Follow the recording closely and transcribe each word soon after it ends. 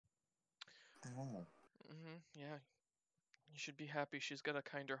have. Yeah, you should be happy she's got a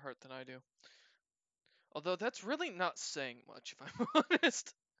kinder heart than I do. Although that's really not saying much, if I'm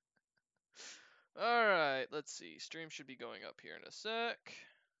honest. Alright, let's see. Stream should be going up here in a sec.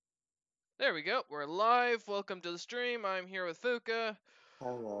 There we go. We're live. Welcome to the stream. I'm here with Phooka.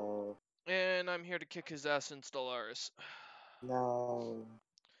 Hello. And I'm here to kick his ass in Stellaris. No.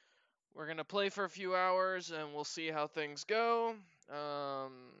 We're gonna play for a few hours and we'll see how things go.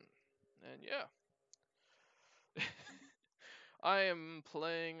 And yeah. I am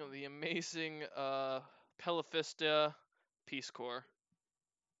playing the amazing Pelafista Peace Corps.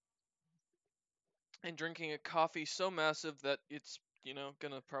 And drinking a coffee so massive that it's,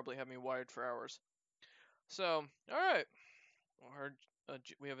 gonna probably have me wired for hours. So, alright.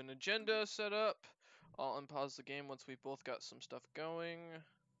 We have an agenda set up. I'll unpause the game once we've both got some stuff going.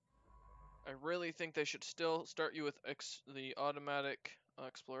 I really think they should still start you with the automatic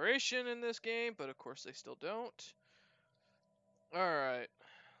exploration in this game, but of course they still don't. Alright,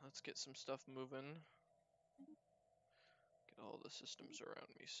 let's get some stuff moving. Get all the systems around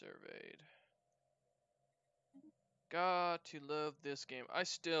me surveyed. Got to love this game.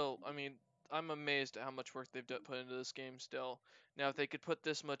 I'm amazed at how much work they've put into this game still. Now, if they could put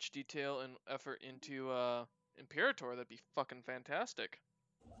this much detail and effort into Imperator, that'd be fucking fantastic.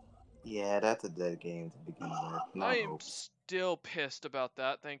 Yeah, that's a dead game to begin with. No I am hopes. still pissed about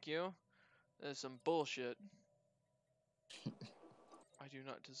that, thank you. That is some bullshit. I do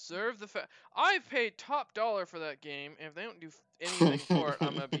not deserve the fact. I've paid top dollar for that game, and if they don't do anything for it,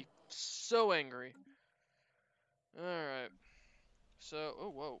 I'm gonna be so angry. Alright. So, oh,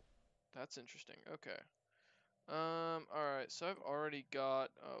 whoa. That's interesting. Okay. Alright, so I've already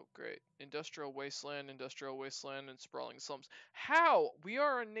got, oh, great. Industrial wasteland, and sprawling slums. How? We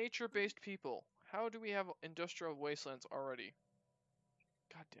are a nature-based people. How do we have industrial wastelands already?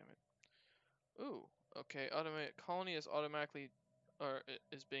 God damn it. Ooh, okay. Automated colony is automatically, or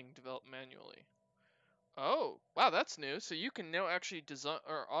is being developed manually. Oh, wow, that's new. So you can now actually design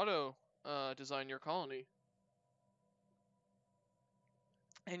or design your colony.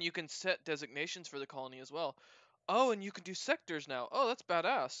 And you can set designations for the colony as well. Oh, and you can do sectors now. Oh, that's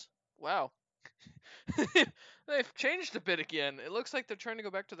badass. Wow. They've changed a bit again. It looks like they're trying to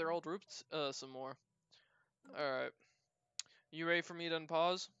go back to their old roots some more. Alright. You ready for me to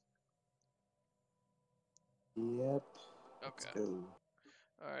unpause? Yep. Let's Okay. go.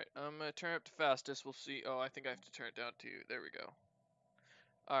 Alright, I'm gonna turn it up to fastest. We'll see. Oh, I think I have to turn it down to. There we go.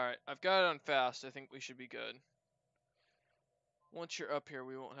 Alright, I've got it on fast. I think we should be good. Once you're up here,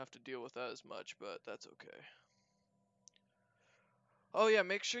 we won't have to deal with that as much, but that's okay. Oh yeah,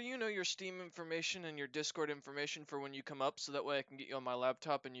 make sure you know your Steam information and your Discord information for when you come up, so that way I can get you on my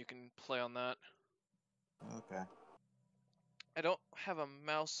laptop and you can play on that. Okay. I don't have a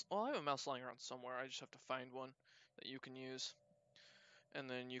mouse. Well, I have a mouse lying around somewhere. I just have to find one that you can use. And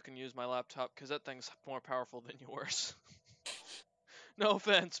then you can use my laptop, because that thing's more powerful than yours. No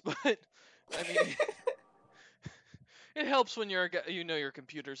offense, but, I mean, it helps when you know your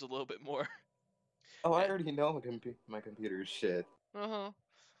computer's a little bit more. Oh, I Yeah. already know my computer's shit. Uh-huh.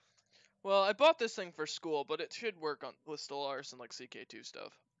 Well, I bought this thing for school, but it should work with Stellaris and like CK2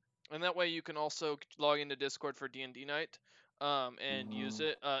 stuff. And that way you can also log into Discord for D&D night, and use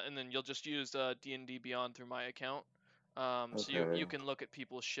it, and then you'll just use D&D Beyond through my account. So you Okay. can look at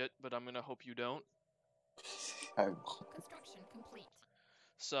people's shit, but I'm gonna hope you don't. I will. Construction complete.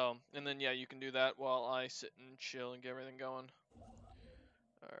 So, and then yeah, you can do that while I sit and chill and get everything going.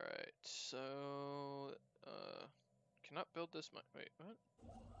 Alright, so, cannot build this wait, what?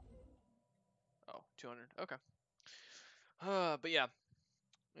 Oh, 200, okay. But yeah,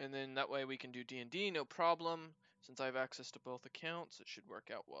 and then that way we can do D&D, no problem. Since I have access to both accounts, it should work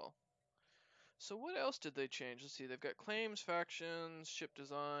out well. So what else did they change? Let's see, they've got claims, factions, ship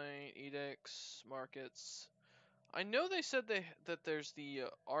design, edicts, markets. I know they said that there's the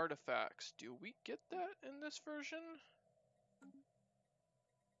artifacts. Do we get that in this version?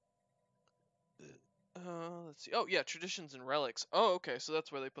 Let's see. Oh yeah, traditions and relics. Oh, okay, so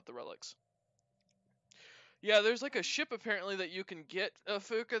that's where they put the relics. Yeah, there's like a ship apparently that you can get,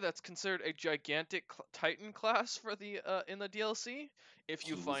 Phooka, that's considered a gigantic Titan class for the in the DLC if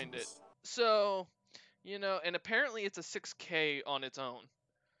you find it. Jesus. So, and apparently it's a 6K on its own.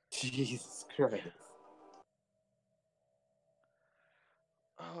 Jesus Christ.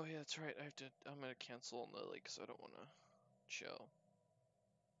 Oh yeah, that's right. I'm gonna cancel Lily because I don't want to chill.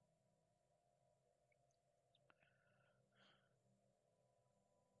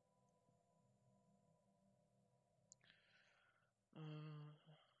 Uh,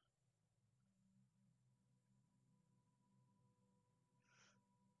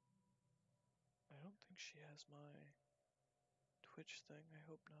 think she has my Twitch thing. I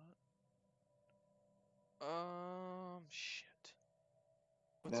hope not. Shit.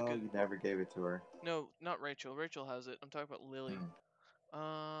 What's a No, good? you never gave it to her. No, not Rachel. Rachel has it. I'm talking about Lily.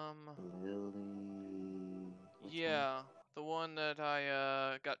 Lily. Which one? Yeah, the one that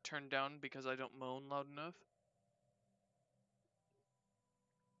I got turned down because I don't moan loud enough.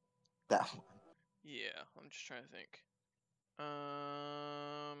 That one. Yeah, I'm just trying to think.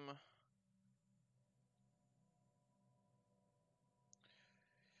 Um,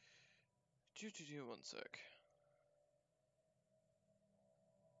 do one sec.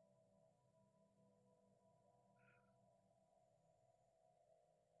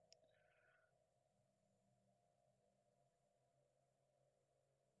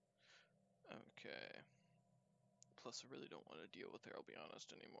 Okay. Plus, I really don't want to deal with her. I'll be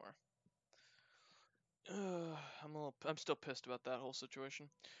honest anymore. I'm still pissed about that whole situation.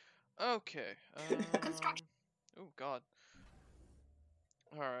 Okay. Oh God.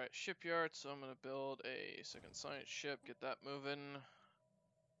 All right, shipyard. So I'm gonna build a second science ship. Get that moving.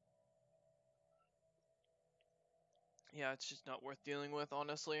 Yeah, it's just not worth dealing with,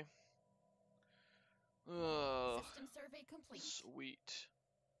 honestly. Ugh. System survey complete. Sweet.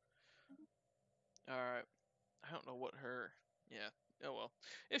 All right. I don't know what her. Yeah. Oh well.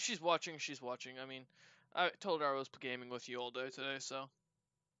 If she's watching, she's watching. I mean, I told her I was gaming with you all day today, so.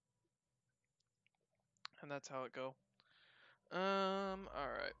 And that's how it go.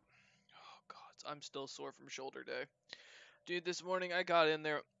 Alright. Oh god, I'm still sore from shoulder day. Dude, this morning I got in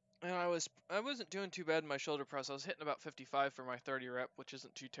there and I wasn't doing too bad in my shoulder press. I was hitting about 55 for my 30 rep, which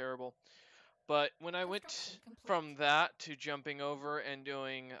isn't too terrible. But when I went from that to jumping over and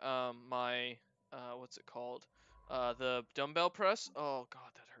doing my what's it called? The dumbbell press. Oh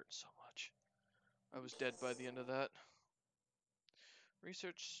god, that hurt so much. I was dead by the end of that.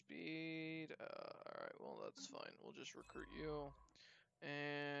 Research speed. Alright, well that's fine. We'll just recruit you.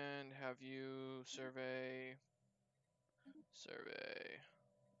 And have you survey,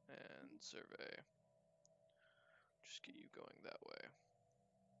 and survey. Just get you going that way.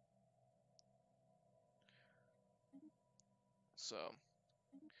 So,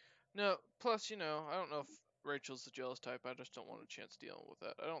 no, plus, I don't know if Rachel's the jealous type. I just don't want a chance dealing with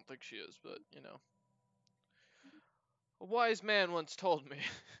that. I don't think she is, but, A wise man once told me,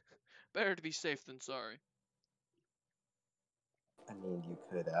 better to be safe than sorry. I mean, you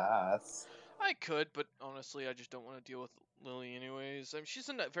could ask. I could, but honestly, I just don't want to deal with Lily anyways. I mean, she's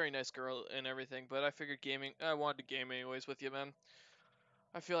a very nice girl and everything, but I figured I wanted to game anyways with you, man.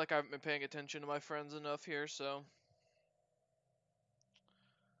 I feel like I haven't been paying attention to my friends enough here, so.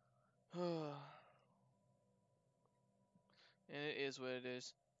 And it is what it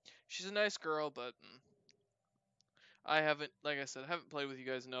is. She's a nice girl, but I haven't, like I said, I haven't played with you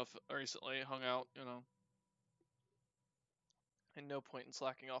guys enough recently, hung out, and no point in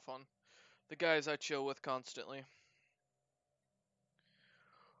slacking off on the guys I chill with constantly.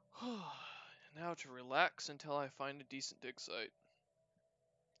 Now to relax until I find a decent dig site.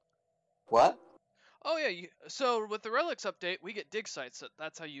 What? Oh yeah, so with the relics update, we get dig sites.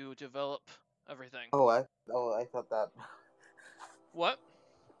 That's how you develop everything. I thought that. What?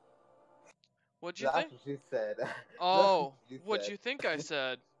 What'd you That's think? what you said. That's what Oh, you what'd said. you think I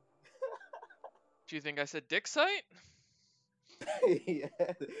said? Do you think I said dig site? Yeah.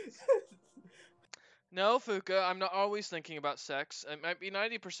 No, Phooka, I'm not always thinking about sex. It might be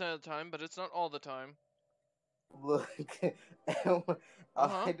 90% of the time, but it's not all the time. Look,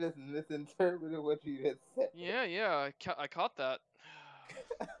 Uh-huh. I just misinterpreted what you just said. Yeah, I caught that.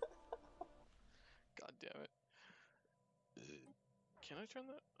 God damn it. Can I turn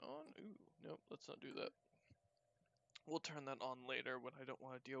that on? Ooh, nope, let's not do that. We'll turn that on later when I don't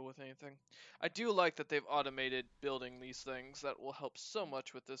want to deal with anything. I do like that they've automated building these things. That will help so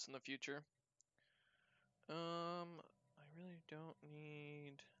much with this in the future. I really don't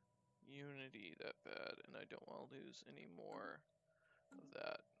need Unity that bad, and I don't want to lose any more of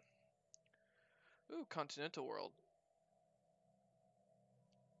that. Ooh, Continental World.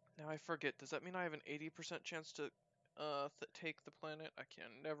 Now I forget, does that mean I have an 80% chance to take the planet? I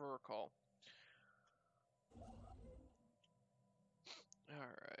can never recall.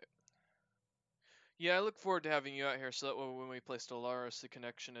 Alright. Yeah, I look forward to having you out here so that when we play Stellaris, the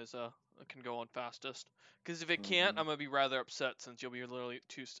connection is can go on fastest. Because if it can't, I'm gonna be rather upset since you'll be literally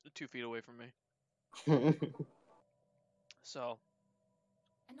 2 feet away from me. So.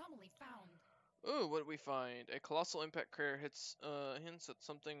 Anomaly found. Ooh, what did we find? A colossal impact crater hints at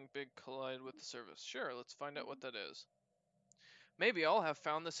something big collide with the surface. Sure, let's find out what that is. Maybe I'll have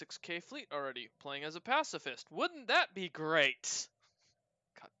found the 6K fleet already, playing as a pacifist. Wouldn't that be great?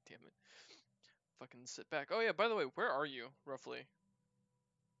 God damn it. fucking sit back. Oh yeah, by the way, where are you roughly?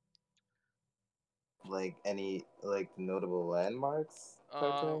 Like any like notable landmarks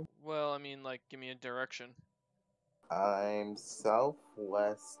type thing. Well, I mean, like, give me a direction. I'm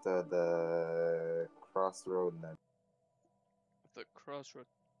southwest of the crossroad. The crossroad.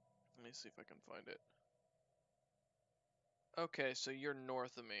 Let me see if I can find it. Okay, so you're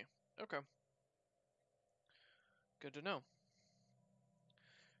north of me. Okay. Good to know.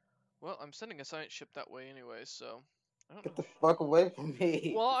 Well, I'm sending a science ship that way anyway, so I don't know. Get the fuck away from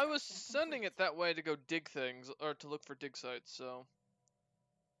me! Well, I was Mission sending it complete. that way to go dig things or to look for dig sites, so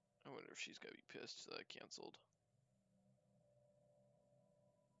I wonder if she's gonna be pissed that I canceled.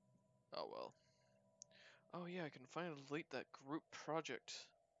 Oh well. Oh yeah, I can finally delete that group project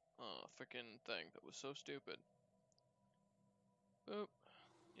freaking thing that was so stupid. Oop.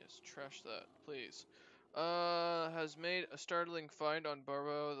 Yes, trash that, please. Has made a startling find on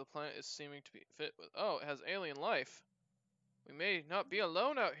Barbo. The planet is seeming to be fit with. Oh, it has alien life. We may not be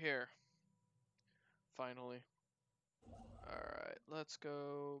alone out here. Finally. Alright, let's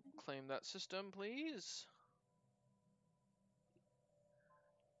go claim that system, please.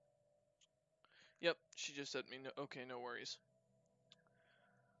 Yep, she just said me no. Okay, no worries.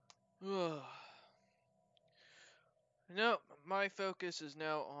 Ugh. No, my focus is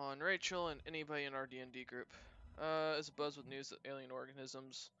now on Rachel and anybody in our D&D group. Is abuzz with news that alien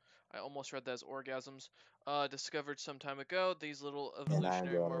organisms, I almost read that as orgasms, discovered some time ago. These little And I'm the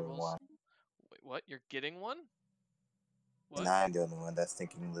evolutionary only marvels. one. Wait, what? You're getting one? And What? I'm the only one that's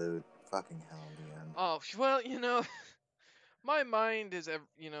thinking loot. Fucking hell, Leon. Oh, well, my mind is,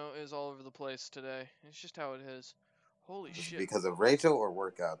 is all over the place today. It's just how it is. Holy Is it shit. because of Rachel or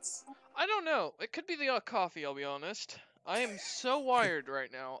workouts? I don't know. It could be the coffee, I'll be honest. I am so wired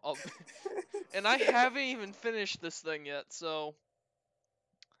right now. And I haven't even finished this thing yet, so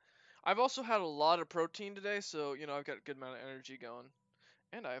I've also had a lot of protein today, so I've got a good amount of energy going.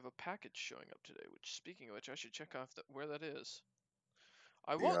 And I have a package showing up today, which, speaking of which, I should check off where that is.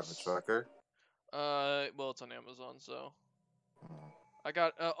 I Do you won't. have a trucker? Well, it's on Amazon, so Hmm. I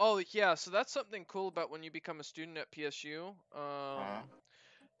got. Oh yeah, so that's something cool about when you become a student at PSU. Huh?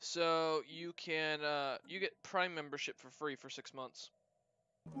 So you get Prime membership for free for 6 months.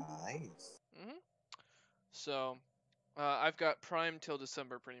 Nice. Mhm. So, I've got Prime till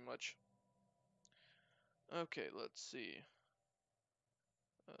December pretty much. Okay, let's see.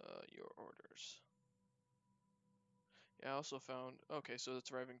 Your orders. Yeah, I also found. Okay, so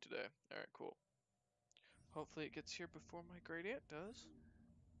it's arriving today. All right, cool. Hopefully it gets here before my great aunt does.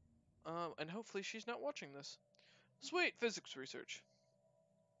 And hopefully she's not watching this. Sweet physics research.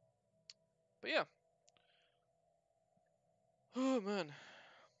 But yeah. Oh man.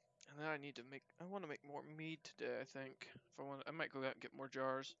 And then I need to make. I want to make more mead today. I think. If I want, I might go out and get more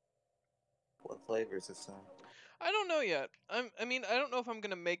jars. What flavor is this time? I don't know yet. I mean, I don't know if I'm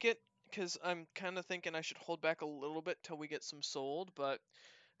gonna make it because I'm kind of thinking I should hold back a little bit till we get some sold. But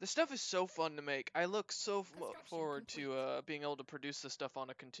the stuff is so fun to make. I look so Construction forward complete. to being able to produce this stuff on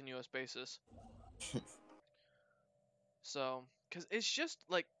a continuous basis. So, cause it's just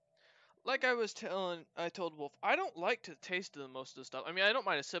like I told Wolf, I don't like to taste the most of the stuff. I mean, I don't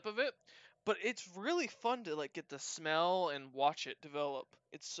mind a sip of it, but it's really fun to like get the smell and watch it develop.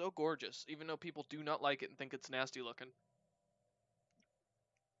 It's so gorgeous, even though people do not like it and think it's nasty looking.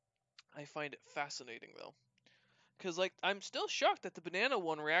 I find it fascinating though. Cause like I'm still shocked that the banana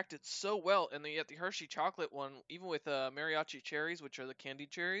one reacted so well, and yet the Hershey chocolate one, even with mariachi cherries, which are the candied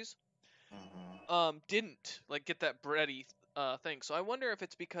cherries, Mm-hmm. didn't like get that bready thing. So I wonder if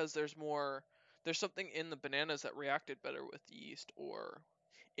it's because there's something in the bananas that reacted better with the yeast, or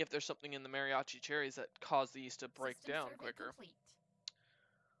if there's something in the mariachi cherries that caused the yeast to break System down survey quicker. complete.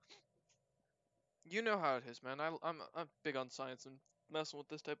 You know how it is, man. I'm big on science and messing with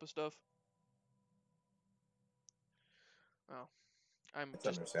this type of stuff. Oh, I'm It's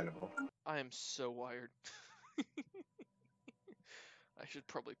just understandable. I am so wired. I should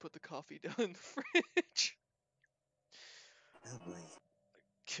probably put the coffee down in the fridge. Oh boy.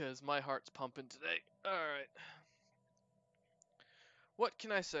 Cause my heart's pumping today. Alright. What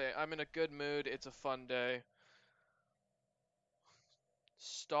can I say? I'm in a good mood. It's a fun day.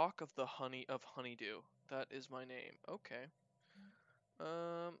 Stalk of the honeydew. That is my name. Okay.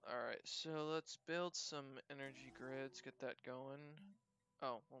 Alright, so let's build some energy grids, get that going.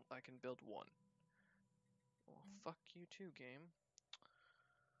 Oh, well, I can build one. Well, fuck you too, game.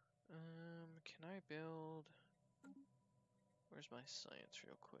 Can I build... Where's my science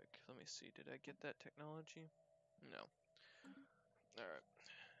real quick? Let me see, did I get that technology? No. Alright.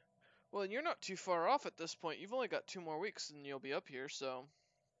 Well, you're not too far off at this point. You've only got 2 more weeks and you'll be up here, so...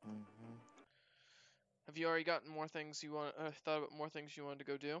 Mm-hmm. Have you already gotten more things you want? Thought about more things you wanted to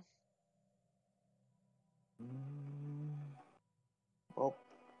go do? Mm, well,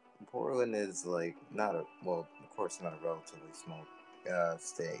 Portland is like not a well, of course, not a relatively small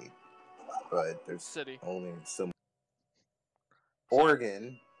state, but there's City. only so. Sorry.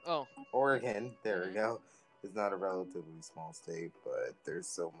 Oregon, Oh. Oregon, there we Mhm. go. Is not a relatively small state, but there's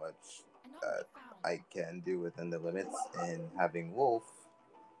so much that Anomaly found. I can do within the limits, and having Wolf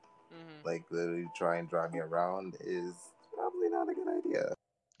Mhm. like literally try and drive me around is probably not a good idea.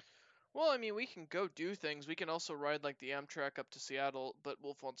 Well, I mean, we can go do things. We can also ride like the Amtrak up to Seattle, but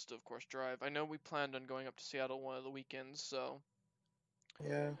Wolf wants to, of course, drive. I know we planned on going up to Seattle one of the weekends, so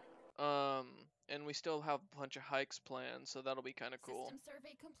Yeah. and we still have a bunch of hikes planned, so that'll be kind of cool. System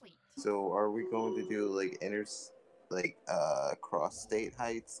survey complete. So are we going to do like cross state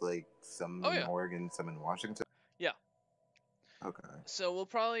heights, like some Oh in yeah, Oregon, some in Washington? yeah. Okay. So we'll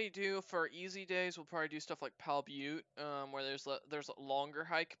probably do for easy days. We'll probably do stuff like Pal Butte, where there's a longer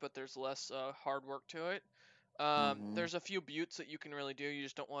hike, but there's less hard work to it. Mm-hmm. There's a few buttes that you can really do. You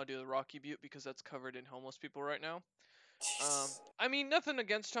just don't want to do the Rocky Butte because that's covered in homeless people right now. I mean, nothing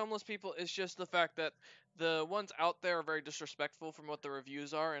against homeless people. It's just the fact that the ones out there are very disrespectful from what the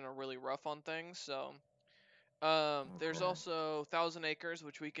reviews are and are really rough on things. So, there's Okay. also Thousand Acres,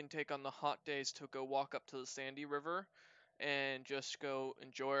 which we can take on the hot days to go walk up to the Sandy River and just go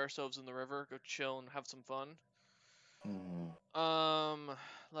enjoy ourselves in the river, go chill and have some fun. Mm-hmm. Um,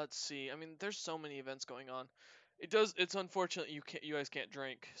 let's see. I mean, there's so many events going on. It's unfortunate you guys can't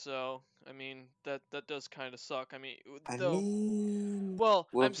drink. So, I mean, that does kind of suck. I mean, I though, mean, well,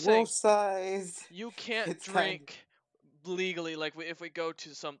 I'm with saying wolf size, you can't it's kind of. drink legally. Like if we go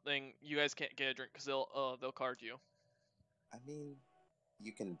to something, you guys can't get a drink because they'll card you. I mean,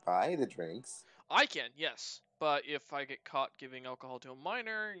 you can buy the drinks. I can, yes, but if I get caught giving alcohol to a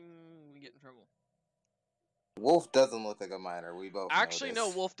minor, we get in trouble. Wolf doesn't look like a minor. We both know Actually, no,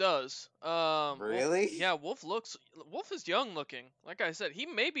 this. Wolf does. Really? Yeah, Wolf is young looking. Like I said, he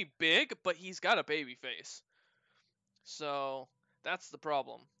may be big, but he's got a baby face. So that's the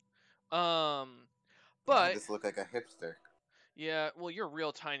problem. Um, And I but just look like a hipster. yeah, well, you're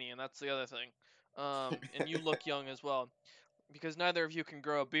real tiny, and that's the other thing. And you look young as well, because neither of you can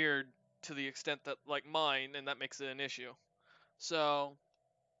grow a beard to the extent that like mine, and that makes it an issue. So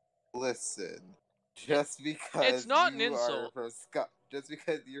Listen, it it's not an insult. just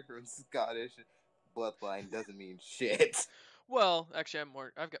because you're from Scottish bloodline doesn't mean shit. Well, actually,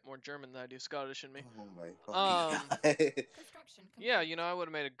 I've got more German than I do Scottish in me. Oh my fucking Um, god. Construction yeah, complete. I would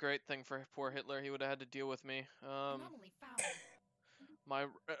have made a great thing for poor Hitler. He would have had to deal with me. Anomaly found. My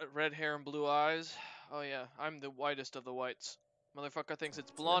red hair and blue eyes. Oh yeah, I'm the whitest of the whites. Motherfucker thinks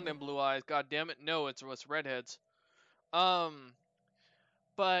it's blonde Damn and blue eyes. God damn it, no, it's redheads. Um,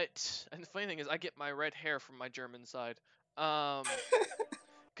 but and the funny thing is, I get my red hair from my German side. Um,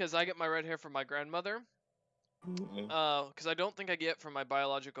 because I get my red hair from my grandmother. it. Because I don't think I get it from my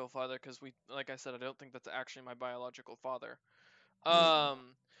biological father. Because like I said, I don't think that's actually my biological father. Yeah. Um,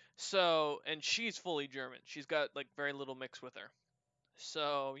 so and she's fully German. She's got like very little mix with her.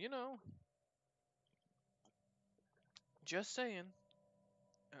 So just saying.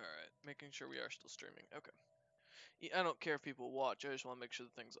 All right, making sure we are still streaming. Okay. Yeah, I don't care if people watch. I just want to make sure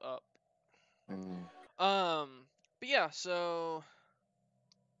the thing's up. Mm. Um, but yeah, so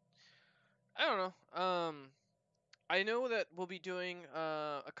I don't know. I know that we'll be doing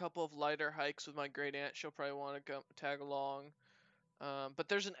a couple of lighter hikes with my great aunt. She'll probably want to go tag along. But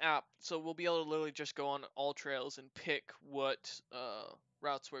there's an app, so we'll be able to literally just go on all trails and pick what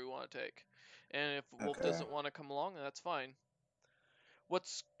routes we want to take. And if Wolf Okay. doesn't want to come along, then that's fine.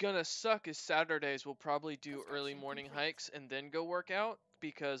 What's gonna suck is Saturdays we'll probably do early Construction morning complete. hikes and then go work out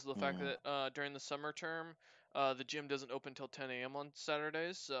because of the fact Mm. that during the summer term, the gym doesn't open till 10 a.m. on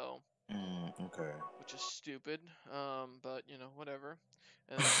Saturdays, so Okay. which is stupid. But whatever.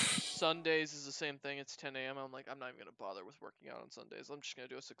 And then Sundays is the same thing. It's 10 a.m. I'm like, I'm not even gonna bother with working out on Sundays. I'm just gonna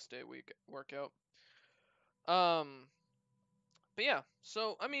do a 6-day week workout. Um, but yeah,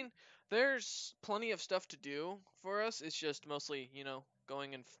 so I mean, there's plenty of stuff to do for us. It's just mostly,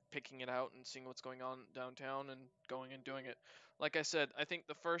 going and picking it out and seeing what's going on downtown and going and doing it. Like I said, I think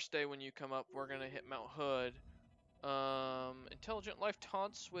the first day when you come up, we're gonna hit Mount Hood. Intelligent life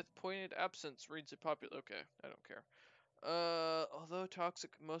taunts with pointed absence reads a popular. Okay, I don't care. Although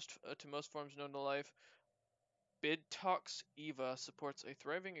toxic to most forms known to life, Bidtox Eva supports a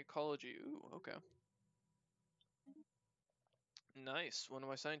thriving ecology. Ooh, okay. Nice. One of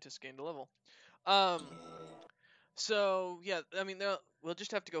my scientists gained a level. Um, Yeah. so yeah, I mean, we'll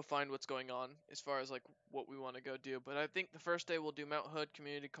just have to go find what's going on as far as like what we want to go do. But I think the first day we'll do Mount Hood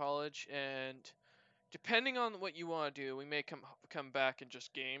Community College and depending on what you want to do, we may come back and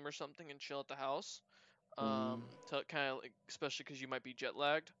just game or something and chill at the house. Mm, To kind of like, especially because you might be jet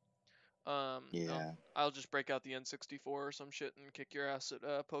lagged. yeah. I'll just break out the N64 or some shit and kick your ass at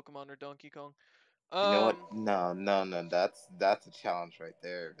Pokemon or Donkey Kong. You know what? Um, No, no, no. That's a challenge right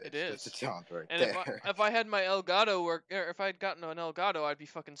there, it bitch. That's a is. challenge right And there. if I had my Elgato or if I had gotten an Elgato, I'd be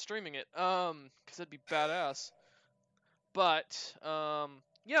fucking streaming it. Cause that'd be badass. But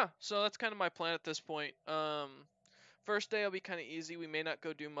yeah. So that's kind of my plan at this point. First day will be kind of easy. We may not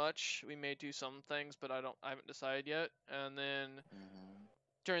go do much. We may do some things, but I haven't decided yet. And then Mhm.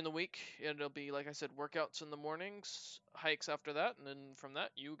 during the week, it'll be like I said, workouts in the mornings, hikes after that, and then from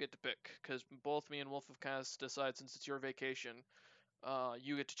that you get to pick because both me and Wolf have kind of decided since it's your vacation,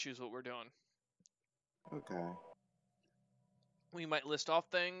 you get to choose what we're doing. Okay. We might list off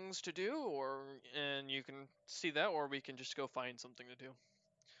things to do, and you can see that, or we can just go find something to do.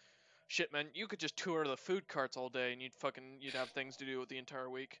 Shit, man, you could just tour the food carts all day, and you'd have things to do with the entire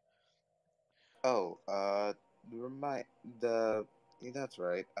week. Oh, remind the yeah, that's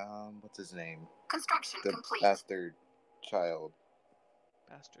right. What's his name? Construction The complete. bastard child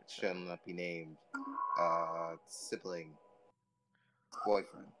Bastard shall child. not be named. Sibling,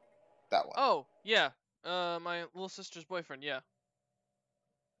 boyfriend. That one. Oh yeah, my little sister's boyfriend. Yeah.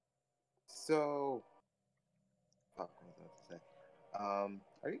 So, fuck, what was I about to say?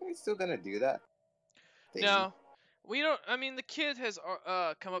 Are you guys still gonna do that thing? No, we don't. I mean, the kid has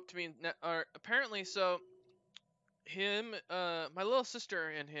come up to me, or apparently, so my little sister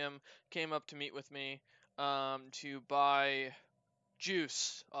and him came up to meet with me, to buy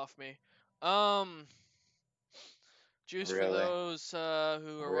juice off me. Um, Juice for Really? those who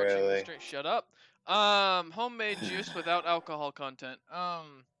are watching the Really? stream. Shut up. Homemade juice without alcohol content.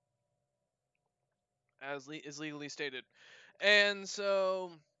 As is legally stated. And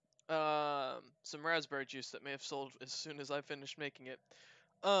so, some raspberry juice that may have sold as soon as I finished making it.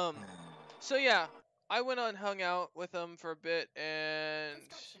 So yeah, I went on and hung out with him for a bit, and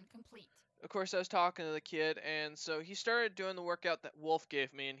Construction complete. of course I was talking to the kid, and so he started doing the workout that Wolf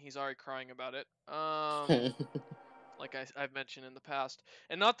gave me, and he's already crying about it. Like I've mentioned in the past,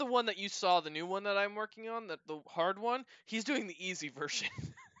 and not the one that you saw, the new one that I'm working on, that the hard one. He's doing the easy version,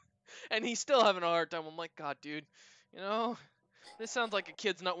 and he's still having a hard time. I'm like, God, dude, you know, this sounds like a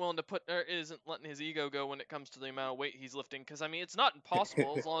kid's not willing to put or isn't letting his ego go when it comes to the amount of weight he's lifting. Because I mean, it's not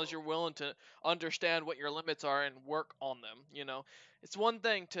impossible as long as you're willing to understand what your limits are and work on them. It's one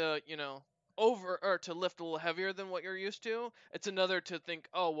thing to over or to lift a little heavier than what you're used to. It's another to think,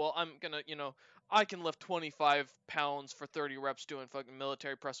 oh well, I'm gonna I can lift 25 pounds for 30 reps doing fucking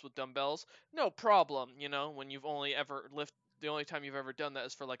military press with dumbbells, no problem. When you've only ever lift the only time you've ever done that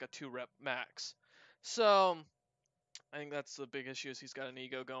is for like a 2 rep max. So I think that's the big issue is he's got an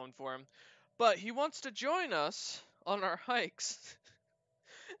ego going for him. But he wants to join us on our hikes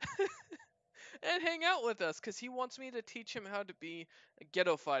and hang out with us because he wants me to teach him how to be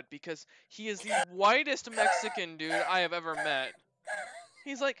ghettofied because he is the whitest Mexican dude I have ever met.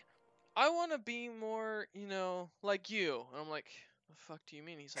 He's like, I want to be more, like you. And I'm like, the fuck do you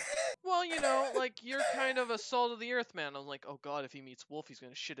mean? He's like, well, like you're kind of a salt of the earth man. I'm like, oh god, if he meets Wolf, he's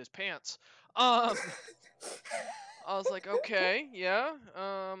gonna shit his pants. I was like, okay, yeah.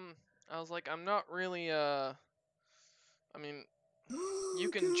 I was like, I'm not really. I mean, you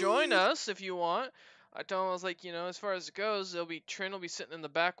can join us if you want. I told him I was like, as far as it goes, Trin will be sitting in the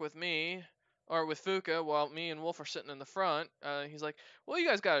back with me, or with Phooka, while me and Wolf are sitting in the front. He's like, well, you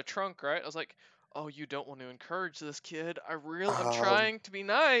guys got a trunk, right? I was like, oh, you don't want to encourage this kid. I'm um. trying to be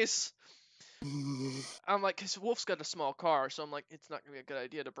nice. I'm like, cause Wolf's got a small car, so I'm like, it's not gonna be a good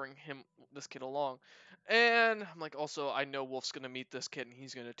idea to bring this kid along. And I'm like, also, I know Wolf's gonna meet this kid and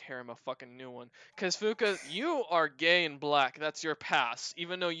he's gonna tear him a fucking new one. Cause Fuka, you are gay and black. That's your pass,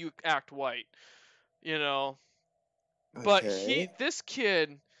 even though you act white, you know. But Okay. this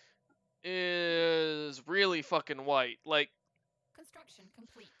kid is really fucking white. Like, Construction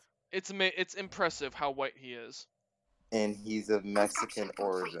complete. it's impressive how white he is. And he's of Mexican Construction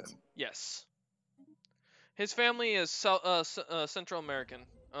complete. origin. Yes. His family is Central American.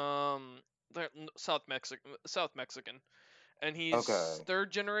 They're South Mexican, and he's Okay.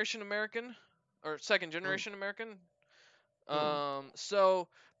 third generation American or second Hmm. generation American. Hmm. So,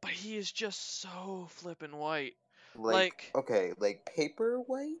 but he is just so flippin' white, Like, like, okay, like paper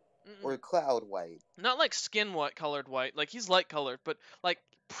white mm-mm, or cloud white? not like skin white colored white. Like he's light colored, but like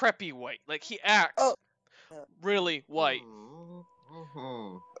preppy white. Like he Oh. acts really white.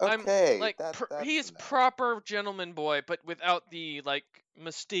 Mm-hmm. I'm Okay, like that's he's enough. proper gentleman boy, but without the like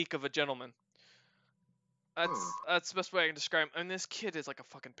mystique of a gentleman. Hmm. That's the best way I can describe him. And this kid is like a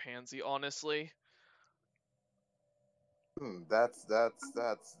fucking pansy, honestly.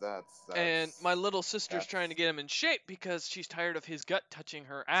 And my little sister's trying to that's get him in shape because she's tired of his gut touching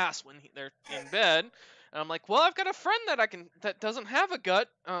her ass when they're in bed. And I'm like, well, I've got a friend that doesn't have a gut.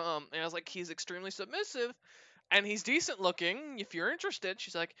 And I was like, he's extremely submissive and he's decent looking. If you're interested,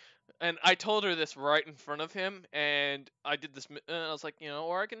 she's like, and I told her this right in front of him, and I did this. I was like,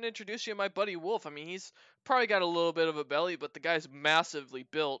 or I can introduce you to my buddy Wolf. I mean, he's probably got a little bit of a belly, but the guy's massively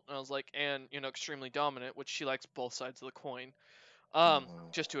built. And I was like, and extremely dominant, which she likes both sides of the coin. hmm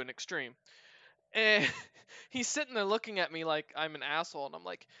Just to an extreme. And he's sitting there looking at me like I'm an asshole, and I'm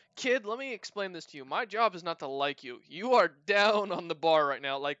like, kid, let me explain this to you. My job is not to like you. You are down on the bar right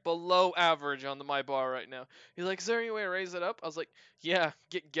now, like below average on my bar right now. He's like, is there any way to raise it up? I was like, yeah,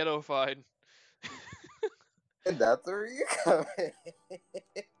 get ghettofied. and that's where you come in.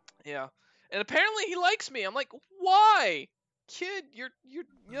 Yeah. And apparently he likes me. I'm like, why? Kid, you're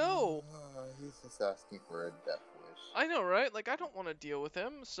no. He's just asking for a death wish. I know, right? Like I don't want to deal with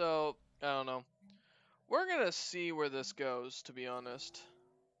him, so I don't know. We're gonna see where this goes, to be honest.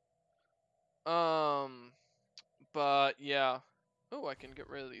 Um, but yeah. Oh, I can get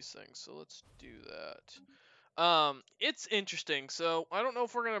rid of these things, so let's do that. It's interesting. So I don't know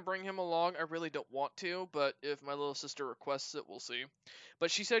if we're gonna bring him along. I really don't want to, but if my little sister requests it, we'll see. But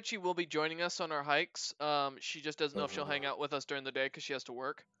she said she will be joining us on our hikes. She just doesn't know if she'll hang out with us during the day because she has to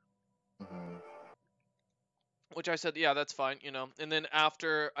work. hmm Which I said, yeah, that's fine. And then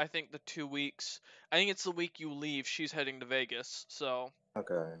after I think the 2 weeks, I think it's the week you leave, she's heading to Vegas. So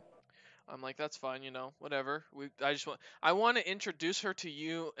Okay. I'm like, that's fine, whatever. I want to introduce her to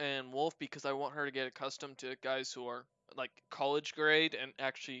you and Wolf because I want her to get accustomed to guys who are like college grade and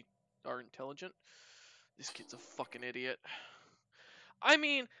actually are intelligent. This kid's a fucking idiot. I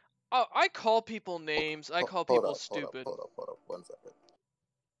mean, I call people names. I call Hold people up, hold up, stupid. hold up, hold up. 1 second.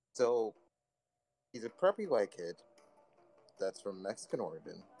 So he's a preppy white kid that's from Mexican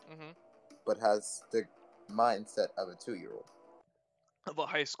origin, Hmm. but has the mindset of a 2-year-old. Of a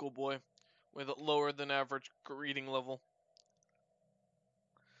high school boy with a lower than average reading level.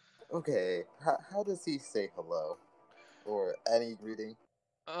 Okay, how does he say hello or any greeting?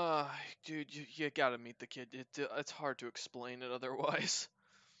 Uh, dude, you gotta meet the kid. It's hard to explain it otherwise.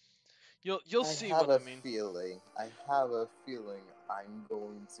 You'll I see have what I a mean. feeling. I have a feeling. I'm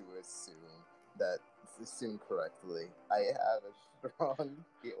going to assume correctly. I have a strong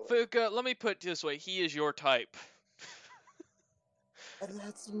feeling. Phooka, let me put it this way: he is your type. And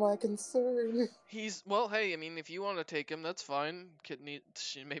that's my concern. He's well. Hey, I mean, if you want to take him, that's fine.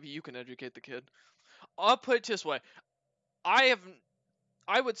 Maybe you can educate the kid. I'll put it this way: I have,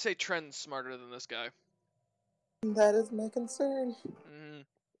 I would say Trent's smarter than this guy. That is my concern. Mm,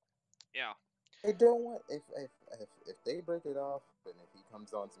 yeah. I don't want if they break it off and if he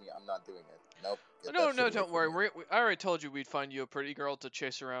comes on to me, I'm not doing it. Nope, get No, that shit no, away don't from worry. me. I already told you we'd find you a pretty girl to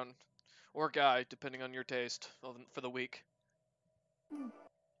chase around, or guy, depending on your taste, for the week.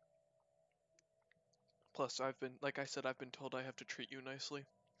 Plus, like I said, I've been told I have to treat you nicely.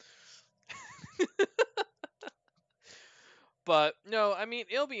 But no, I mean,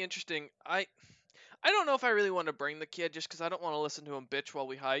 it'll be interesting. I don't know if I really want to bring the kid just because I don't want to listen to him bitch while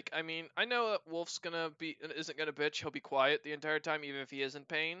we hike. I mean, I know that Wolf's isn't gonna bitch. He'll be quiet the entire time, even if he is in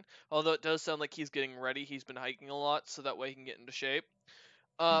pain. Although it does sound like he's getting ready. He's been hiking a lot, so that way he can get into shape.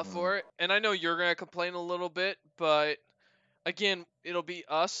 hmm For it. And I know you're gonna complain a little bit, but again, it'll be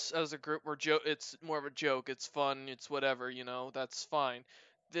us as a group. It's more of a joke. It's fun. It's whatever. That's fine.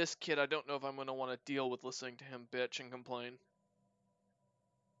 This kid, I don't know if I'm gonna want to deal with listening to him bitch and complain.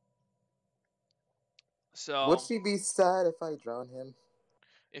 Would So she be sad if I drown him?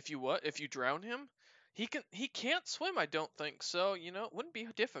 if you what? If you drown him, he can't swim. I don't think so. It wouldn't be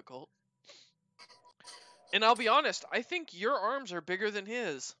difficult. And I'll be honest, I think your arms are bigger than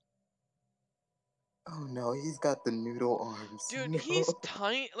his. Oh no, he's got the noodle arms. Dude, he's No.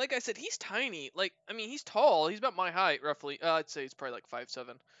 tiny. Like I said, he's tiny. Like, I mean, he's tall. He's about my height, roughly. I'd say he's probably like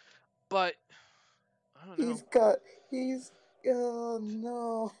 5'7". But I don't know. He's got he's oh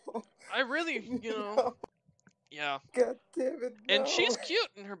no. I really, No. yeah. God damn it, And no. she's cute,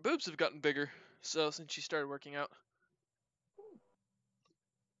 and her boobs have gotten bigger. So since she started working out,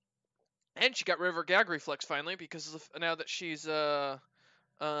 and she got rid of her gag reflex finally because now that she's got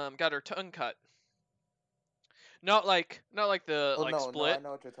her tongue cut. Not like the Oh like no, no, I split.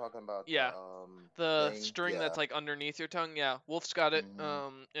 know what you're talking about. The Yeah, the thing. string Yeah. that's like underneath your tongue. Yeah, Wolf's got it.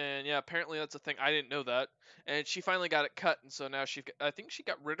 hmm And yeah, apparently that's a thing. I didn't know that. And she finally got it cut, and so now I think she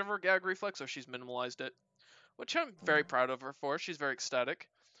got rid of her gag reflex, or she's minimalized it, which I'm very proud of her for. She's very ecstatic.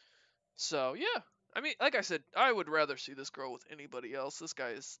 So yeah, I mean, like I said, I would rather see this girl with anybody else. This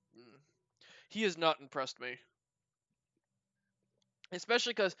guy he has not impressed me.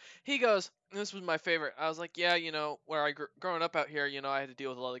 Especially because he goes, and this was my favorite. I was like, yeah, where growing up out here, I had to deal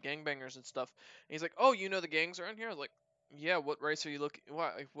with a lot of gangbangers and stuff. And he's like, oh, you know the gangs around here? I was like, yeah. What race are you looking?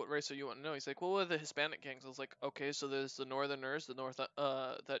 What race are you want to know? He's like, well, what are the Hispanic gangs? I was like, okay, so there's the Northerners,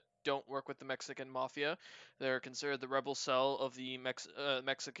 that don't work with the Mexican mafia. They're considered the rebel cell of the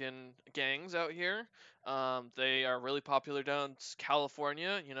Mexican gangs out here. They are really popular down in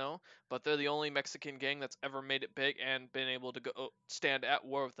California, but they're the only Mexican gang that's ever made it big and been able to go stand at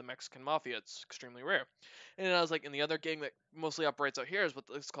war with the Mexican mafia. It's extremely rare. And I was like, and the other gang that mostly operates out here is what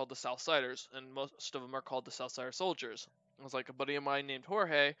it's called the Southsiders, and most of them are called the Southsider Soldiers. I was like, a buddy of mine named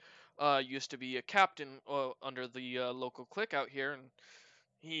Jorge used to be a captain under the local clique out here, and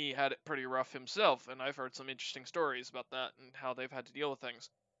he had it pretty rough himself. And I've heard some interesting stories about that and how they've had to deal with things.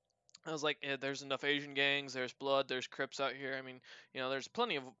 I was like, there's enough Asian gangs, there's Blood, there's Crips out here. I mean, there's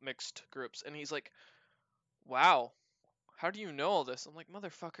plenty of mixed groups. And he's like, wow, how do you know all this? I'm like,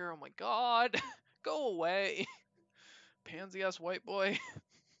 motherfucker, oh my god, go away, pansy ass white boy.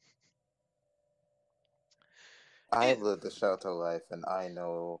 I've It, lived the shelter life, and I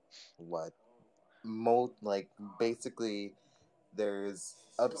know what like basically there's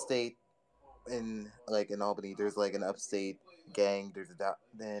upstate in Albany. There's like an upstate gang. There's a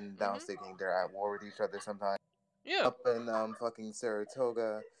then mhm, downstate gang. They're at war with each other sometimes. yeah, Up in fucking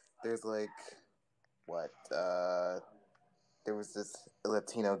Saratoga, there's like what there was this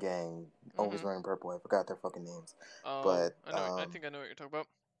Latino gang always mhm. wearing purple. I forgot their fucking names, Oh, but I know. I think I know what you're talking about.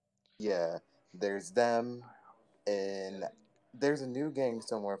 yeah, there's them, and there's a new gang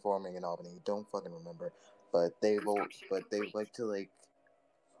somewhere forming in Albany. Don't fucking remember, but they vote. Construction But they complete. like to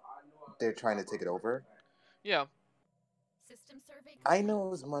they're trying to take it over. Yeah. System survey I complete.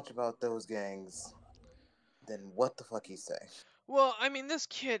 know as much about those gangs than what the fuck you say. Well, I mean, this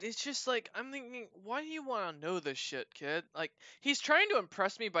kid is just like, I'm thinking, why do you want to know this shit, kid? Like, he's trying to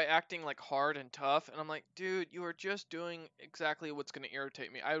impress me by acting like hard and tough, and I'm like, dude, you are just doing exactly what's going to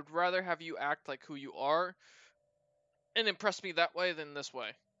irritate me. I would rather have you act like who you are and impress me that way than this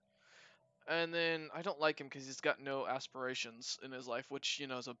way. And then I don't like him because he's got no aspirations in his life, which,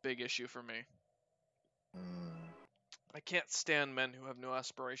 is a big issue for me. Mm. I can't stand men who have no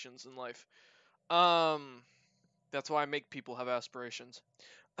aspirations in life. Um, that's why I make people have aspirations.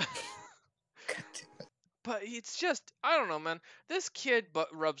 But it's just, I don't know, man. This kid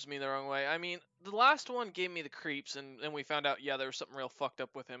but rubs me the wrong way. I mean, the last one gave me the creeps, and then we found out, yeah, there was something real fucked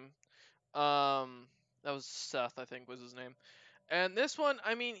up with him. Um, that was Seth, I think was his name. And this one,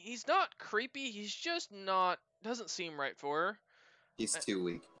 I mean, he's not creepy. He's just not, doesn't seem right for her. He's Uh, too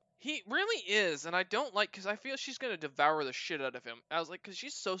weak. He really is, and I don't like, because I feel she's gonna devour the shit out of him. I was like, because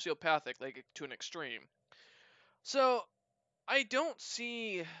she's sociopathic, like to an extreme. So I don't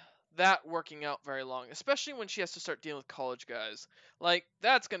see that working out very long, especially when she has to start dealing with college guys. Like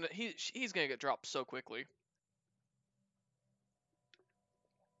that's gonna he's gonna get dropped so quickly.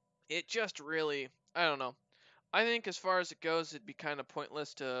 It just really, I don't know. I think as far as it goes, it'd be kind of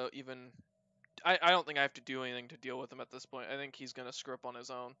pointless to even. I don't think I have to do anything to deal with him at this point. I think he's gonna screw up on his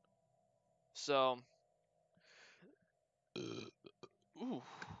own. So, ooh,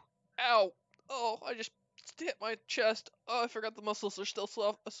 ow, oh, I just hit my chest. Oh, I forgot the muscles are still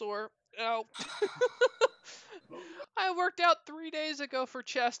sore. Ow. I worked out 3 days ago for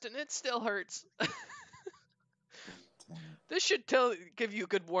chest and it still hurts. This should give you a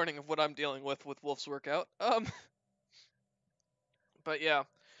good warning of what I'm dealing with Wolf's workout. But yeah,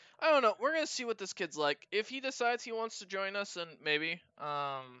 I don't know. We're gonna see what this kid's like. If he decides he wants to join us, then maybe.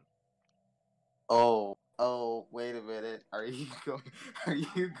 Oh, wait a minute. Are you going? Are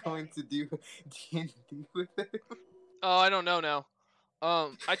you going to do D&D with it? Oh, I don't know now.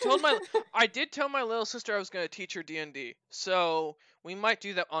 I did tell my little sister I was gonna teach her D&D. So we might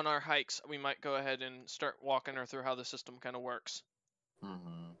do that on our hikes. We might go ahead and start walking her through how the system kind of works.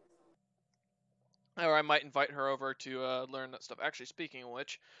 Mm-hmm. Or I might invite her over to learn that stuff. Actually, speaking of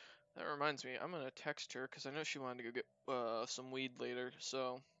which, that reminds me, I'm gonna text her because I know she wanted to go get some weed later.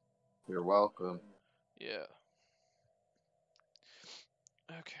 So You're welcome. yeah.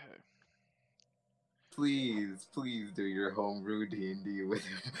 Okay. Please do your homebrew D&D with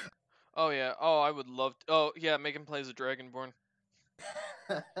Oh yeah. Oh, I would love. Oh yeah, make him play as a Dragonborn.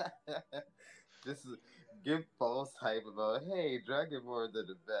 it. Just give false hype about, hey, Dragonborns are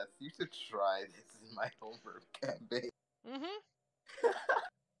the best. You should try this in my homebrew campaign. Mhm.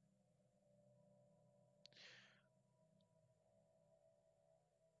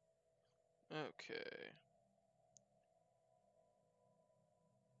 Okay.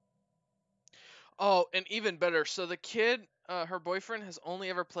 Oh, and even better. So the kid, her boyfriend, has only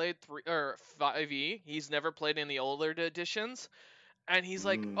ever played 3 or 5e. He's never played in the older editions. And he's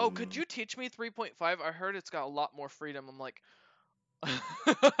like, "Oh, could Mm. you teach me 3.5? I heard it's got a lot more freedom." I'm like, "Yeah,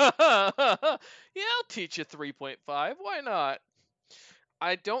 I'll teach you 3.5. Why not?"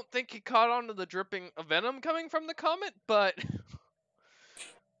 I don't think he caught on to the dripping venom coming from the comet, but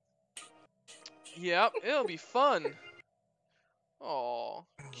yep, it'll be fun. Oh,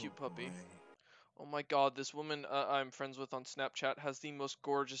 Oh cute boy. puppy. Oh my god, this woman I'm friends with on Snapchat has the most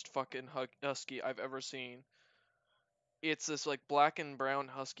gorgeous fucking husky I've ever seen. It's this like black and brown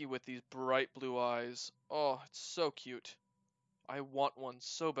husky with these bright blue eyes. Oh, it's so cute. I want one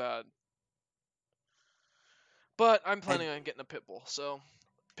so bad. But I'm I've planning on getting a pit bull, so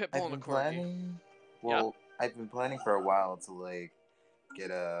pit bull I've and a been corgi. planning. Yeah? Well, I've been planning for a while to like get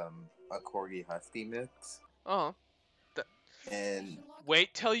a corgi husky mix, Uh-huh. and Station locked.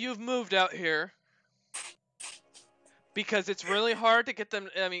 Wait till you've moved out here. Because it's really hard to get them.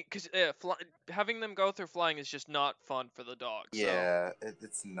 I mean, because having them go through flying is just not fun for the dog. So, yeah,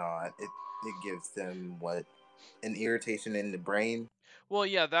 it's not. It gives them what, an irritation in the brain. well,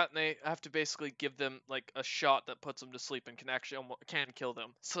 yeah, that and they have to basically give them like a shot that puts them to sleep and can actually can kill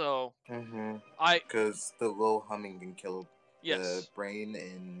them. So, Mm-hmm. I Because the low humming can kill the yes. brain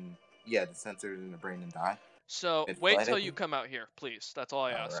and yeah, the sensors in the brain and die So mid wait flight. I till you think. come out here, please. That's all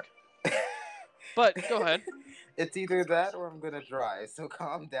I All ask. right. But go ahead. It's either that or I'm gonna dry. So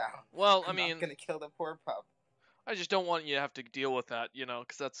calm down. Well, I I'm not mean, gonna kill the poor pup. I just don't want you to have to deal with that,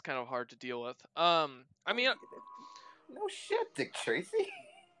 because that's kind of hard to deal with. I Oh, mean, no shit, Dick Tracy.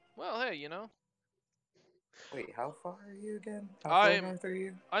 well, hey. Wait, how far are you again? How far I'm north are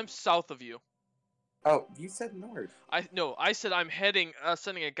you? I'm south of you. Oh, you said north. I said I'm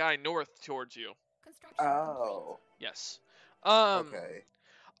sending a guy north towards you. Construction complete. Oh, Yes. Um, okay.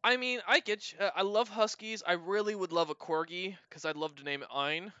 I mean, I get you. I love huskies. I really would love a corgi because I'd love to name it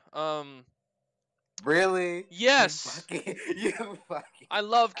Ein. Really? You Yes, fucking, you fucking. I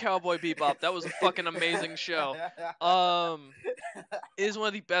love Cowboy Bebop. That was a fucking amazing show. Um, it is one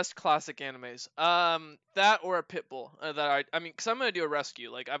of the best classic animes. That or a pit bull. I mean, cause I'm gonna do a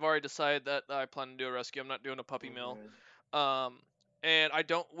rescue. Like I've already decided that I plan to do a rescue. I'm not doing a puppy mill. Mhm. Um, and I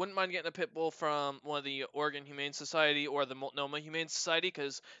wouldn't mind getting a pit bull from one of the Oregon Humane Society or the Multnomah Humane Society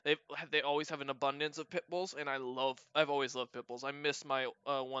because they always have an abundance of pit bulls, and I've always loved pit bulls. I miss my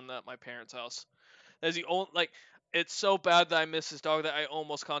one at my parents' house. That's the only like. It's so bad that I miss this dog that I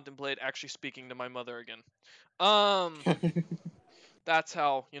almost contemplate actually speaking to my mother again. Um, that's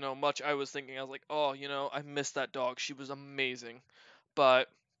how much I was thinking. I was like, oh, I miss that dog. She was amazing. But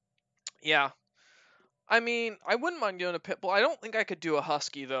yeah, I mean, I wouldn't mind doing a pit bull. I don't think I could do a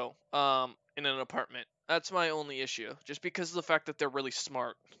husky though. In an apartment. That's my only issue, just because of the fact that they're really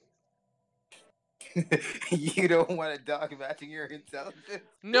smart. You don't want a dog matching your intelligence.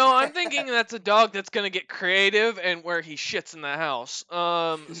 No, I'm thinking that's a dog that's gonna get creative and where he shits in the house.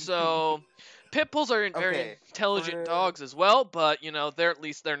 So pit bulls are very Okay, intelligent dogs as well, but they're at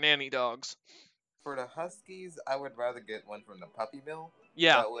least they're nanny dogs. for the huskies, I would rather get one from the puppy mill.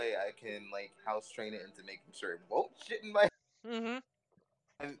 Yeah. That way, I can like house train it into making sure it won't shit in my. Mhm.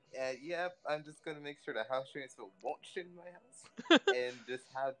 And yep, I'm just gonna make sure the house train so it won't shit in my house, and just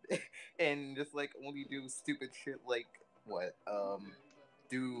have and just like only do stupid shit like what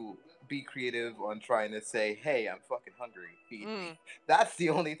do be creative on trying to say, hey, I'm fucking hungry, feed me. Mm. That's the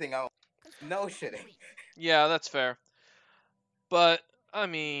only thing I want. No Construction shitting. complete. Yeah, that's fair. But I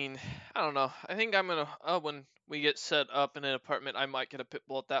mean, I don't know. I think I'm gonna when we get set up in an apartment, I might get a pit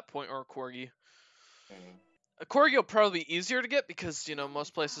bull at that point or a corgi. Mm. A corgi will probably be easier to get because Railway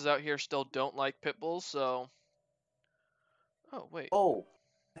most places ties. out here still don't like pit bulls. So, oh wait, Oh,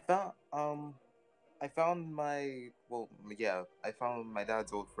 I found I found my well yeah I found my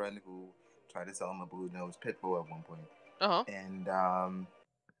dad's old friend who tried to sell him a blue nose pit bull at one point, uh huh, and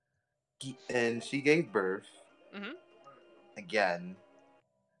and she gave birth mhm, again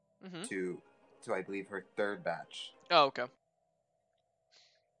mhm. to I believe her third batch. Oh okay,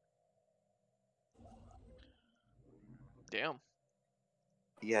 damn.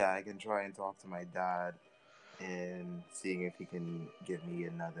 Yeah, I can try and talk to my dad and seeing if he can give me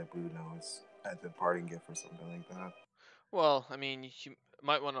another blue nose as a parting gift or something like that. Well, I mean, you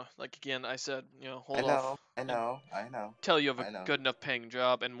might want to like again. I said I hold know, off I and know, I know, tell you have a I know, good enough paying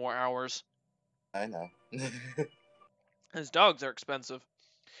job and more hours. I know. His dogs are expensive.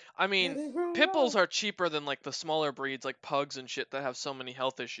 I Yeah, mean, they really pit bulls are. are cheaper than like the smaller breeds like pugs and shit that have so many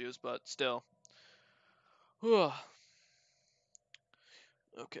health issues, but still.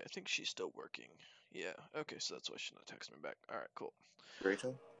 Okay, I think she's still working. Yeah. Okay, so that's why she's not texting me back. All right, cool.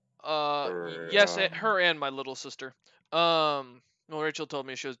 Rachel? Or Yes, her and my little sister. Well, Rachel told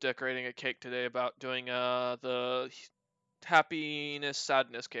me she was decorating a cake today about doing the happiness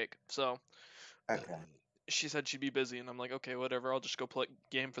sadness cake. So Okay. she said she'd be busy, and I'm like, okay, whatever. I'll just go play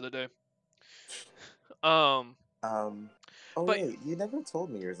game for the day. Um, Um. Oh but wait, you never told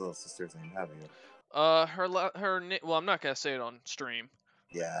me your little sister's name, have you? well, I'm not gonna say it on stream.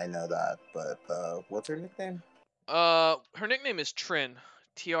 Yeah, I know that, but what's her nickname? Her nickname is Trin,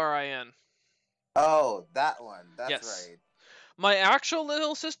 Trin. Oh, that one. That's Yes. right. My actual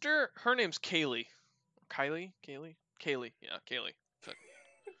little sister, her name's Kaylee. Kaylee. Yeah, Kaylee. Fuck.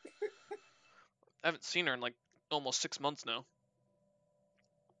 I haven't seen her in like almost 6 months now.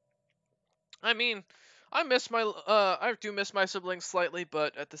 I mean, I do miss my siblings slightly,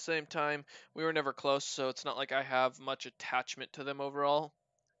 but at the same time, we were never close, so it's not like I have much attachment to them overall.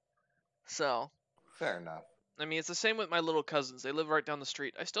 So, Fair enough. I mean, it's the same with my little cousins. They live right down the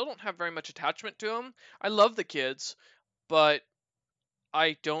street. I still don't have very much attachment to them. I love the kids, but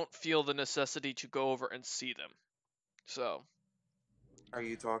I don't feel the necessity to go over and see them. So, Are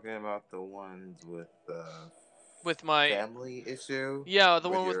you talking about the ones with the with my family issue yeah, the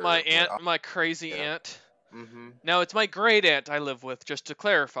with one with my your what? aunt, my crazy Yeah. aunt. Mm-hmm. Now it's my great aunt I live with, just to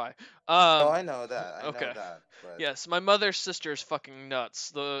clarify. Oh, Um, I know that. I know okay. that. But Yes, my mother's sister is fucking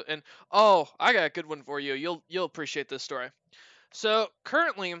nuts. Oh, I got a good one for you. You'll appreciate this story. So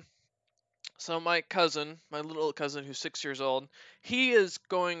currently, my cousin, my little cousin who's 6 years old, he is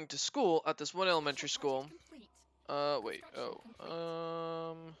going to school at this one elementary Special project school. complete. Wait. Construction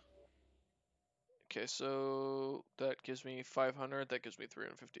complete. Okay, so that gives me 500. That gives me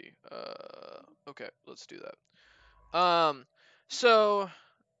 350. Okay, let's do that. So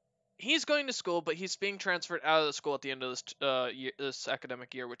he's going to school, but he's being transferred out of the school at the end of this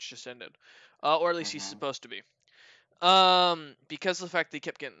academic year, which just ended, or at least he's mm-hmm. supposed to be. Because of the fact that he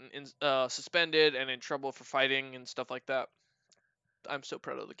kept getting suspended and in trouble for fighting and stuff like that. I'm so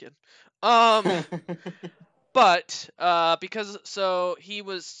proud of the kid. Um, but because so he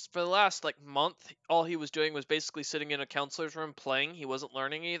was for the last like month, all he was doing was basically sitting in a counselor's room playing. He wasn't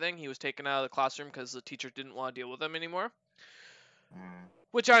learning anything. He was taken out of the classroom because the teacher didn't want to deal with him anymore. mm.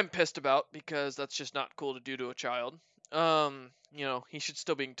 Which I'm pissed about because that's just not cool to do to a child. He should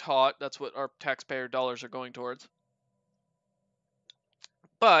still being taught. That's what our taxpayer dollars are going towards.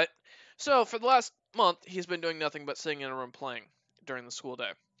 But so for the last month, he's been doing nothing but sitting in a room playing during the school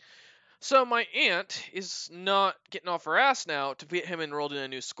day. So my aunt is not getting off her ass now to get him enrolled in a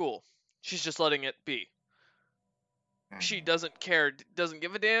new school. She's just letting it be. She Mm. doesn't care, doesn't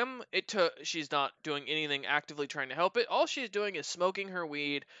give a damn. She's not doing anything actively trying to help it. All she's doing is smoking her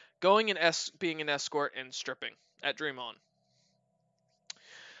weed, being an escort, and stripping at Dream On.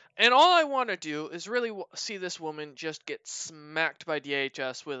 And all I want to do is really see this woman just get smacked by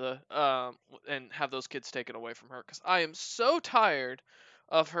DHS and have those kids taken away from her because I am so tired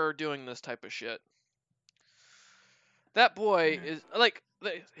of her doing this type of shit. That boy Mm. is like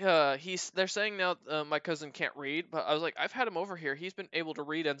they're saying now my cousin can't read, but I was like I've had him over here. He's been able to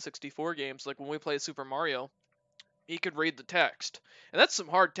read N64 games like when we played Super Mario. He could read the text, and that's some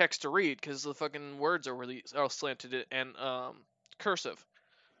hard text to read because the fucking words are really all slanted and cursive.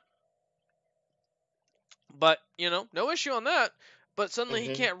 But no issue on that. But suddenly he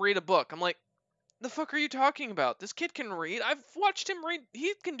Mm-hmm. can't read a book. I'm like, the fuck are you talking about? This kid can read. I've watched him read.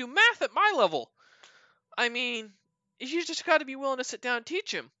 He can do math at my level. I mean, you just got to be willing to sit down and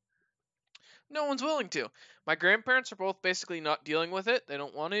teach him. No one's willing to. My grandparents are both basically not dealing with it. They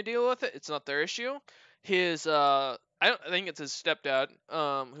don't want to deal with it. It's not their issue. I think it's his stepdad,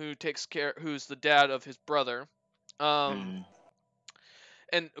 who's the dad of his brother. Um, Mm.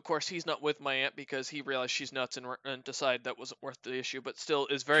 and of course he's not with my aunt because he realized she's nuts and decided that wasn't worth the issue, but still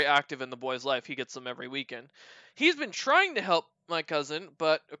is very active in the boy's life. He gets them every weekend. He's been trying to help my cousin,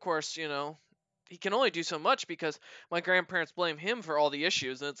 but of course he can only do so much because my grandparents blame him for all the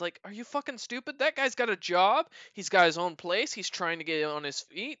issues, and it's like, are you fucking stupid? That guy's got a job, he's got his own place, he's trying to get on his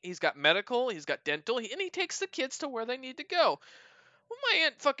feet, he's got medical, he's got dental, and he takes the kids to where they need to go. Well, my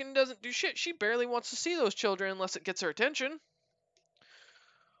aunt fucking doesn't do shit. She barely wants to see those children unless it gets her attention.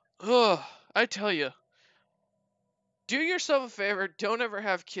 Ugh, I tell you, do yourself a favor. Don't ever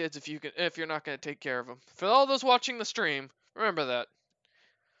have kids if you're not gonna take care of them. For all those watching the stream, remember that.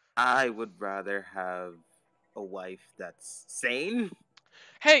 I would rather have a wife that's sane.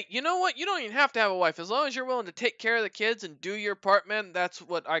 Hey, you know what? You don't even have to have a wife as long as you're willing to take care of the kids and do your part, man. That's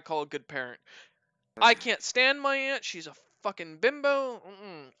what I call a good parent. I can't stand my aunt. She's a fucking bimbo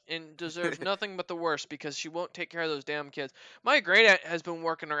and deserves nothing but the worst because she won't take care of those damn kids. My great aunt has been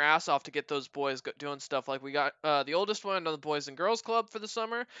working her ass off to get those boys doing stuff. Like we got the oldest one on the Boys and Girls Club for the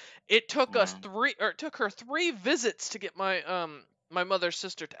summer. It took Mm. her 3 visits to get my mother's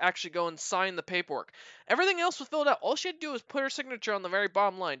sister to actually go and sign the paperwork. Everything else was filled out. All she had to do was put her signature on the very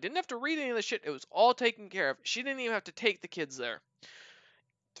bottom line. Didn't have to read any of the shit. It was all taken care of. She didn't even have to take the kids there.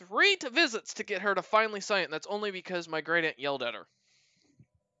 Three visits to get her to finally sign it, and that's only because my great aunt yelled at her.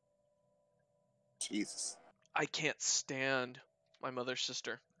 Jesus. I can't stand my mother's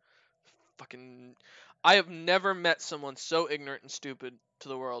sister. Fucking. I have never met someone so ignorant and stupid to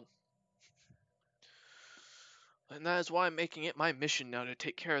the world. And that is why I'm making it my mission now to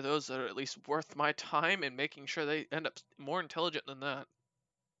take care of those that are at least worth my time and making sure they end up more intelligent than that.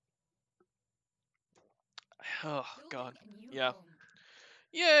 Oh, God. Building a new Yeah. home.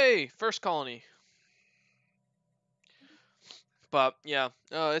 Yay! First colony. But yeah,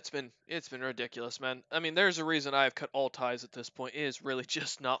 it's been ridiculous, man. I mean, there's a reason I've cut all ties at this point. It is really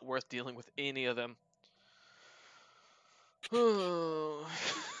just not worth dealing with any of them.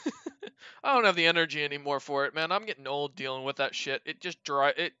 I don't have the energy anymore for it, man. I'm getting old dealing with that shit. It just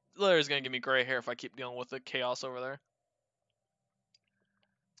it literally is gonna give me gray hair if I keep dealing with the chaos over there.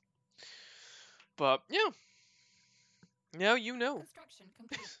 But yeah, now you know. Construction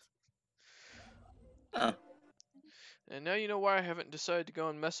complete. Oh. And now you know why I haven't decided to go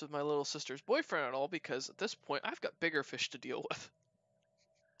and mess with my little sister's boyfriend at all, because at this point I've got bigger fish to deal with.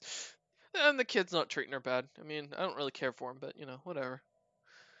 And the kid's not treating her bad. I mean, I don't really care for him, but whatever.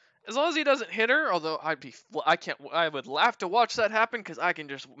 As long as he doesn't hit her, although I would laugh to watch that happen because I can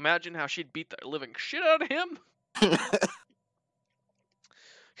just imagine how she'd beat the living shit out of him. Because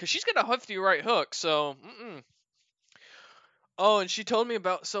she's got a hefty right hook, so. Oh, and she told me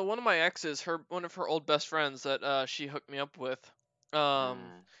about, so one of my exes, one of her old best friends that she hooked me up with, um,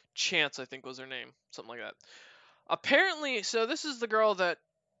 Mm. Chance, I think was her name, something like that. Apparently, so this is the girl that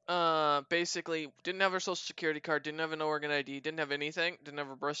basically didn't have her social security card, didn't have an Oregon ID, didn't have anything, didn't have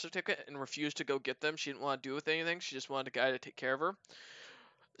a birth certificate, and refused to go get them. She didn't want to do with anything. She just wanted a guy to take care of her.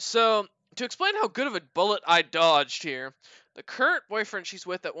 So, to explain how good of a bullet I dodged here, the current boyfriend she's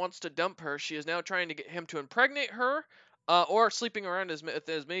with that wants to dump her, she is now trying to get him to impregnate her, or sleeping around with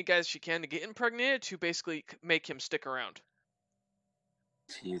as many guys as she can to get impregnated to basically make him stick around.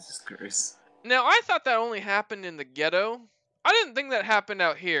 Jesus Christ. Now, I thought that only happened in the ghetto. I didn't think that happened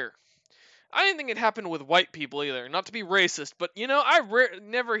out here. I didn't think it happened with white people either. Not to be racist, but I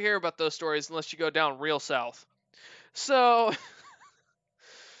never hear about those stories unless you go down real south. So,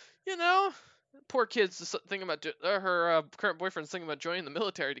 you know, poor kid's thinking about her current boyfriend's thinking about joining the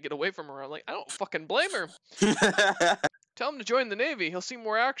military to get away from her. I'm like, I don't fucking blame her. Tell him to join the Navy. He'll see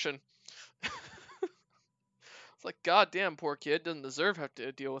more action. It's like, goddamn, poor kid doesn't deserve have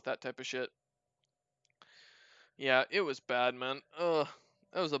to deal with that type of shit. Yeah, it was bad, man. Ugh,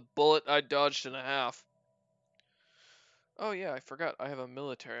 that was a bullet I dodged and a half. Oh yeah, I forgot. I have a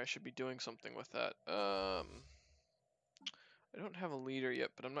military. I should be doing something with that. I don't have a leader yet,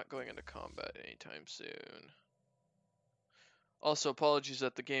 but I'm not going into combat anytime soon. Also, apologies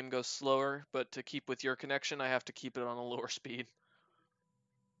that the game goes slower, but to keep with your connection, I have to keep it on a lower speed.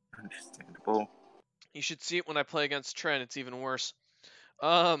 Understandable. You should see it when I play against Trent. It's even worse.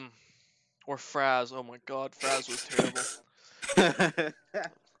 Or Fraz. Oh my god, Fraz was terrible.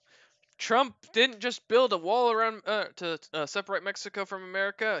 Trump didn't just build a wall around to separate Mexico from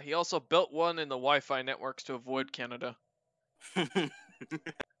America. He also built one in the Wi-Fi networks to avoid Canada.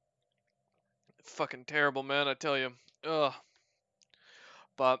 Fucking terrible, man. I tell you. Ugh.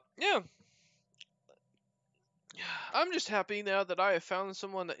 But yeah, I'm just happy now that I have found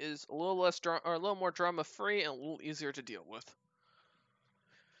someone that is a little less or a little more drama-free and a little easier to deal with.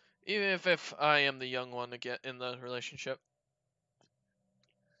 Even if I am the young one to get in the relationship.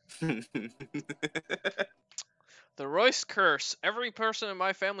 The Royce curse. Every person in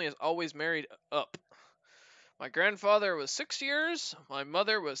my family is always married up. My grandfather was 6 years. My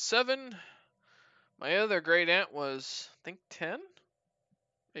mother was 7. My other great aunt was, I think, 10?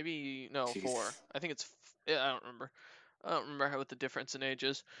 Maybe, no, 4. Jesus. I think it's, I don't remember. I don't remember what the difference in age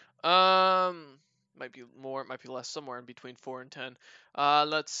is. Might be more, might be less, somewhere in between 4 and 10.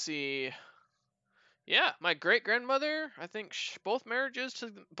 Let's see. Yeah, my great grandmother. I think both marriages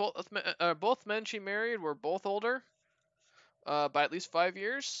to both men she married were both older, by at least 5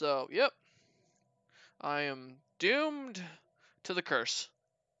 years. So, yep, I am doomed to the curse.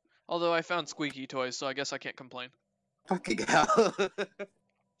 Although I found squeaky toys, so I guess I can't complain. Fucking hell.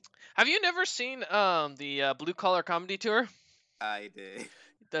 Have you never seen the Blue Collar Comedy Tour? I did.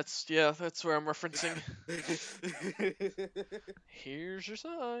 That's where I'm referencing. Here's your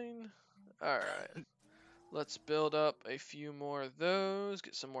sign. All right. Let's build up a few more of those,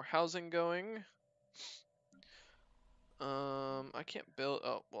 get some more housing going. I can't build,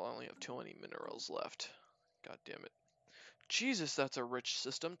 oh, well, I only have 20 minerals left. God damn it. Jesus, that's a rich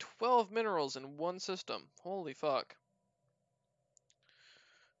system. 12 minerals in one system. Holy fuck.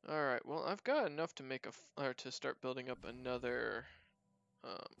 Alright, well, I've got enough to make or to start building up another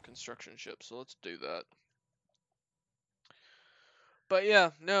construction ship, so let's do that. But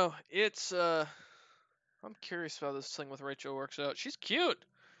yeah, no, it's I'm curious how this thing with Rachel works out. She's cute.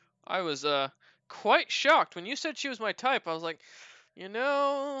 I was quite shocked when you said she was my type. I was like, you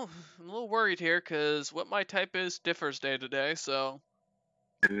know, I'm a little worried here because what my type is differs day to day. So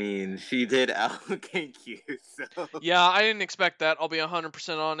I mean, she did allocate you, so. yeah, I didn't expect that. I'll be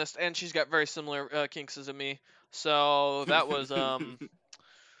 100% honest. And she's got very similar kinks as me. So that was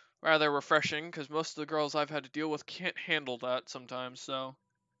rather refreshing because most of the girls I've had to deal with can't handle that sometimes. So.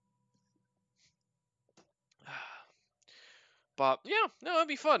 But yeah, no, it'd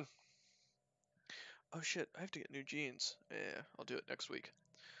be fun. Oh shit, I have to get new jeans. Yeah, I'll do it next week.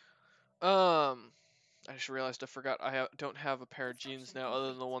 I just realized I forgot don't have a pair of jeans now other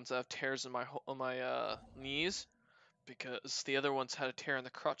than the ones that have tears in my knees because the other ones had a tear in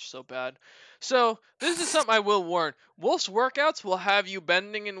the crotch so bad. So this is something I will warn. Wolf's workouts will have you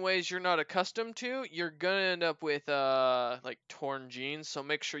bending in ways you're not accustomed to. You're gonna end up with like torn jeans, so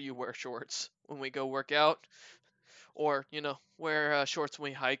make sure you wear shorts when we go work out. Or, wear shorts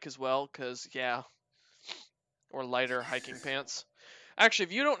when we hike as well, because, yeah, or lighter hiking pants. Actually,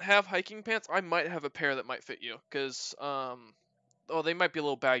 if you don't have hiking pants, I might have a pair that might fit you, because, they might be a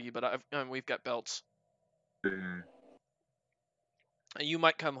little baggy, but we've got belts. Mm. And you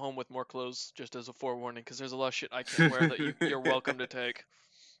might come home with more clothes, just as a forewarning, because there's a lot of shit I can't wear that you're welcome to take.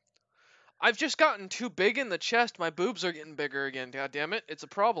 I've just gotten too big in the chest. My boobs are getting bigger again. God damn it, it's a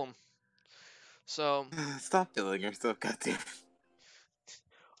problem. So. Stop feeling yourself, goddamn.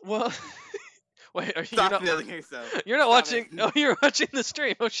 Well. Wait, you're Stop not? feeling yourself. You're not Stop watching. it. Oh, you're watching the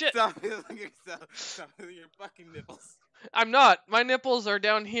stream. Oh shit. Stop feeling yourself. Stop feeling your fucking nipples. I'm not. My nipples are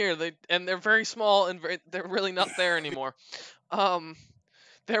down here. They're very small and they're really not there anymore. Um,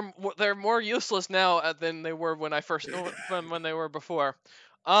 they're more useless now than they were when I first when they were before.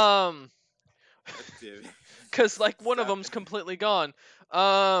 Um, God damn it. cause like one of Stop them's it. completely gone.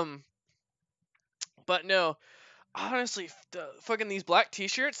 Um, but no. Honestly, fucking these black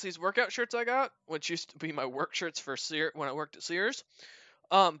t-shirts, these workout shirts I got, which used to be my work shirts for when I worked at Sears,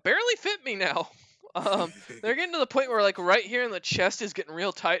 barely fit me now. They're getting to the point where like right here in the chest is getting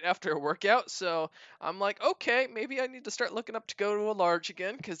real tight after a workout. So I'm like, okay, maybe I need to start looking up to go to a large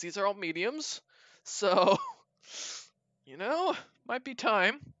again because these are all mediums. So, might be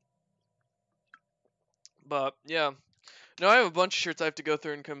time. But yeah, no, I have a bunch of shirts I have to go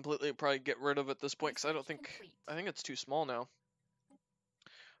through and completely probably get rid of at this point because I think it's too small now.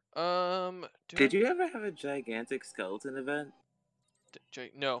 Did you ever have a gigantic skeleton event?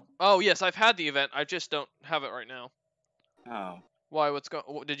 No. Oh yes, I've had the event. I just don't have it right now. Oh. Why?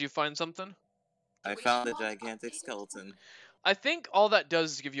 Did you find something? I found a gigantic skeleton. I think all that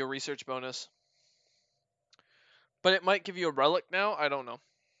does is give you a research bonus. But it might give you a relic now. I don't know.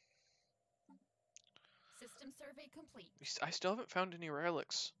 System survey complete. I still haven't found any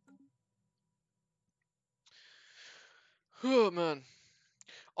relics. Oh man.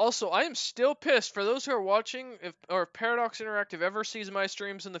 Also, I am still pissed for those who are watching. If Paradox Interactive ever sees my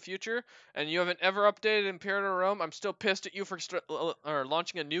streams in the future, and you haven't ever updated Imperial Rome, I'm still pissed at you for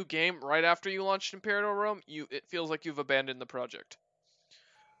launching a new game right after you launched Imperial Rome. It feels like you've abandoned the project.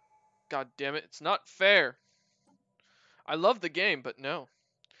 God damn it! It's not fair. I love the game, but no.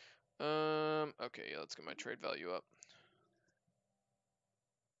 Okay, yeah, let's get my trade value up.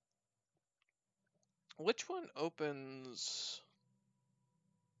 Which one opens?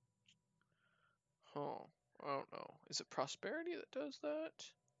 Oh, I don't know. Is it prosperity that does that?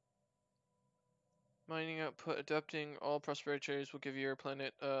 Mining output, adapting all prosperity traders will give your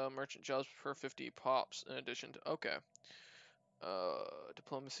planet merchant jobs for 50 pops in addition to. Okay.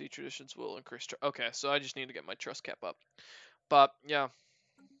 Diplomacy traditions will increase. Okay, so I just need to get my trust cap up. But yeah.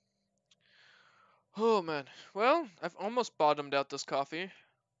 Oh man. Well, I've almost bottomed out this coffee.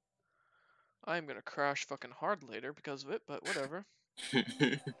 I'm gonna crash fucking hard later because of it, but whatever.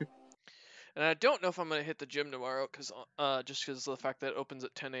 And I don't know if I'm gonna hit the gym tomorrow, just because of the fact that it opens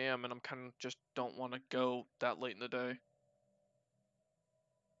at 10 a.m. and I'm kind of just don't want to go that late in the day.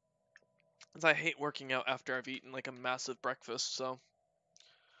 Cause I hate working out after I've eaten like a massive breakfast. So,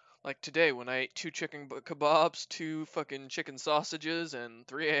 like today when I ate 2 chicken kebabs, 2 fucking chicken sausages, and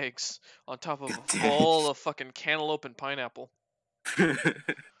 3 eggs on top of God a damn bowl of fucking cantaloupe and pineapple. it.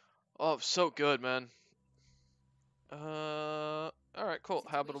 Oh, so good, man. All right, cool.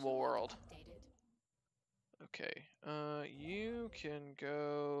 Habitable world. Okay. You can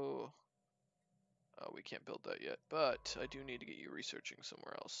go. We can't build that yet, but I do need to get you researching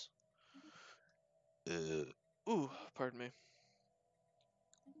somewhere else. Ooh, pardon me.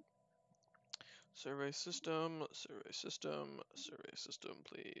 Survey system, survey system, survey system,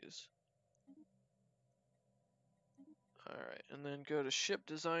 please. Alright, and then go to ship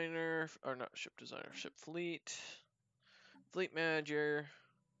designer, or not ship designer, ship fleet, fleet manager,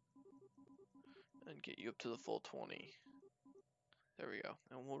 and get you up to the full 20. There we go,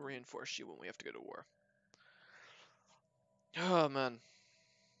 and we'll reinforce you when we have to go to war. Oh man.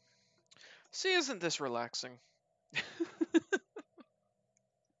 See, isn't this relaxing?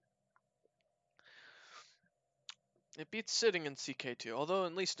 It beats sitting in CK2, although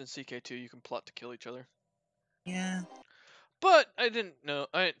at least in CK2 you can plot to kill each other. Yeah. But I didn't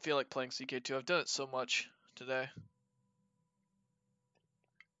feel like playing CK2. I've done it so much today.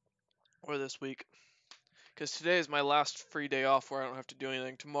 Or this week. Because today is my last free day off where I don't have to do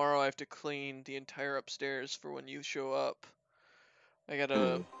anything. Tomorrow I have to clean the entire upstairs for when you show up. I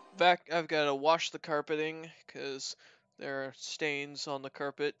gotta I've gotta wash the carpeting because there are stains on the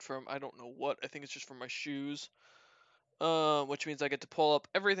carpet from I don't know what. I think it's just from my shoes. Which means I get to pull up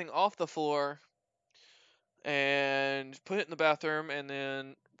everything off the floor and put it in the bathroom, and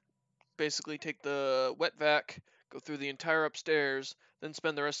then basically take the wet vac, go through the entire upstairs, then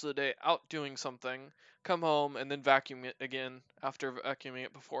spend the rest of the day out doing something, come home, and then vacuum it again after vacuuming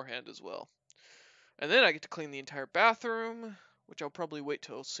it beforehand as well. And then I get to clean the entire bathroom, which I'll probably wait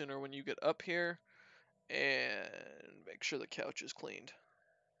till sooner when you get up here, and make sure the couch is cleaned.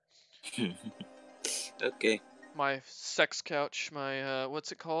 Okay. My sex couch, my,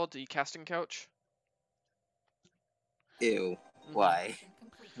 what's it called? The casting couch? Ew. Mm-hmm. Why?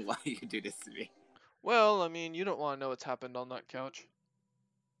 Why you do this to me? Well, I mean, you don't want to know what's happened on that couch.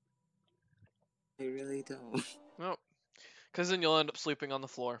 I really don't. Nope. Because then you'll end up sleeping on the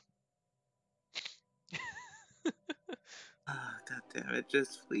floor. Ah, God damn it!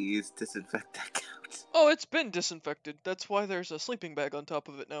 Just please disinfect that couch. Oh, it's been disinfected. That's why there's a sleeping bag on top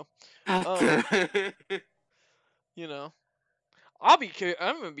of it now. You know, I'm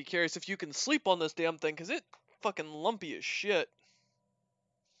gonna be curious if you can sleep on this damn thing, cause it fucking lumpy as shit.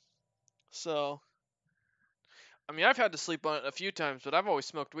 So, I mean, I've had to sleep on it a few times, but I've always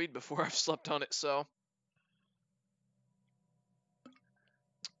smoked weed before I've slept on it. So,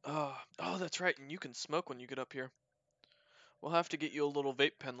 oh, that's right, and you can smoke when you get up here. We'll have to get you a little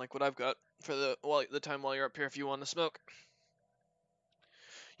vape pen like what I've got for the time while you're up here if you want to smoke.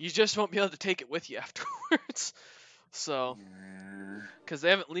 You just won't be able to take it with you afterwards. So, Yeah. because they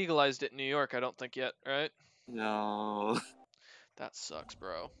haven't legalized it in New York, I don't think yet, right? No. That sucks,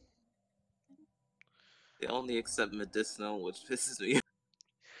 bro. They only accept medicinal, which pisses me off.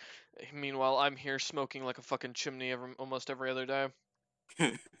 Meanwhile, I'm here smoking like a fucking chimney almost every other day.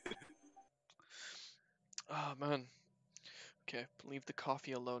 Oh man. Okay, leave the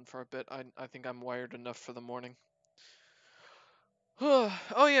coffee alone for a bit. I think I'm wired enough for the morning.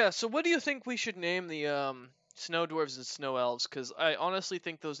 Oh yeah, so what do you think we should name the snow dwarves and snow elves? Because I honestly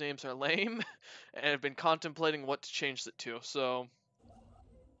think those names are lame, and I've been contemplating what to change it to. So,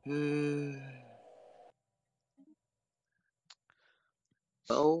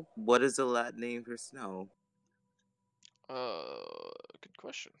 Well, what is the Latin name for snow? good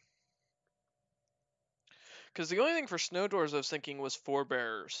question. Because the only thing for snow dwarves I was thinking was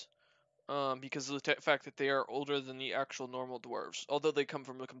forebearers. Because of the fact that they are older than the actual normal dwarves, although they come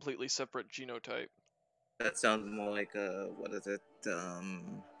from a completely separate genotype. That sounds more like a what is it?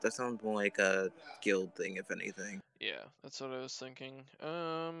 That sounds more like a guild thing, if anything. Yeah, that's what I was thinking.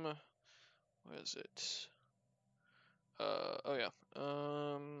 What is it? Oh yeah.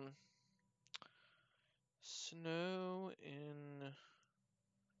 Snow in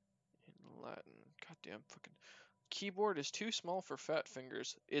Latin. Goddamn fucking keyboard is too small for fat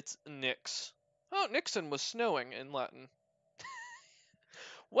fingers. It's Nix. Oh, Nixon was snowing in Latin.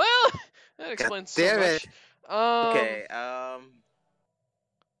 Well, that God explains so damn it! much. Okay,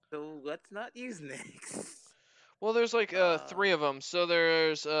 so let's not use Nyx. Well, there's like Uh, three of them. So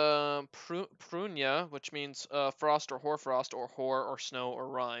there's Prunia, which means frost or hoarfrost or hoar or snow or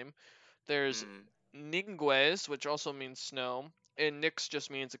rime. There's hmm. Ninggues, which also means snow, and Nix just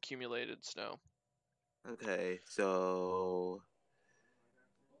means accumulated snow. Okay, so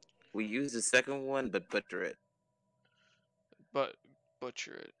we use the second one, but butcher it. But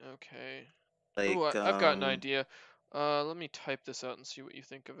butcher it. Okay. Ooh, Like, I've got an idea. Let me type this out and see what you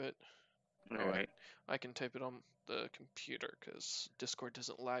think of it. all Oh, right. I can type it on the computer because Discord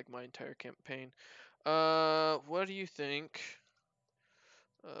doesn't lag my entire campaign. What do you think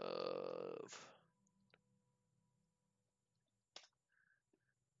of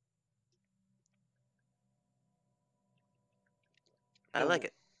I like Oh,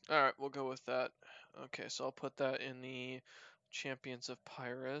 it. all right, we'll go with that. Okay, so I'll put that in the Champions of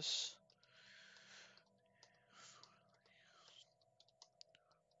Pyrus.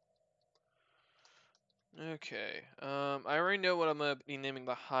 Okay, I already know what I'm gonna be naming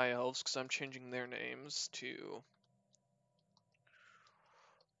the High Elves because I'm changing their names to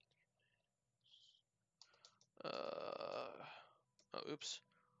oh, oops,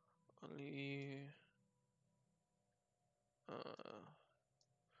 Oli,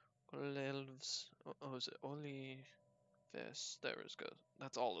 Olelves. Oh, is it Oli? This there it goes.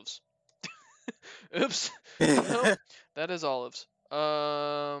 That's olives. Oops. Nope, that is olives.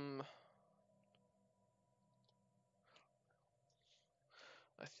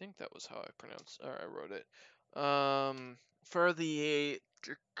 I think that was how I pronounced or I wrote it. For the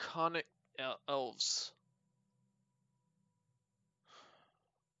draconic elves.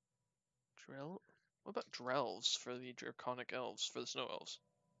 Drell? What about Drelves for the draconic elves, for the snow elves?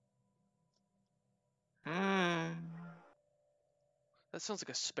 Hmm. That sounds like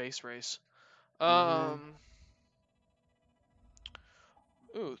a space race. Mm-hmm.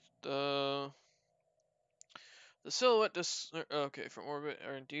 Ooh, the silhouette okay from orbit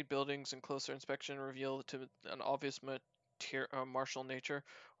are indeed buildings, and closer inspection reveal to an obvious martial nature.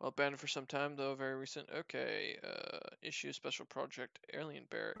 While banned for some time, though very recent. Okay, issue special project alien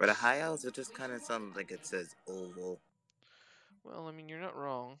For the barracks. high elves, it just kind of sounds like it says oval. Well, I mean you're not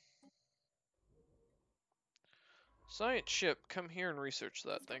wrong. Science ship, come here and research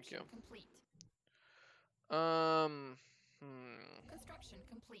that. Thank you. Construction complete. Um, Construction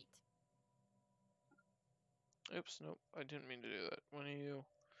complete. Oops, nope. I didn't mean to do that. One of you.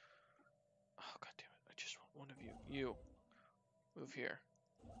 Oh god damn it! I just want one of you. You move here.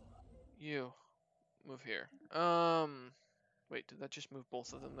 You move here. Wait, did that just move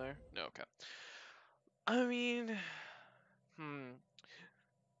both of them there? No, okay. I mean, hmm.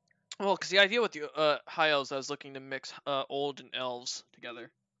 Well, because the idea with the high elves, I was looking to mix old and elves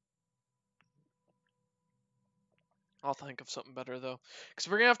together. I'll think of something better though, because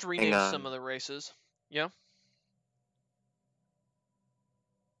we're gonna have to Hang rename some on. of the races. Yeah.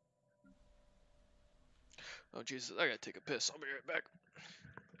 Oh Jesus, I gotta take a piss. I'll be right back.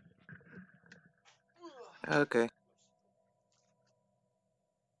 Okay.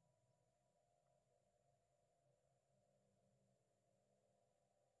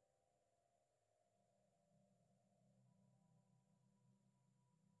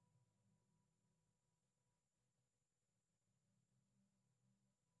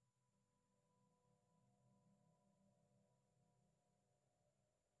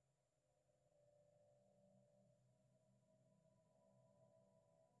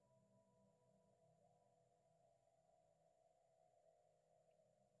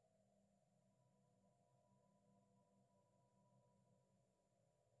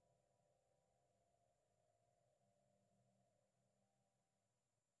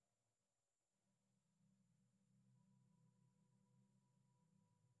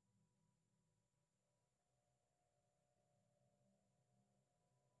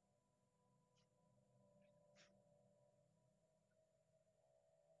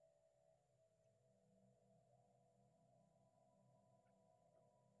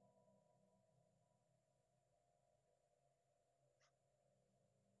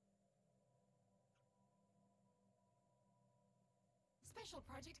 Special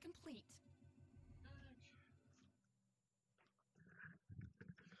project complete.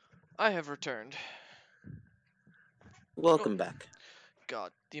 I have returned. Oh Welcome back.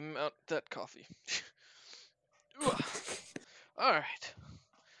 God, the amount that coffee. All right.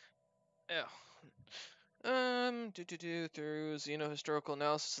 Yeah. Through xenohistorical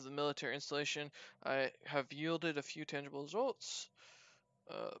analysis of the military installation, I have yielded a few tangible results.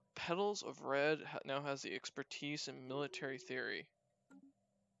 Petals of Red now has the expertise in military theory.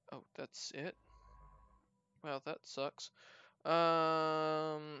 Oh, that's it? Wow, that sucks.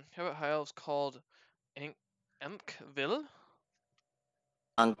 How about High Elves called Enk Emkville?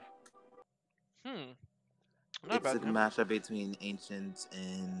 Um, Hmm, not a it's bad a name. mashup between ancient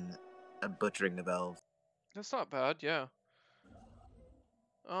and a butchering of elves. That's not bad, yeah.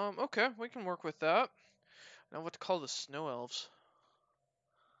 Okay, we can work with that. Now what to call the Snow Elves?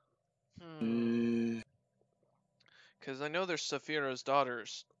 Mm, Because I know they're Saphira's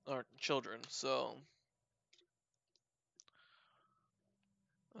daughters, or children, so...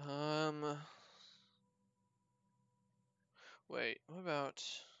 Um... Wait, what about...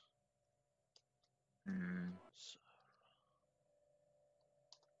 mm.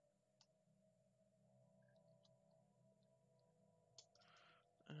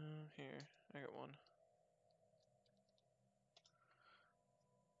 Here, I got one.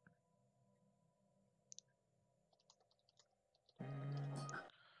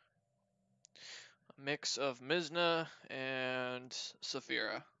 Mix of Mizna and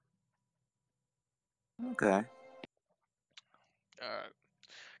Saphira. Okay.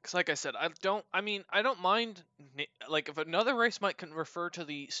 Because, like I said, I don't mind. Like, if another race might refer to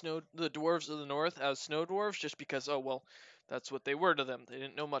the dwarves of the north as snow dwarves, just because, oh well, that's what they were to them. They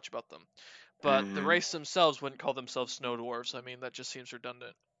didn't know much about them. But the Mm-hmm. race themselves wouldn't call themselves snow dwarves. I mean, that just seems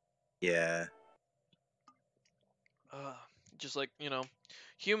redundant. Yeah. Uh, just like,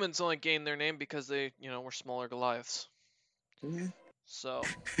 humans only gained their name because they, were smaller Goliaths. Yeah. So,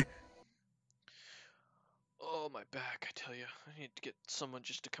 oh, my back, I tell you. I need to get someone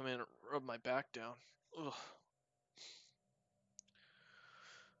just to come in and rub my back down. Ugh.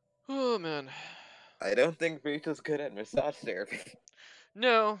 Oh, man. I don't think Rachel's good at massage therapy.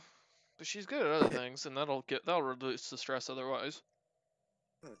 No, but she's good at other things, and that'll reduce the stress otherwise.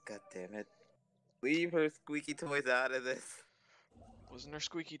 Oh, God damn it. Leave her squeaky toys out of this. Wasn't her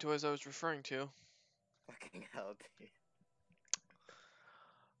squeaky toys I was referring to. Fucking hell, dude.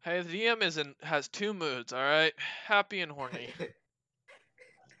 Hey, the DM has two moods, alright? Happy and horny.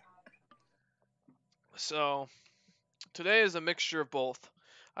 So, today is a mixture of both.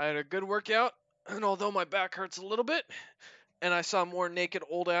 I had a good workout, and although my back hurts a little bit, and I saw more naked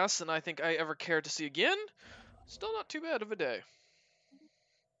old ass than I think I ever cared to see again, still not too bad of a day.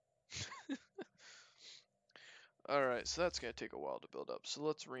 Alright, so that's going to take a while to build up, so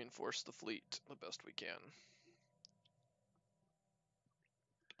let's reinforce the fleet the best we can.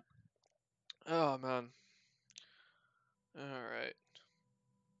 Oh, man. Alright.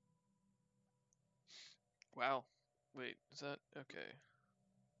 Wow. Wait, is that... Okay.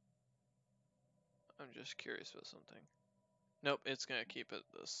 I'm just curious about something. Nope, it's gonna keep it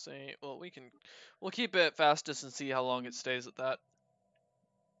the same. Well, we'll keep it fastest and see how long it stays at that.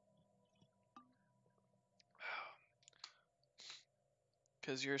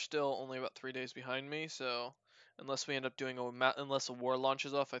 Because you're still only about 3 days behind me, so unless we end up doing unless a war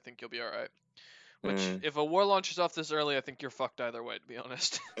launches off, I think you'll be alright. Which, Mm. if a war launches off this early, I think you're fucked either way, to be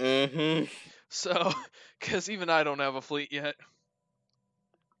honest. Mm-hmm. So, because even I don't have a fleet yet.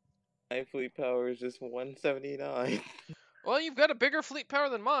 My fleet power is just 179. Well, you've got a bigger fleet power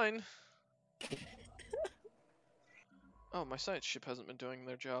than mine. Oh, my science ship hasn't been doing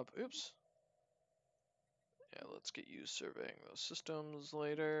their job. Oops. Yeah, let's get you surveying those systems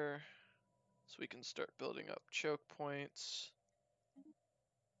later. So we can start building up choke points.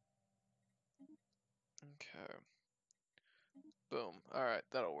 Okay. Boom. Alright,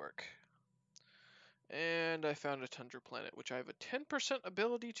 that'll work. And I found a tundra planet, which I have a 10%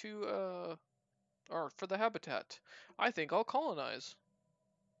 ability to, or for the habitat. I think I'll colonize.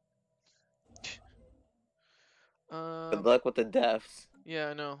 Good luck with the deaths. Yeah,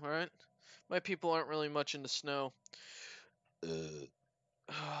 I know, right? My people aren't really much into snow. Uh.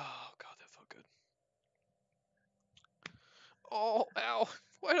 Oh, God, that felt good. Oh, ow.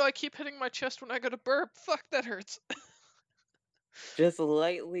 Why do I keep hitting my chest when I go to burp? Fuck, that hurts. Just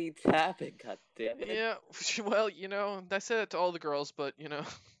lightly tap it, god damn it. Yeah, well, I said it to all the girls, but,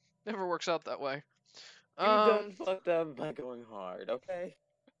 never works out that way. You done fucked up by going hard, okay?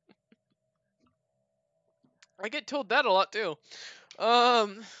 I get told that a lot, too.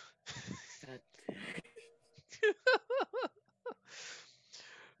 God damn it.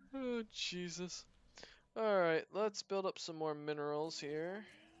 Oh, Jesus. Alright, let's build up some more minerals here.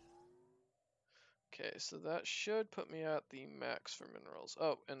 Okay, so that should put me at the max for minerals.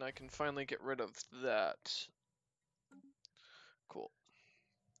 Oh, and I can finally get rid of that. Cool.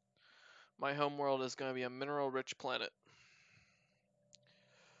 My homeworld is going to be a mineral-rich planet.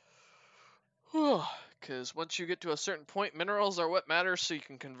 Because once you get to a certain point, minerals are what matters, so you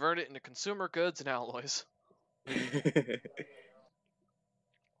can convert it into consumer goods and alloys.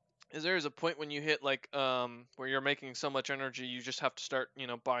 Is there is a point when you hit like where you're making so much energy you just have to start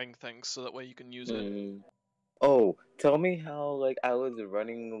buying things so that way you can use it. Oh, tell me how like I was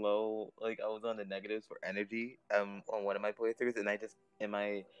running low, like I was on the negatives for energy on one of my playthroughs, and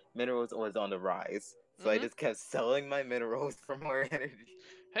my minerals was on the rise, so I Mhm. just kept selling my minerals for more energy.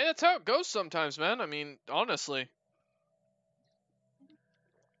 Hey, that's how it goes sometimes, man. I mean, honestly.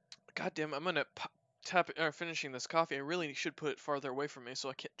 God damn, I'm gonna finishing this coffee. I really should put it farther away from me so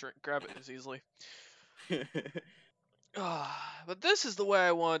I can't grab it as easily. But this is the way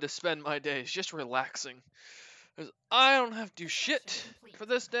I wanted to spend my days, just relaxing. Because I don't have to do shit for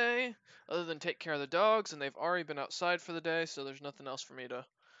this day, other than take care of the dogs, and they've already been outside for the day, so there's nothing else for me to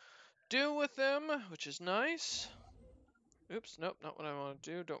do with them, which is nice. Oops, nope, not what I want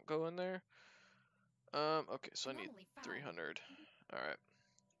to do. Don't go in there. Okay, so I need 300. Alright.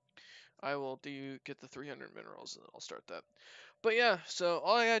 I will get the 300 minerals and then I'll start that. But yeah, so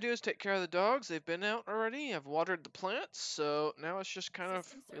all I gotta do is take care of the dogs. They've been out already. I've watered the plants, so now it's just kind of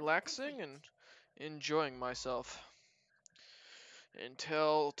System server relaxing complete. and enjoying myself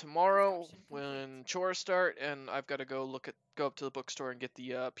until tomorrow Construction complete. when chores start and I've got to go up to the bookstore and get the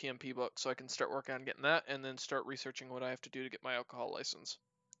PMP book so I can start working on getting that and then start researching what I have to do to get my alcohol license.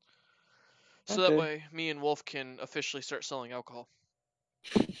 So that Okay. way me and Wolf can officially start selling alcohol.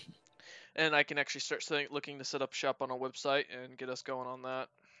 And I can actually start looking to set up shop on a website and get us going on that.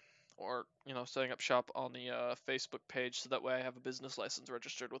 Or, setting up shop on the Facebook page so that way I have a business license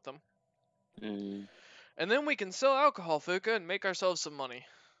registered with them. Mm. And then we can sell alcohol, Phooka, and make ourselves some money.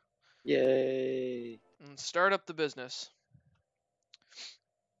 Yay. And start up the business.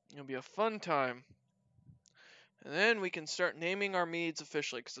 It'll be a fun time. And then we can start naming our meads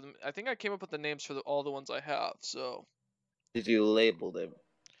officially, because I think I came up with the names for all the ones I have, so... Did you label them?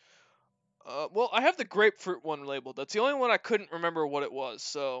 Well, I have the grapefruit one labeled. That's the only one I couldn't remember what it was,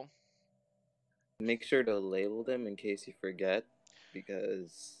 so... Make sure to label them in case you forget,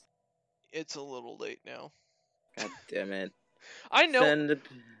 because... It's a little late now. God damn it. I know... Send a...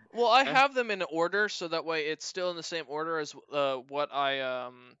 Well, I Huh? have them in order, so that way it's still in the same order as what I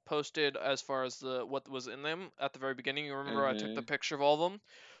posted as far as what was in them at the very beginning. You remember I took the Mm-hmm. picture of all of them,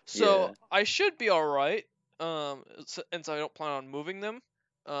 so Yeah. I should be all right. And so I don't plan on moving them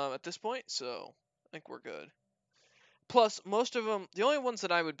at this point, so I think we're good. Plus, most of them, the only ones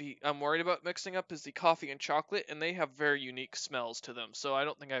that I'm worried about mixing up is the coffee and chocolate, and they have very unique smells to them, so I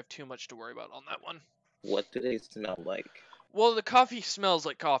don't think I have too much to worry about on that one. What do they smell like? Well, the coffee smells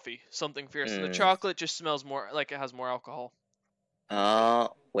like coffee, something fierce, and the Mm. chocolate just smells more like it has more alcohol.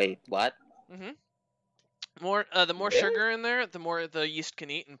 Wait, what? Mm-hmm. The more Really? sugar in there, the more the yeast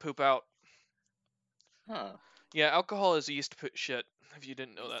can eat and poop out. Huh. Yeah, alcohol is yeast shit. If you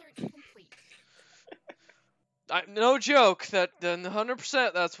didn't know that, Research complete. no joke. That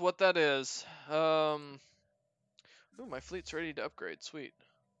 100%. That's what that is. Ooh, my fleet's ready to upgrade. Sweet.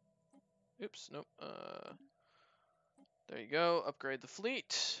 Oops. Nope. There you go. Upgrade the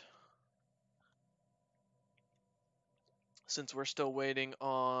fleet. Since we're still waiting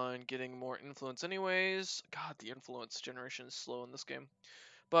on getting more influence anyways. God, the influence generation is slow in this game.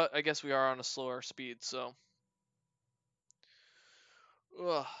 But I guess we are on a slower speed, so.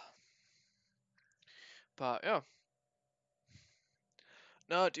 Ugh. But yeah.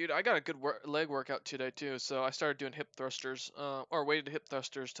 No, dude, I got a good leg workout today too. So I started doing hip thrusters, or weighted hip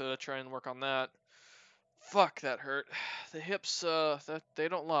thrusters to try and work on that. Fuck, that hurt. The hips, that they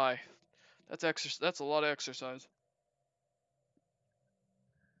don't lie. That's a lot of exercise.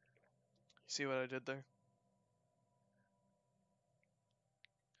 See what I did there?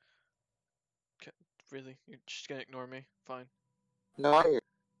 Really? You're just gonna ignore me? Fine. No, I...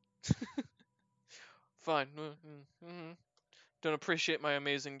 Fine. Mm-hmm. Don't appreciate my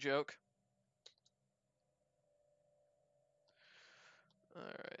amazing joke.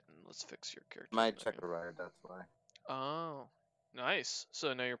 Alright, let's fix your character My thing. checker ride, that's why. Oh, nice.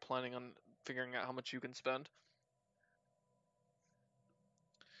 So now you're planning on figuring out how much you can spend?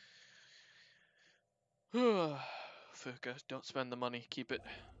 Phooka, don't spend the money. Keep it.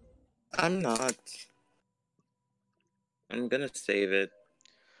 I'm not. I'm gonna save it.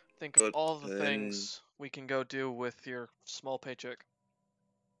 Think of But all the then... things we can go do with your small paycheck.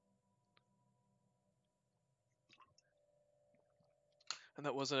 And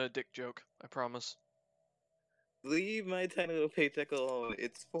that wasn't a dick joke, I promise. Leave my tiny little paycheck alone.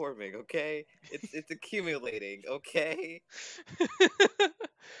 It's forming, okay? It's accumulating, okay?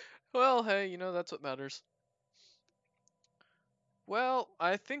 Well, hey, that's what matters. Well,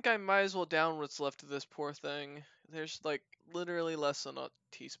 I think I might as well down what's left of this poor thing. There's like literally less than a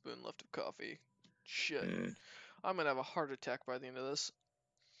teaspoon left of coffee. Shit. Mm. I'm gonna have a heart attack by the end of this.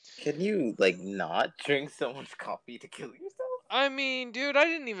 Can you, like, not drink so much coffee to kill yourself? I mean, dude,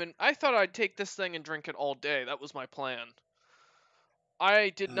 I thought I'd take this thing and drink it all day. That was my plan. I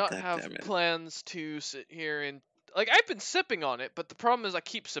did Oh, not god have damn it. plans to sit here and like I've been sipping on it, but the problem is I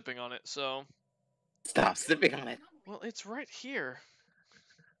keep sipping on it, so Stop sipping on it. well, it's right here.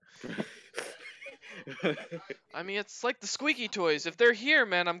 I mean, it's like the squeaky toys. If they're here,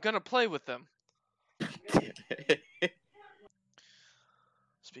 man, I'm gonna play with them.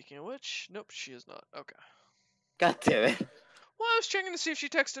 Speaking of which, nope, she is not. Okay. God damn it. Well, I was checking to see if she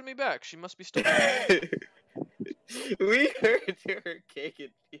texted me back. She must be still bugging me. We heard your cake and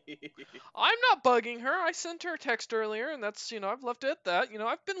cheese. I'm not bugging her. I sent her a text earlier, and that's, I've left it at that.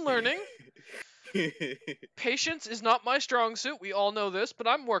 I've been learning. Patience is not my strong suit. We all know this, but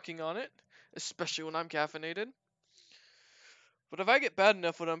I'm working on it, especially when I'm caffeinated. But if I get bad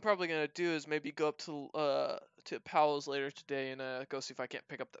enough, what I'm probably gonna do is maybe go up to Powell's later today and go see if I can't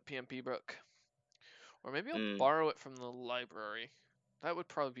pick up that PMP book, or maybe I'll Mm. borrow it from the library. That would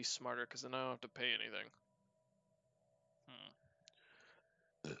probably be smarter because then I don't have to pay anything.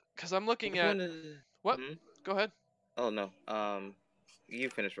 Because I'm looking Which at one is? what? Hmm? Go ahead. Oh no. You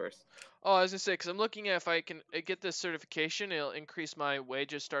finish first. Oh, I was gonna say because I'm looking at if I can get this certification, it'll increase my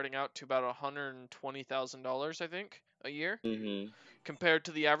wages starting out to about $120,000, I think, a year, Mm-hmm. compared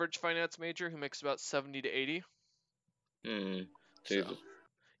to the average finance major who makes about 70 to 80. Mm. So, Jesus.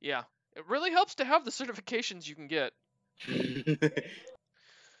 yeah, it really helps to have the certifications you can get.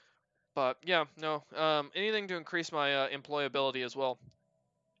 But yeah, no, anything to increase my employability as well.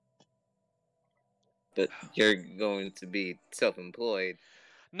 But you're going to be self-employed.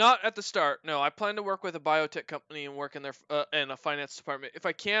 Not at the start. No, I plan to work with a biotech company and work in their in a finance department. If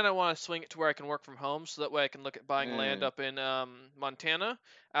I can, I want to swing it to where I can work from home, so that way I can look at buying land Mm. up in Montana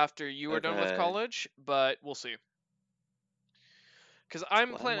after you are done with Okay. college. But we'll see. Because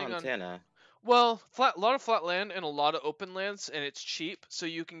I'm Why planning on, Montana? well, a lot of flat land and a lot of open lands, and it's cheap, so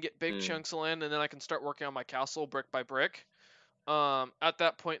you can get big Mm. chunks of land, and then I can start working on my castle brick by brick. At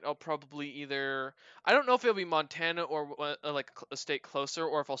that point, I'll probably either, I don't know if it'll be Montana or like a state closer,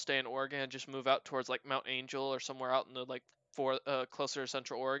 or if I'll stay in Oregon and just move out towards like Mount Angel or somewhere out in the like for closer to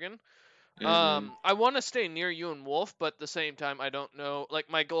Central Oregon. Mm-hmm. I want to stay near you and Wolf, but at the same time, I don't know. Like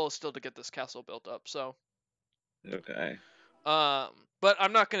my goal is still to get this castle built up. So, Okay. but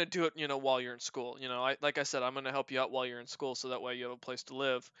I'm not gonna do it, while you're in school. Like I said, I'm gonna help you out while you're in school, so that way you have a place to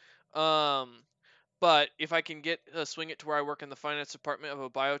live. Um, but if I can get swing it to where I work in the finance department of a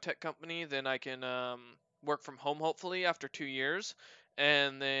biotech company, then I can work from home hopefully after 2 years,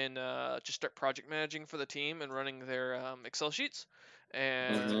 and then just start project managing for the team and running their Excel sheets.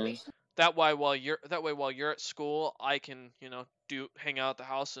 And Mm-hmm. that way while you're at school, I can do hang out at the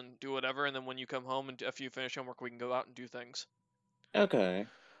house and do whatever. And then when you come home and after you finish homework, we can go out and do things. Okay.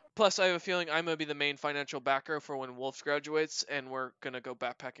 Plus, I have a feeling I'm gonna be the main financial backer for when Wolf graduates, and we're gonna go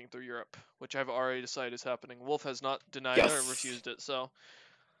backpacking through Europe, which I've already decided is happening. Wolf has not denied or Yes. refused it, so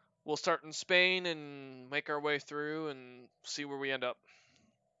we'll start in Spain and make our way through and see where we end up.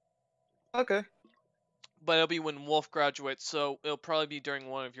 Okay. But it'll be when Wolf graduates, so it'll probably be during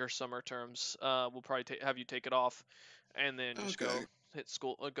one of your summer terms. We'll probably have you take it off, and then just Okay. go hit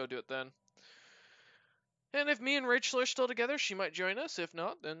school, go do it then. And if me and Rachel are still together, she might join us. If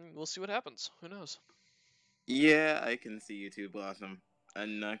not, then we'll see what happens. Who knows? Yeah, I can see you two blossom.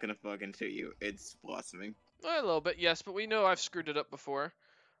 I'm not gonna fucking shoot you. It's blossoming. A little bit, yes, but we know I've screwed it up before.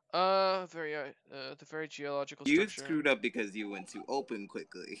 The very geological You structure. screwed up because you went too open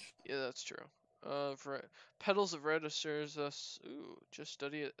quickly. Yeah, that's true. Petals of red assures us. Ooh, just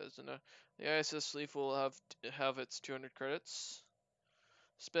study it as the ISS leaf will have its 200 credits.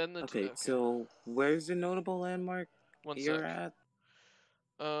 Spend the Okay, okay. so where's the notable landmark One you're sec. at?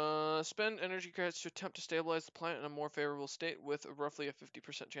 Spend energy credits to attempt to stabilize the planet in a more favorable state with roughly a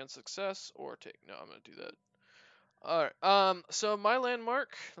 50% chance of success, or take. No, I'm gonna do that. All right. So my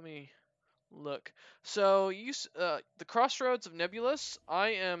landmark. Let me look. So the crossroads of Nebulous. I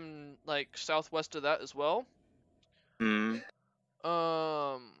am like southwest of that as well. Hmm.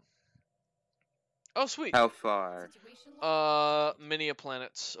 Um. Oh, sweet. How far? Situation log updated. Many a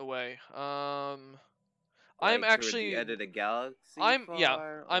planets away. I'm Like towards the actually. edge of the galaxy I'm yeah.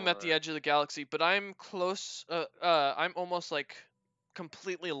 far, I'm at the or edge of the galaxy, but I'm close. I'm almost like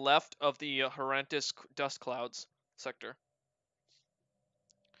completely left of the horrendous dust clouds sector,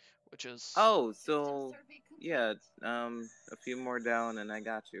 which is. oh, so yeah, a few more down, and I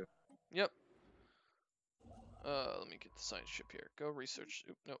got you. Yep. Let me get the science ship here. Go research.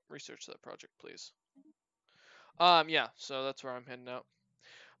 No, research that project, please. Yeah. So that's where I'm heading out.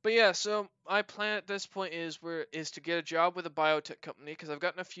 But yeah, so my plan at this point is to get a job with a biotech company because I've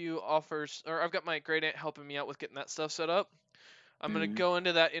gotten a few offers, or I've got my great aunt helping me out with getting that stuff set up. I'm gonna Hmm. go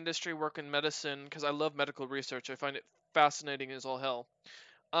into that industry, work in medicine because I love medical research. I find it fascinating as all hell.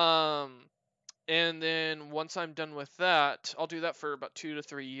 Um, and then once I'm done with that, I'll do that for about 2 to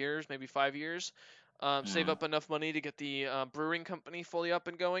 3 years, maybe 5 years. Save Hmm. up enough money to get the brewing company fully up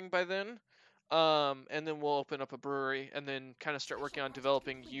and going by then. And then we'll open up a brewery and then kind of start working Special on project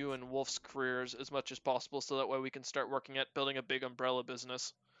developing complete. you and Wolf's careers as much as possible so that way we can start working at building a big umbrella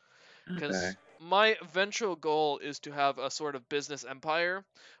business. Okay. Because my eventual goal is to have a sort of business empire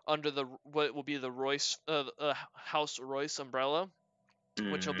under the what will be the House Royce umbrella,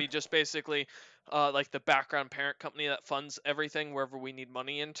 which will Hmm. be just basically like the background parent company that funds everything wherever we need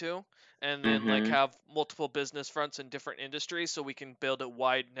money into, and then like Hmm. have multiple business fronts in different industries so we can build a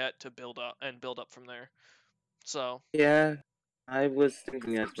wide net to build up from there. So Yeah. I was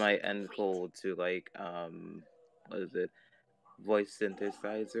thinking as my Construction end complete. goal to like what is it? Voice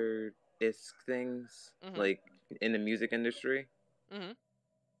synthesizer isk things Mhm. like in the music industry. Mhm.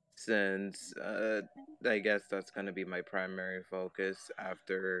 Since I guess that's gonna be my primary focus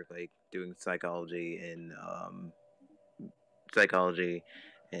after like doing psychology and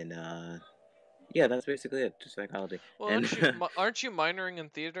yeah, that's basically it, just psychology. Well, And aren't you minoring in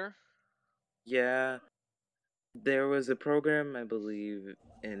theater? yeah, there was a program I believe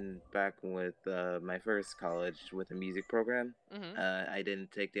in back with my first college with a music program. Mhm. I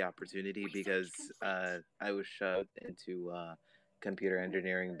didn't take the opportunity Research because complete. I was shoved into computer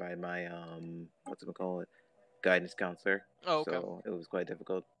engineering by my what's it called, guidance counselor. Oh, okay. So it was quite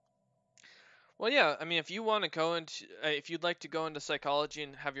difficult. Well, yeah. I mean, if you want to go into, if you'd like to go into psychology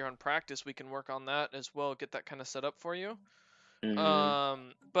and have your own practice, we can work on that as well. Get that kind of set up for you. Mm-hmm.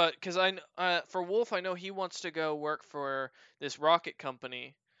 But because for Wolf, I know he wants to go work for this rocket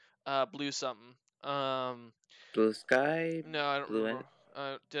company, Blue something. Blue sky, No, I don't blue remember.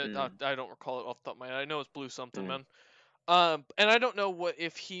 and mm, I don't recall it off the top of my head. I know it's Blue something, mm, man. And I don't know what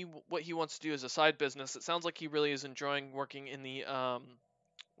he wants to do as a side business. It sounds like he really is enjoying working in the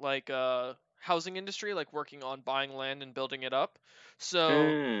housing industry, like working on buying land and building it up. So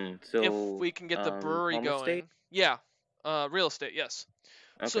if So we can get the brewery home estate. going, yeah, real estate, yes.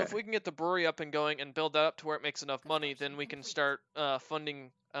 So if Okay. we can get the brewery up and going and build that up to where it makes enough money, then Construction we can complete. start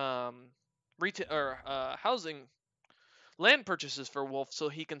funding retail or housing land purchases for Wolf, so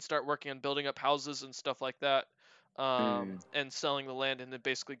he can start working on building up houses and stuff like that, Mm, and selling the land and then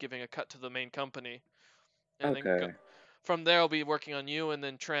basically giving a cut to the main company, and then okay. from there I'll be working on you and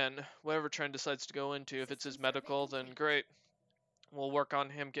then Tren, whatever Tren decides to go into. If it's System his survey medical, then complete. great. We'll work on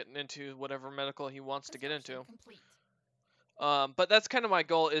him getting into whatever medical he wants to get Construction into. complete. But that's kind of my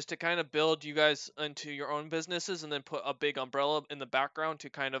goal, is to kind of build you guys into your own businesses and then put a big umbrella in the background to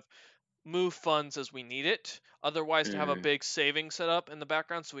kind of move funds as we need it. Otherwise, to have a Mm, big savings set up in the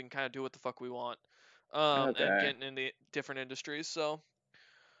background so we can kind of do what the fuck we want. And okay. get into different industries. So,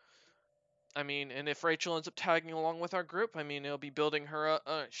 I mean, and if Rachel ends up tagging along with our group, I mean, it'll be building her.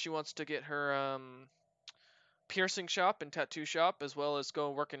 She wants to get her piercing shop and tattoo shop as well as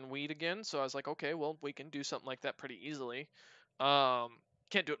go work in weed again. So I was like, okay, well, we can do something like that pretty easily. Um,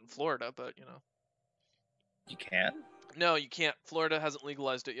 can't do it in Florida, but you know. You can. No, you can't. Florida hasn't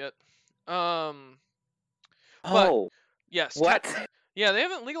legalized it yet. Um, but Oh, yes, what? yeah, they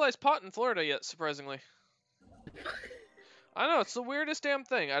haven't legalized pot in Florida yet, surprisingly. I know, it's the weirdest damn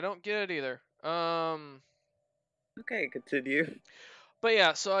thing. I don't get it either. Okay, continue. But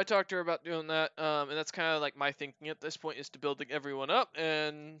yeah, so I talked to her about doing that, and that's kind of like my thinking at this point, is to building everyone up,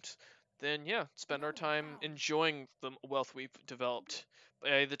 and then yeah, spend our Node time found. enjoying the wealth we've developed.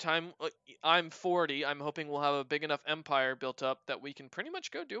 By the time I'm 40, I'm hoping we'll have a big enough empire built up that we can pretty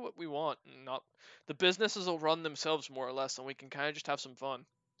much go do what we want, and not the businesses will run themselves more or less, and we can kind of just have some fun.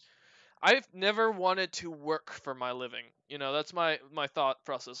 I've never wanted to work for my living. You know, that's my thought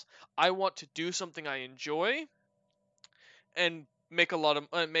process. I want to do something I enjoy and make a lot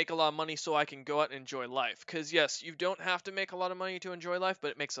of money so I can go out and enjoy life. Cuz yes, you don't have to make a lot of money to enjoy life,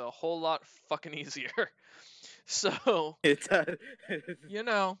 but it makes it a whole lot fucking easier. So, It's you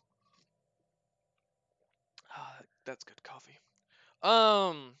know, that's good coffee.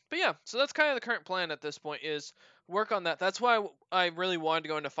 But yeah, so that's kind of the current plan at this point, is work on that. That's why I really wanted to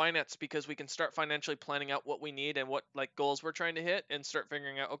go into finance, because we can start financially planning out what we need and what like goals we're trying to hit, and start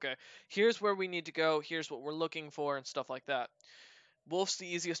figuring out, okay, here's where we need to go, here's what we're looking for and stuff like that. Wolf's the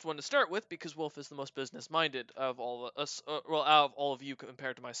easiest one to start with because Wolf is the most business minded of all of us, well, out of all of you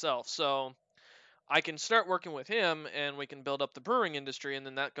compared to myself. So I can start working with him and we can build up the brewing industry, and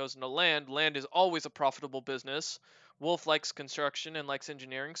then that goes into land. Land is always a profitable business. Wolf likes construction and likes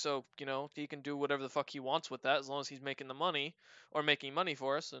engineering, so you know, he can do whatever the fuck he wants with that as long as he's making the money or making money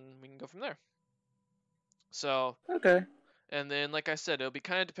for us, and we can go from there. So, okay. and then like I said, it'll be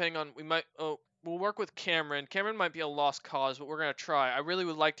kind of depending on, we'll work with Cameron. Cameron might be a lost cause, but we're gonna try. I really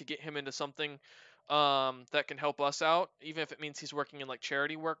would like to get him into something that can help us out, even if it means he's working in like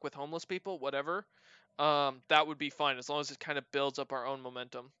charity work with homeless people, whatever. That would be fine as long as it kind of builds up our own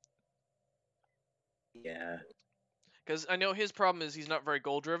momentum. Yeah. Because I know his problem is he's not very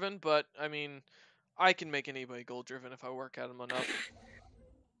goal driven, but I mean, I can make anybody goal driven if I work at him enough.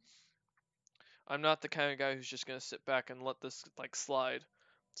 I'm not the kind of guy who's just gonna sit back and let this like slide.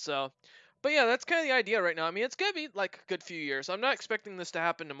 So, but yeah, that's kind of the idea right now. I mean, it's gonna be like a good few years. I'm not expecting this to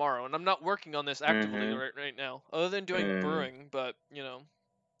happen tomorrow, and I'm not working on this actively Mm-hmm. right now, other than doing Mm. brewing. But you know,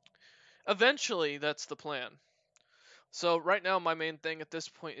 eventually that's the plan. So right now, my main thing at this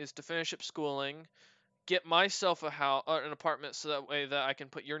point is to finish up schooling, get myself a house or an apartment so that way that I can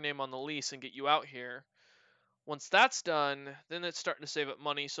put your name on the lease and get you out here. Once that's done, then it's starting to save up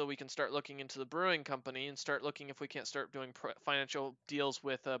money so we can start looking into the brewing company and start looking if we can't start doing financial deals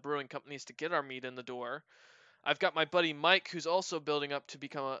with brewing companies to get our meat in the door. I've got my buddy Mike who's also building up to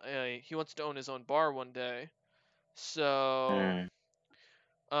become he wants to own his own bar one day. So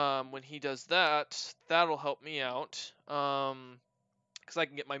Mm. when he does that, that'll help me out. Because I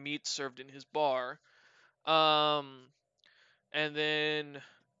can get my meat served in his bar. And then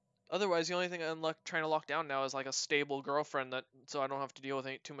otherwise, the only thing I'm trying to lock down now is like a stable girlfriend that so I don't have to deal with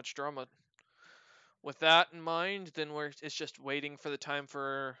too much drama. With that in mind, then it's just waiting for the time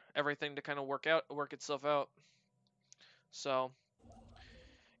for everything to kind of work itself out. So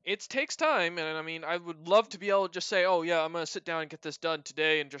it takes time, and I mean, I would love to be able to just say, "Oh yeah, I'm gonna sit down and get this done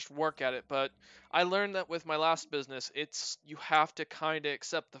today and just work at it." But I learned that with my last business, you have to kind of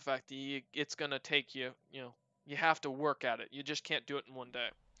accept the fact that it's gonna take you, you have to work at it. You just can't do it in one day,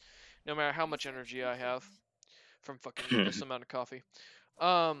 no matter how much Research energy I have complete. from fucking this amount of coffee.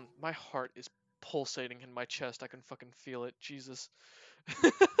 My heart is pulsating in my chest. I can fucking feel it. Jesus.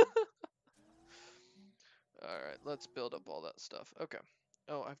 All right, let's build up all that stuff. Okay.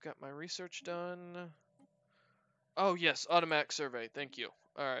 Oh, I've got my research done. Oh yes, automatic survey. Thank you.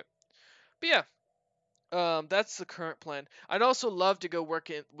 All right. But yeah, that's the current plan. I'd also love to go work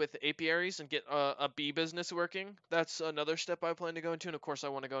with apiaries and get a bee business working. That's another step I plan to go into, and of course I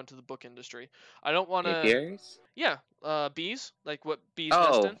want to go into the book industry. I don't want to. Apiaries? Yeah, bees, like what bees nest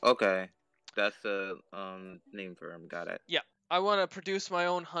Oh, in. okay. That's the name for him. Got it. Yeah, I want to produce my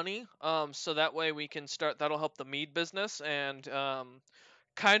own honey. So that way we can start. That'll help the mead business and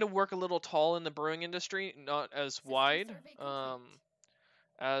kind of work a little tall in the brewing industry, not as System wide survey complete.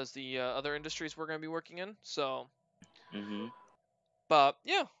 as the other industries we're going to be working in. So, Mm-hmm. but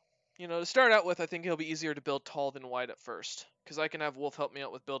yeah, to start out with, I think it'll be easier to build tall than wide at first, because I can have Wolf help me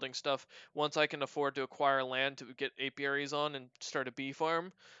out with building stuff. Once I can afford to acquire land to get apiaries on and start a bee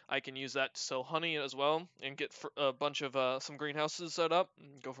farm, I can use that to sell honey as well and get a bunch of some greenhouses set up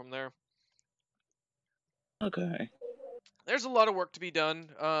and go from there. Okay. There's a lot of work to be done,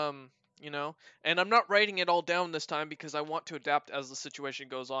 you know, and I'm not writing it all down this time because I want to adapt as the situation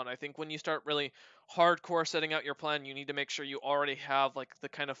goes on. I think when you start really hardcore setting out your plan, you need to make sure you already have like the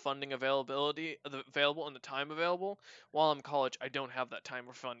kind of funding available and the time available. While I'm in college, I don't have that time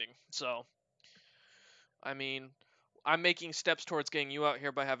or funding. So, I mean, I'm making steps towards getting you out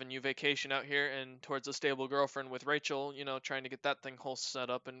here by having you vacation out here and towards a stable girlfriend with Rachel, trying to get that thing whole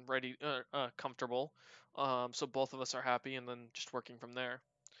set up and ready, comfortable. So both of us are happy and then just working from there.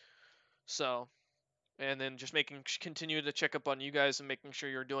 So, and then just continue to check up on you guys and making sure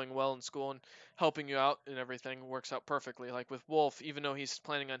you're doing well in school and helping you out and everything works out perfectly. Like with Wolf, even though he's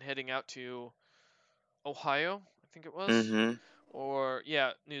planning on heading out to Ohio, I think it was, Mm-hmm. or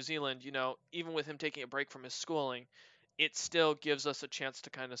yeah, New Zealand, even with him taking a break from his schooling, it still gives us a chance to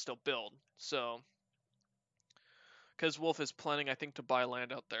kind of still build. So, because Wolf is planning, I think, to buy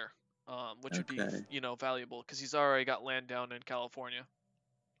land out there, which would be, Okay. valuable because he's already got land down in California.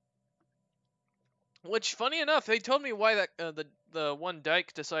 Which, funny enough, they told me why that the one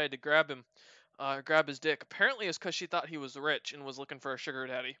dyke decided to grab his dick. Apparently, it's because she thought he was rich and was looking for a sugar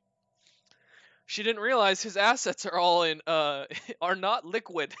daddy. She didn't realize his assets are all in are not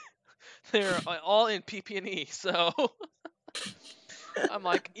liquid. They're all in PP&E. So I'm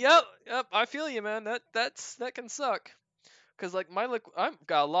like, yep, I feel you, man. That can suck. Cause like I've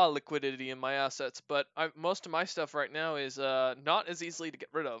got a lot of liquidity in my assets, but most of my stuff right now is not as easily to get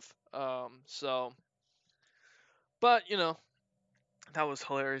rid of. But that was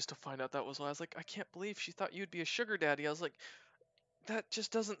hilarious to find out that was why. I was like, I can't believe she thought you'd be a sugar daddy. I was like, that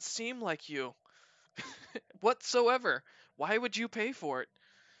just doesn't seem like you whatsoever. Why would you pay for it?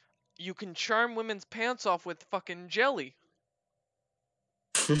 You can charm women's pants off with fucking jelly.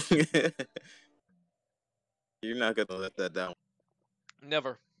 You're not gonna let that down.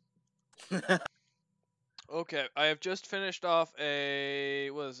 Never. Okay, I have just finished off what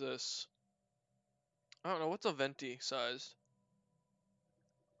is this? I don't know, what's a venti sized?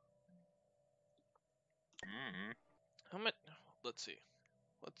 How much? Let's see.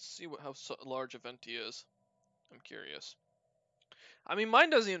 Let's see how large a venti is. I'm curious. I mean, mine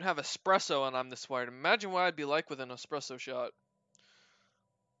doesn't even have espresso, and I'm this wide. Imagine what I'd be like with an espresso shot.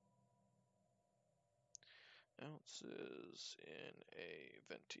 Ounces in a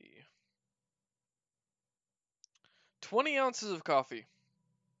venti. 20 ounces of coffee.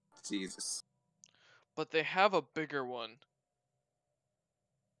 Jesus. But they have a bigger one.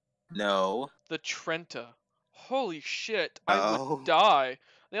 No. The Trenta. Holy shit, I would Oh. die.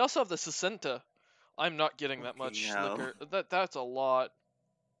 They also have the 60. I'm not getting that Fucking much hell. liquor. That's a lot.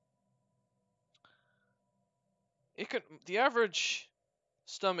 The average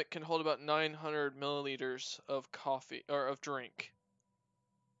stomach can hold about 900 milliliters of coffee or of drink.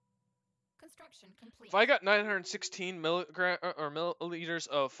 Construction If complete. I got 916 milligram or milliliters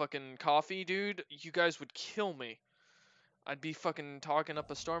of fucking coffee, dude, you guys would kill me. I'd be fucking talking up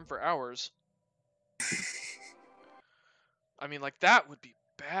a storm for hours. I mean, like that would be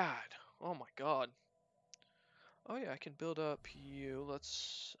bad. Oh my god. Oh yeah, I can build up you.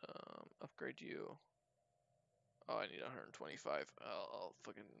 Let's upgrade you. Oh, I need 125.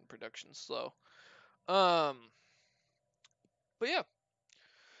 Fucking production slow. Um, but yeah.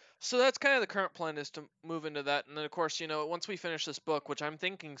 So that's kind of the current plan is to move into that, and then of course, once we finish this book, which I'm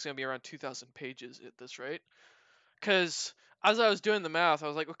thinking is gonna be around 2,000 pages at this rate, because as I was doing the math, I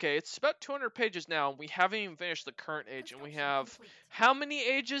was like, okay, it's about 200 pages now, and we haven't even finished the current age, and we Construction have complete. how many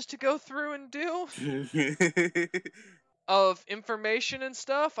ages to go through and do of information and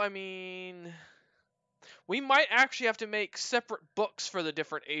stuff? I mean, we might actually have to make separate books for the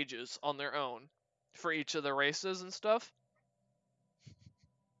different ages on their own for each of the races and stuff.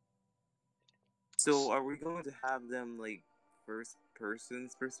 So are we going to have them like first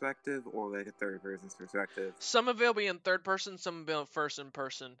person's perspective or like a third person's perspective? Some of it will be in third person, some will be in first in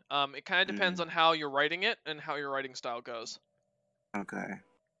person. It kind of depends Mm, on how you're writing it and how your writing style goes. okay.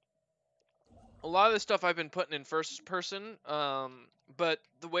 A lot of this stuff I've been putting in first person, but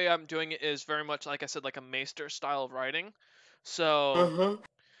the way I'm doing it is very much, like I said, like a maester style of writing. So Uh-huh.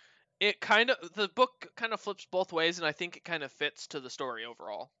 the book kind of flips both ways, and I think it kind of fits to the story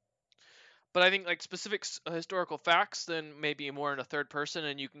overall. But I think like specific historical facts, then maybe more in a third person,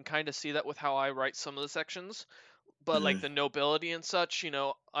 and you can kind of see that with how I write some of the sections. But like Mm, the nobility and such,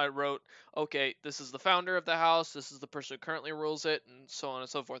 I wrote, okay, this is the founder of the house, this is the person who currently rules it, and so on and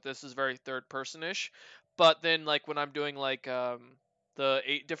so forth. This is very third person-ish. But then like when I'm doing like the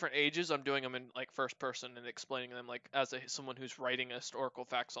 8 different ages, I'm doing them in like first person and explaining them like as someone who's writing historical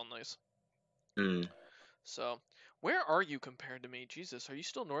facts on these. mm. So, where are you compared to me? Jesus, are you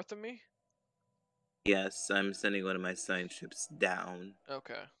still north of me? Yes, I'm sending one of my science ships down.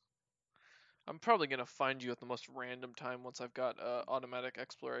 Okay. I'm probably gonna find you at the most random time once I've got automatic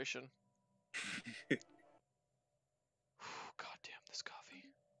exploration. God damn this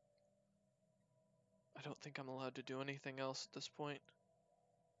coffee. I don't think I'm allowed to do anything else at this point.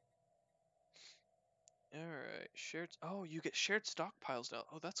 Alright, oh, you get shared stockpiles now.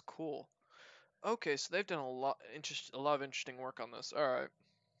 Oh, that's cool. Okay, so they've done a lot of interesting work on this. Alright.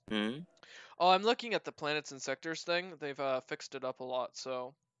 Hmm? Oh, I'm looking at the planets and sectors thing. They've fixed it up a lot,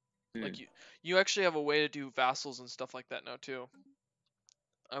 so Hmm. like you actually have a way to do vassals and stuff like that now too.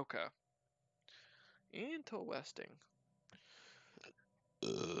 Okay. Interesting.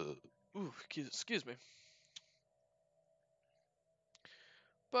 Ooh, excuse me.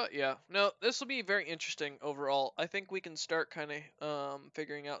 But yeah, no, this will be very interesting overall. I think we can start kind of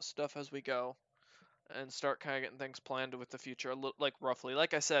figuring out stuff as we go and start kind of getting things planned with the future, like roughly.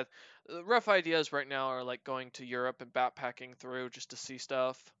 Like I said, the rough ideas right now are like going to Europe and backpacking through just to see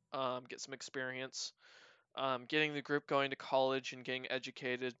stuff, get some experience. Getting the group going to college and getting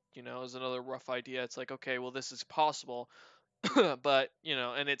educated, is another rough idea. It's like, okay, well, this is possible, but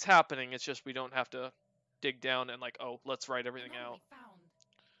and it's happening. It's just we don't have to dig down and like, oh, let's write everything out. Anomaly found.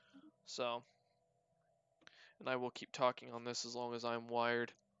 So, and I will keep talking on this as long as I'm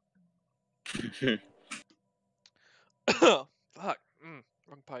wired. Fuck.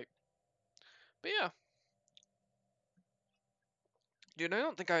 Wrong pipe. But yeah. Dude, I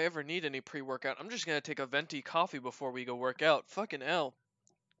don't think I ever need any pre-workout. I'm just gonna take a venti coffee before we go work out. Fucking hell.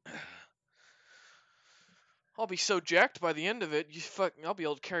 I'll be so jacked by the end of it. I'll be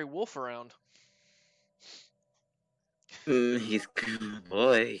able to carry Wolf around. He's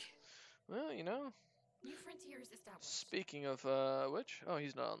boy. Well, New frontiers established. speaking of which, oh,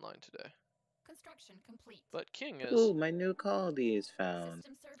 he's not online today. Construction complete. But King is. Ooh, my new colony is found.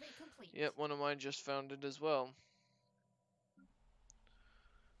 System survey complete. Yep, one of mine just found it as well.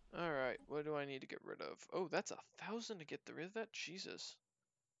 Alright, what do I need to get rid of? Oh, that's 1,000 to get rid of that? Jesus.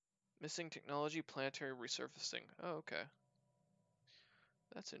 Missing technology, planetary resurfacing. Oh, okay.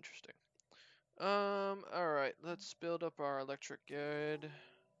 That's interesting. Alright, let's build up our electric grid.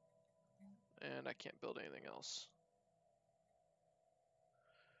 And I can't build anything else.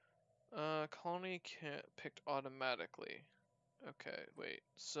 Colony can't picked automatically. Okay, wait.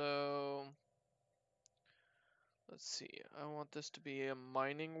 So let's see. I want this to be a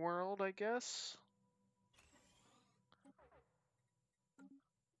mining world, I guess.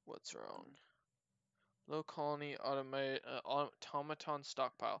 What's wrong? Low colony automaton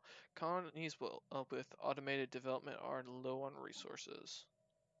stockpile. Colonies with automated development are low on resources.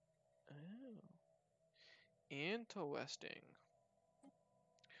 Oh, interesting.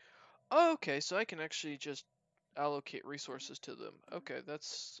 Oh, okay, so I can actually just allocate resources to them. Okay,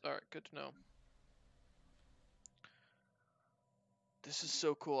 that's alright, good to know. This is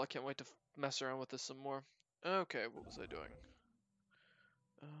so cool, I can't wait to mess around with this some more. Okay, what was I doing?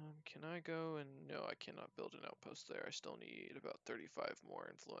 Can I go and... No, I cannot build an outpost there. I still need about 35 more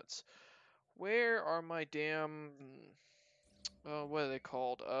influence. Where are my damn... what are they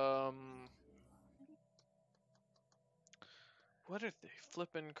called? What are they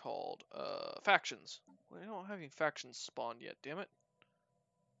flippin' called? Factions. Well, I don't have any factions spawned yet, damn it.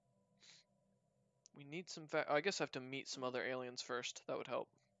 We need some I guess I have to meet some other aliens first. That would help.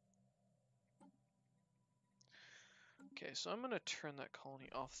 Okay, so I'm gonna turn that colony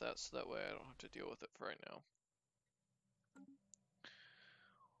off so that way I don't have to deal with it for right now.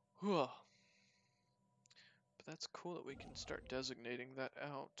 Whew. But that's cool that we can start designating that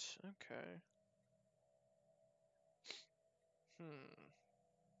out. Okay.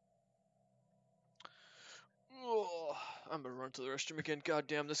 Ugh. I'm gonna run to the restroom again. God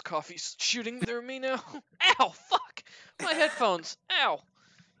damn, this coffee's shooting through me now. Ow, fuck! My headphones. Ow!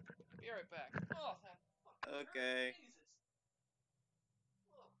 Be right back. Oh, that fuck. Okay. Jesus.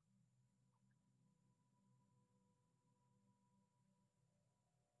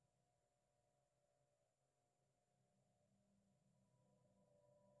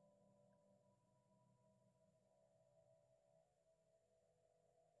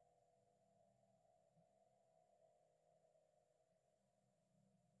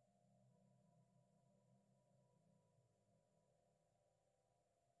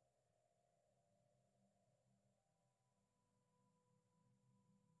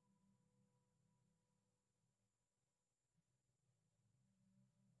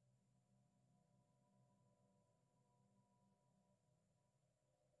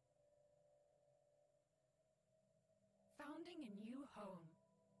 Founding a new home.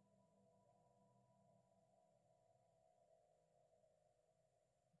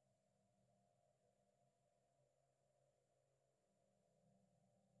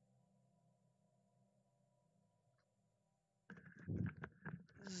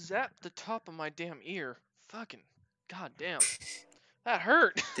 Zap the top of my damn ear. Fucking goddamn. That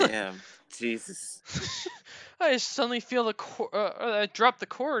hurt. Damn. Jesus. I just suddenly feel the I dropped the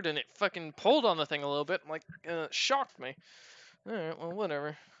cord and it fucking pulled on the thing a little bit. Like, it shocked me. Alright, well,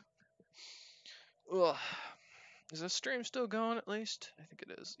 whatever. Ugh. Is the stream still going at least? I think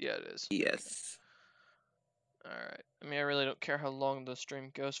it is. Yeah, it is. Yes. Alright. I mean, I really don't care how long the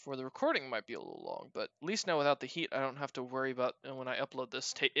stream goes for. The recording might be a little long, but at least now without the heat, I don't have to worry about when I upload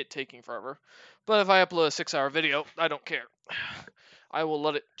this, it taking forever. But if I upload a 6-hour video, I don't care. I will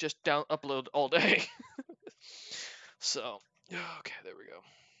let it just upload all day. So, okay, there we go.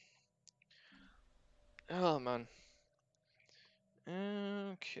 Oh, man.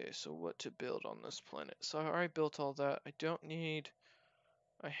 Okay, so what to build on this planet? So I already built all that. I don't need...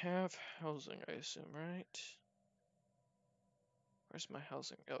 I have housing, I assume, right? Where's my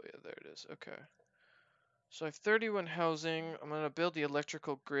housing? Oh, yeah, there it is. Okay. So I have 31 housing. I'm going to build the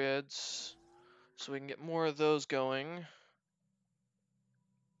electrical grids so we can get more of those going.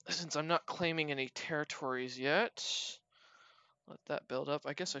 Since I'm not claiming any territories yet, let that build up.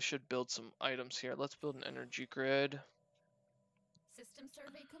 I guess I should build some items here. Let's build an energy grid. System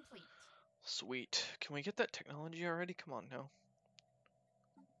survey complete. Sweet. Can we get that technology already? Come on now.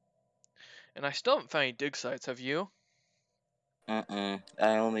 And I still haven't found any dig sites, have you? I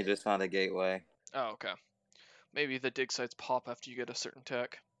only just found a gateway. Oh, okay. Maybe the dig sites pop after you get a certain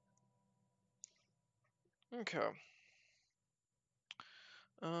tech. Okay.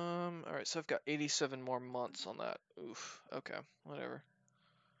 Alright, so I've got 87 more months on that. Oof. Okay, whatever.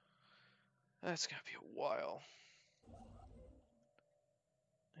 That's gonna be a while.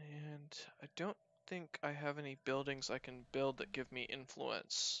 And I don't think I have any buildings I can build that give me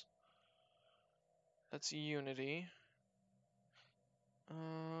influence. That's Unity.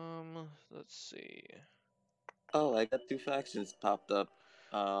 Let's see. Oh, I got two factions popped up.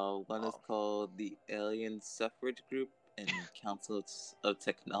 One is Oh. called the Alien Suffrage Group and Council of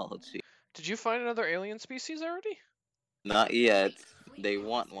Technology. Did you find another alien species already? Not yet. Fleet They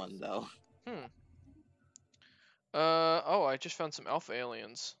want access. one though. Hmm. Oh, I just found some alpha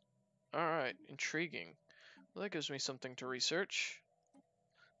aliens. Alright, intriguing. Well, that gives me something to research.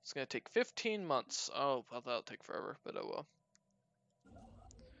 It's gonna take 15 months. Oh, well, that'll take forever, but oh well.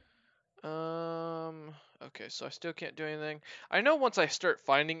 Okay, Okay, so I still can't do anything. I know once I start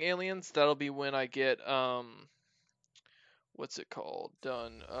finding aliens, that'll be when I get what's it called?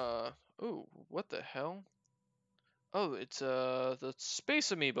 Done. Ooh, what the hell? Oh, it's the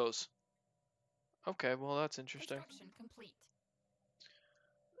space amiibos. Okay, well that's interesting. Construction complete.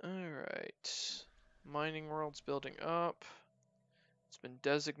 Alright. Mining world's building up. It's been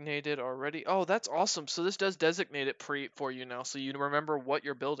designated already. Oh, that's awesome. So this does designate it for you now, so you remember what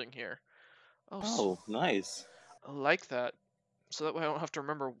you're building here. Oh, Oh, nice. I like that. So that way I don't have to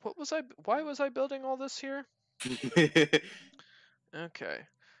remember why was I building all this here? Okay.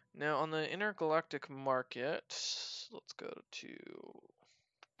 Now on the intergalactic market, let's go to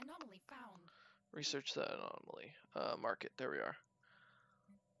Anomaly found. research that anomaly market. There we are.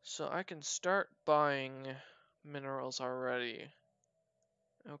 So I can start buying minerals already.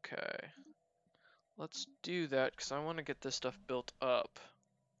 Okay. Let's do that because I want to get this stuff built up.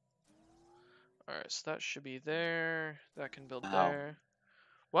 Alright, so that should be there. That can build Wow. there.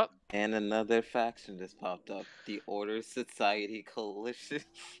 What? And another faction just popped up. The Order Society Coalition.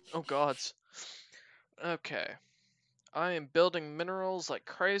 Oh gods. Okay. I am building minerals like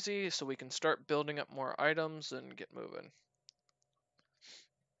crazy so we can start building up more items and get moving.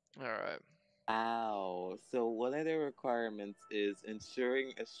 Alright. Wow. So one of the requirements is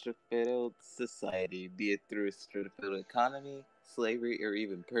ensuring a stratified society, be it through a stratified economy, slavery, or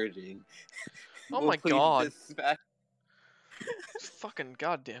even purging. Oh Will my please god. dispatch. Fucking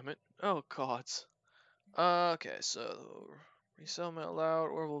goddamn it. Oh gods. Okay, so resettlement allowed,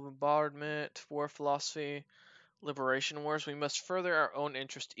 orbital bombardment, war philosophy, liberation wars. We must further our own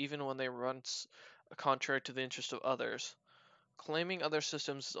interest even when they run contrary to the interest of others. Claiming other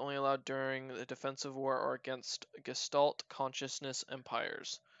systems is only allowed during the defensive war or against Gestalt consciousness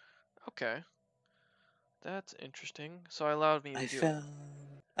empires. Okay, that's interesting. So I allowed me to I do found.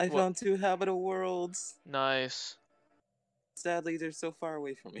 I what? found two habitable worlds. Nice. Sadly, they're so far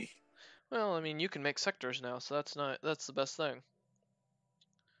away from me. Well, I mean, you can make sectors now, so that's the best thing.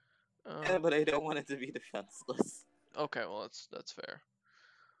 Yeah, but I don't want it to be defenseless. Okay, well that's fair.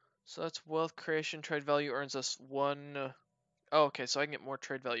 So that's wealth creation. Trade value earns us one. Oh, okay, so I can get more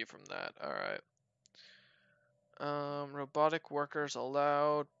trade value from that. All right. Robotic workers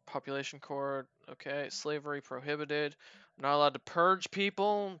allowed. Population core. Okay. Slavery prohibited. Not allowed to purge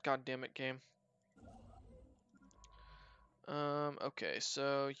people. God damn it, game. Okay,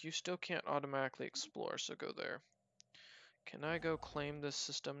 so you still can't automatically explore, so go there. Can I go claim this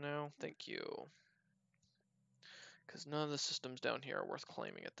system now? Thank you. Because none of the systems down here are worth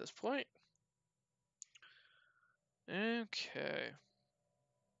claiming at this point. Okay.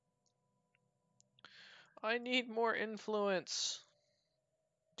 I need more influence.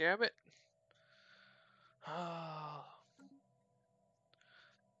 Damn it.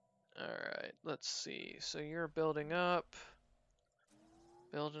 Alright, let's see. So you're building up.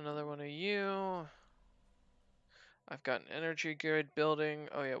 Build another one of you. I've got an energy grid building.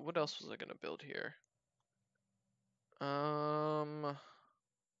 Oh yeah, what else was I gonna build here? Oh,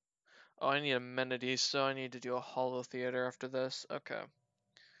 I need amenities, so I need to do a holo theater after this. Okay.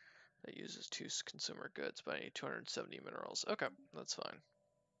 That uses 2 consumer goods, but I need 270 minerals. Okay, that's fine.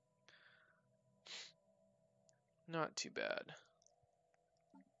 Not too bad.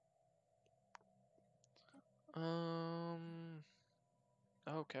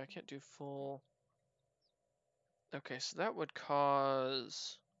 Okay, I can't do full. Okay, so that would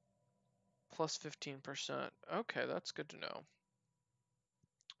cause plus 15%. Okay, that's good to know.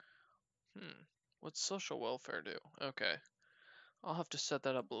 What's social welfare do? Okay, I'll have to set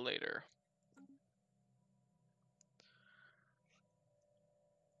that up later.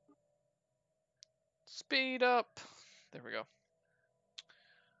 Speed up. There we go.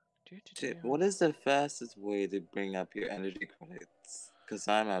 Shit, what is the fastest way to bring up your energy credits? Because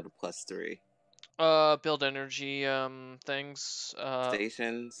I'm at a +3. Build energy things.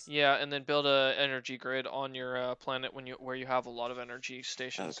 Stations? Yeah, and then build a energy grid on your planet where you have a lot of energy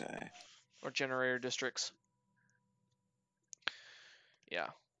stations Okay. or generator districts. Yeah.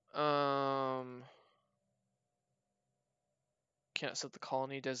 Can't set the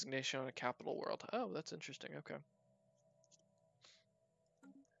colony designation on a capital world. Oh, that's interesting. Okay.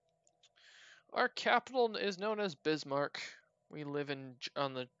 Our capital is known as Bismarck. We live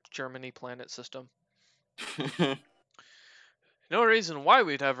on the Germany planet system. No reason why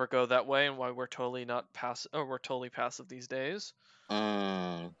we'd ever go that way, and why we're totally not passive. Oh, we're totally passive these days.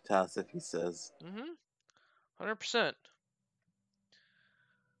 Passive, he says. 100%.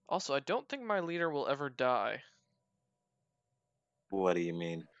 Also, I don't think my leader will ever die. What do you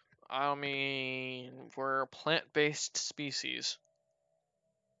mean? I mean, we're a plant-based species.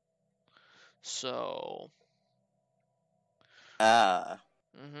 So, Ah.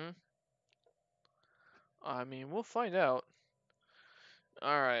 Mm-hmm. I mean, we'll find out.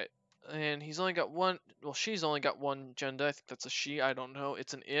 Alright. And he's only got one. Well, she's only got one agenda. I think that's a she. I don't know.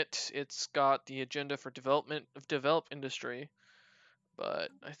 It's an it. It's got the agenda for development of develop industry.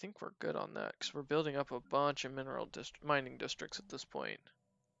 But I think we're good on that because we're building up a bunch of mining districts at this point.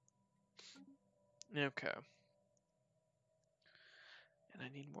 Okay. And I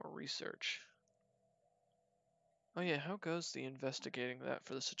need more research. Oh yeah, how goes the investigating that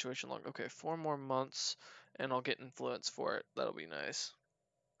for the situation log? Okay, 4 more months and I'll get influence for it. That'll be nice.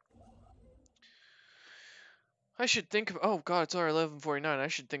 I should think of, oh god, it's already 11:49. I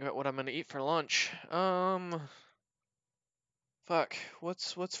should think about what I'm gonna eat for lunch. Fuck.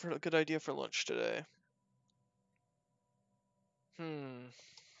 What's for a good idea for lunch today? Hmm.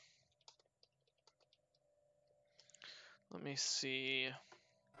 Let me see.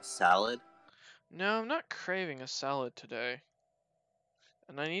 Salad? No, I'm not craving a salad today.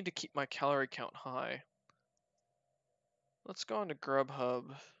 And I need to keep my calorie count high. Let's go on to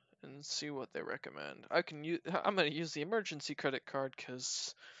Grubhub and see what they recommend. I'm gonna use the emergency credit card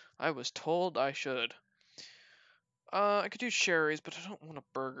because I was told I should. I could do Sherry's, but I don't want a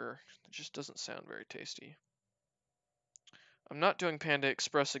burger. It just doesn't sound very tasty. I'm not doing Panda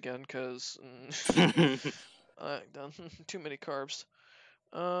Express again because too many carbs.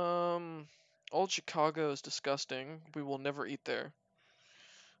 Old Chicago is disgusting. We will never eat there.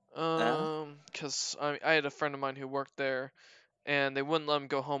 Huh? Because I had a friend of mine who worked there, and they wouldn't let him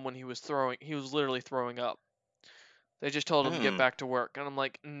go home when he was throwing. He was literally throwing up. They just told him to get Hmm. back to work, and I'm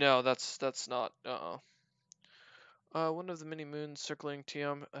like, no, that's not. One of the many moons circling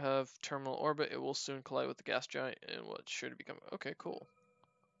TM have terminal orbit. It will soon collide with the gas giant, and what's sure to become. Okay, cool.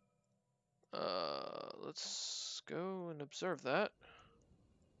 Let's go and observe that.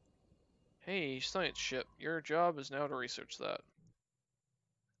 Hey, science ship, your job is now to research that.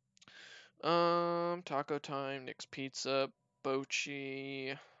 Taco time, Nick's Pizza,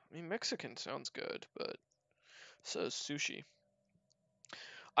 Bochi. I mean, Mexican sounds good, but so is sushi.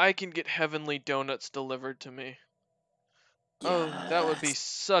 I can get heavenly donuts delivered to me. Oh, that would be Yes.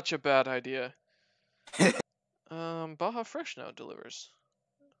 such a bad idea. Baja Fresh now delivers.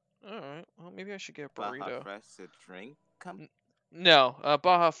 Alright, well, maybe I should get a Baja burrito. Fresh a drink No,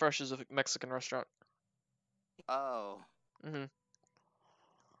 Baja Fresh is a Mexican restaurant. Oh. Mm-hmm.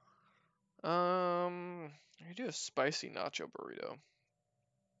 I do a spicy nacho burrito.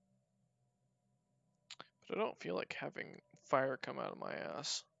 But I don't feel like having fire come out of my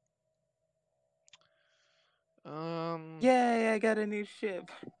ass. Yay, I got a new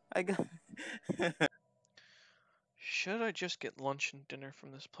ship. I got Should I just get lunch and dinner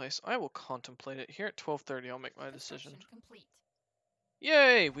from this place? I will contemplate it. Here at 12:30, I'll make my decision. Construction complete.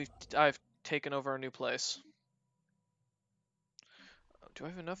 Yay! I've taken over a new place. Do I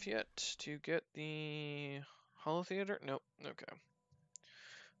have enough yet to get the Holo Theater? Nope. Okay.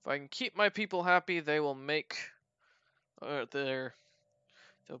 If I can keep my people happy, they will make they'll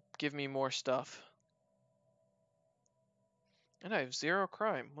give me more stuff. And I have 0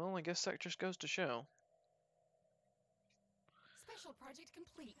 crime. Well, I guess that just goes to show. Special project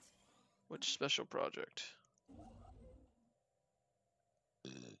complete. Which special project?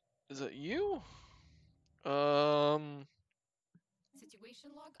 Is it you?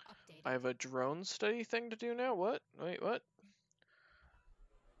 Situation log updated. I have a drone study thing to do now? What? Wait, what?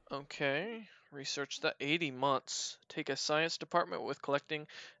 Okay. Research that 80 months. Take a science department with collecting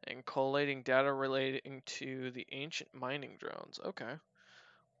and collating data relating to the ancient mining drones. Okay.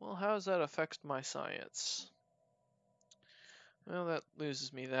 Well, how does that affect my science? Well, that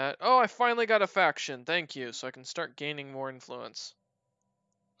loses me that. Oh, I finally got a faction. Thank you. So I can start gaining more influence.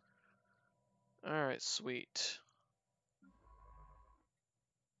 Alright, sweet.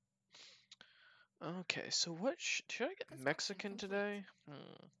 Okay, so what should I get Mexican today?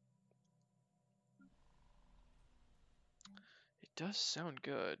 It does sound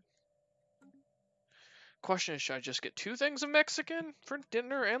good. Question is, should I just get 2 things of Mexican for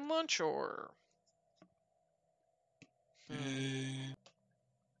dinner and lunch, or? I'm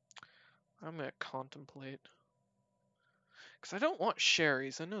gonna contemplate. Because I don't want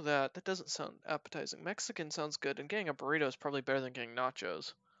Sherry's, I know that. That doesn't sound appetizing. Mexican sounds good, and getting a burrito is probably better than getting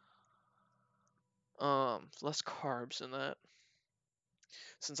nachos. Less carbs in that.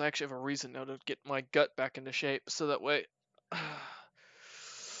 Since I actually have a reason now to get my gut back into shape, so that way...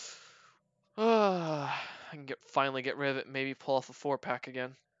 I can finally get rid of it and maybe pull off a 4-pack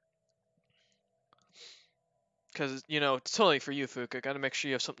again. Because, it's totally for you, Phooka. Gotta make sure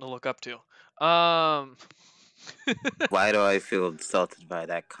you have something to look up to. Why do I feel insulted by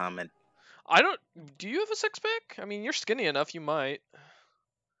that comment? I don't. Do you have a six pack? I mean, you're skinny enough. You might.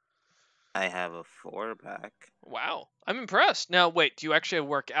 I have a 4 pack. Wow, I'm impressed. Now, wait. Do you actually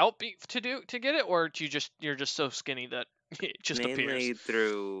work out to get it, or do you're just so skinny that it just appears?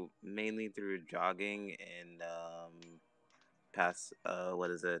 Mainly through jogging and past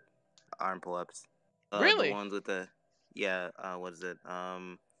what is it? Arm pull ups. The Really? ones with the yeah, what is it?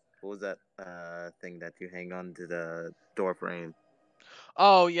 What was that thing that you hang on to the door frame?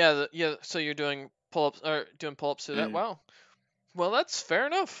 Oh yeah, yeah. So you're doing pull-ups or doing pull-ups to that? Mm. Wow. Well, that's fair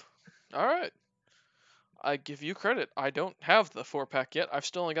enough. All right. I give you credit. I don't have the 4 pack yet. I've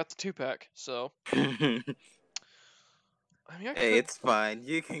still only got the 2 pack. So Hey, I mean, I could. it's fine.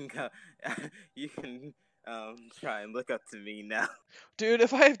 You can go. You can try and look up to me now. Dude,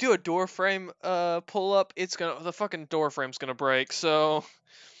 if I do a door frame pull-up, the fucking door frame's gonna break. So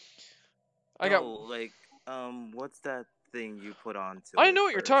I got. No, like what's that thing you put onto I it know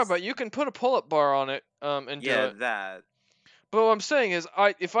what you're talking about. first? You can put a pull-up bar on it and do Yeah, it. that. But what I'm saying is,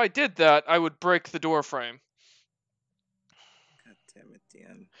 if I did that, I would break the door frame. God damn it,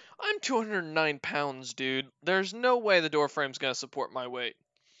 DM. I'm 209 pounds, dude. There's no way the door frame's gonna support my weight.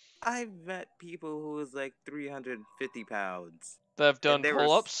 I've met people who was like 350 pounds, That have and done they were.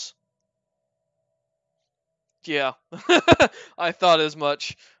 pull-ups. Yeah, I thought as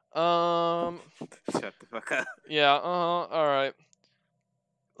much. Shut the fuck up. Yeah. All right.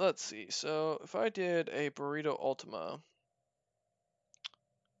 Let's see. So if I did a burrito Ultima,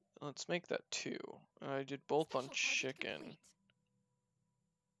 let's make that 2. I did both on Special project chicken.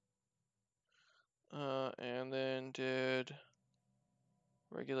 complete. And then did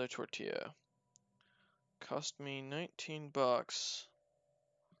regular tortilla. Cost me 19 bucks.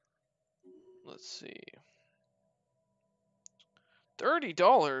 Let's see.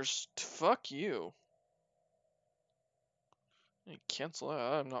 $30? Fuck you. Cancel that.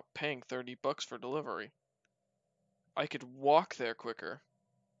 I'm not paying 30 bucks for delivery. I could walk there quicker.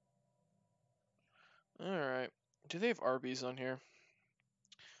 Alright. Do they have Arby's on here?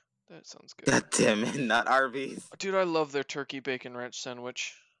 That sounds good. God damn it, not Arby's. Dude, I love their turkey bacon ranch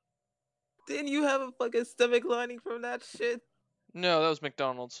sandwich. Didn't you have a fucking stomach lining from that shit? No, that was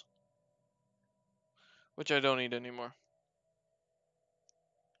McDonald's. Which I don't eat anymore.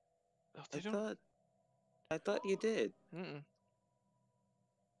 Oh, I they don't. thought. I thought you did. Mm-mm.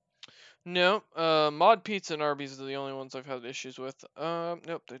 No, Mod Pizza and Arby's are the only ones I've had issues with.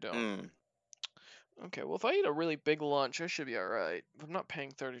 Nope, they don't. Mm. Okay, well, if I eat a really big lunch, I should be alright. I'm not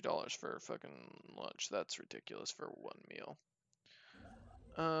paying $30 for fucking lunch. That's ridiculous for one meal.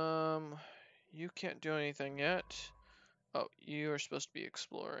 You can't do anything yet. Oh, you are supposed to be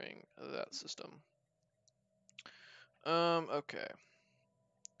exploring that system. Okay.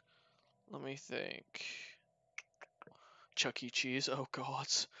 Let me think. Chuck E. Cheese. Oh, God.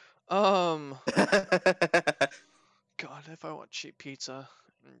 God, if I want cheap pizza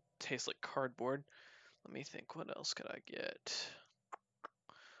and tastes like cardboard, let me think. What else could I get?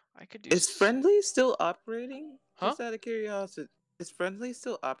 I could do. Is Friendly still operating? Huh? Just out of curiosity. Is Friendly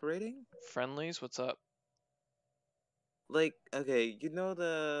still operating? Friendlies? What's up? Like, okay, you know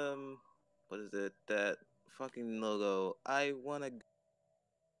the what is it? That fucking logo. I wanna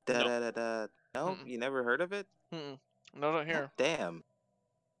da Nope. da da da. No, Mm-mm. you never heard of it? Mm-mm. Not God here. damn.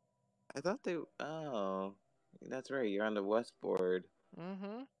 I thought they. Oh, that's right. You're on the West board,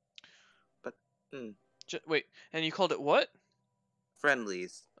 Mm-hmm. but hmm, Wait, and you called it what?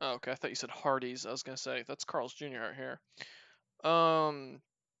 Friendlies. Oh, okay. I thought you said Hardee's. I was gonna say that's Carl's Jr. right here. Um.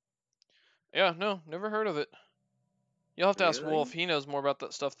 Yeah. No. Never heard of it. You'll have to ask Wolf. Really? He knows more about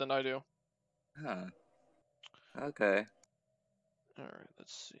that stuff than I do. Huh. Okay. All right.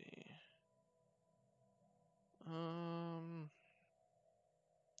 Let's see. Um.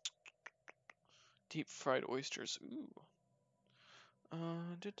 Deep fried oysters. Ooh.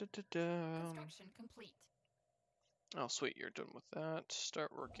 Construction complete. Oh, sweet. You're done with that.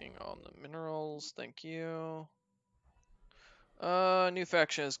 Start working on the minerals. Thank you. New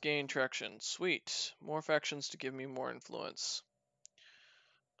faction has gained traction. Sweet. More factions to give me more influence.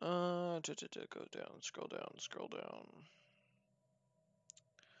 Go down, scroll down, scroll down.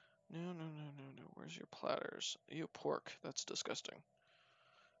 No. Where's your platters? Ew, pork. That's disgusting.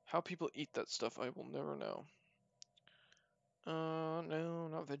 How people eat that stuff, I will never know. No,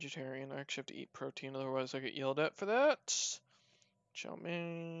 not vegetarian. I actually have to eat protein, otherwise I get yelled at for that. Chow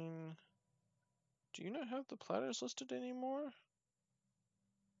mein. Do you not have the platters listed anymore?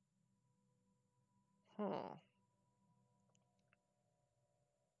 Huh.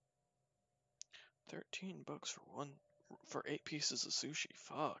 13 bucks for 8 pieces of sushi.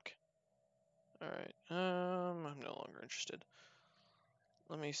 Fuck. Alright. I'm no longer interested.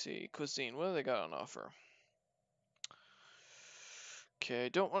 Let me see. Cuisine. What do they got on offer? Okay,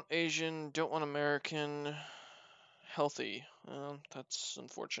 don't want Asian, don't want American. Healthy. That's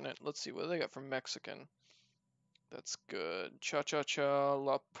unfortunate. Let's see, what do they got for Mexican? That's good. Cha-cha-cha,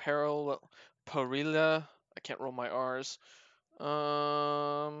 la parilla. I can't roll my R's.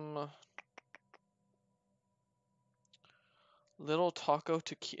 Little taco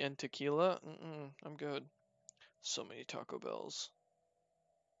and tequila. I'm good. So many Taco Bells.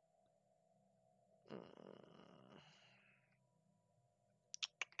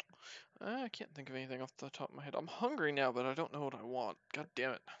 I can't think of anything off the top of my head. I'm hungry now, but I don't know what I want. God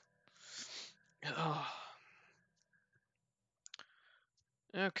damn it.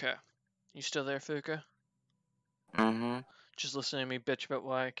 Okay. You still there, Phooka? Mm-hmm. Just listening to me bitch about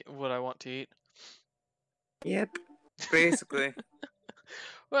what I want to eat? Yep. Basically.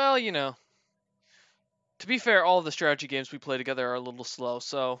 Well, you know. To be fair, all the strategy games we play together are a little slow,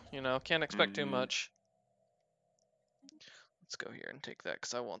 so, you know, can't expect too Mm-hmm. much. Let's go here and take that,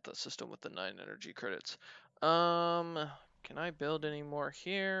 because I want the system with the 9 energy credits. Can I build any more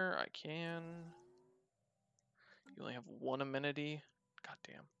here? I can. You only have 1 amenity. God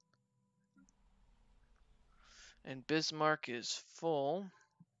damn. And Bismarck is full.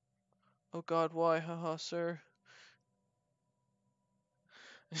 Oh god, why? Haha, sir.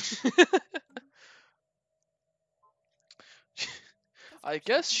 I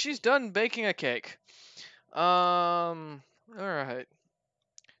guess she's done baking a cake. Alright.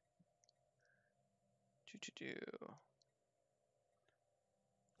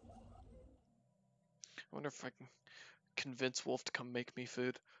 I wonder if I can convince Wolf to come make me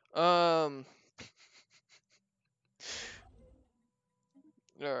food. Alright,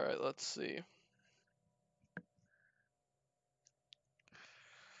 let's see.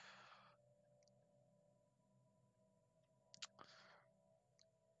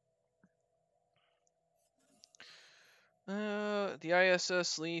 The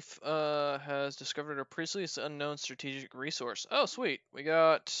ISS Leaf has discovered a previously unknown strategic resource. Oh, sweet. We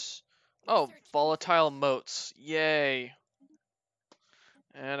got volatile moats. Yay.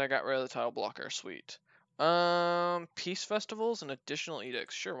 And I got rid of the tile blocker. Sweet. Peace festivals and additional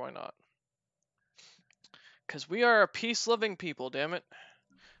edicts. Sure, why not? Cause we are a peace-loving people, damn it.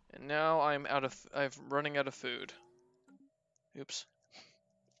 And now I'm running out of food. Oops.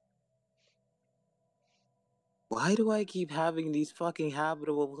 Why do I keep having these fucking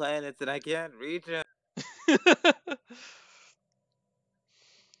habitable planets and I can't reach them?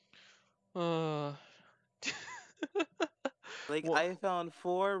 uh. Like, Well, I found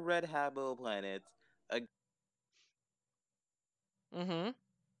 4 red habitable planets. mm-hmm.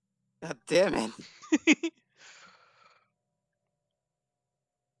 God damn it.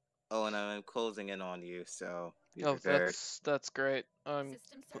 Oh, and I'm closing in on you, so be Oh, prepared. that's great. I'm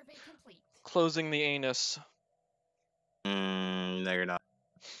System survey complete. closing the anus. No, you're not.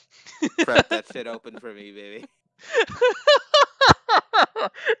 Prep that shit open for me, baby.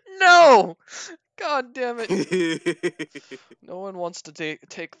 No! God damn it. No one wants to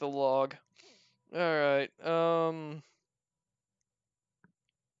take the log. Alright,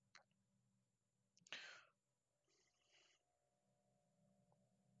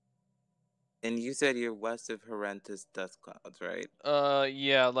 And you said you're west of horrendous dust clouds, right?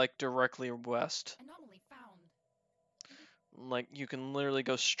 yeah, like directly west. Anomaly found. Like, you can literally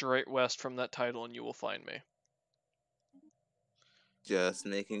go straight west from that title and you will find me. Just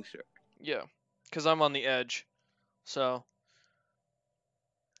making sure. Yeah, because I'm on the edge. So,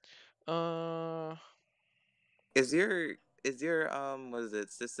 Is your what is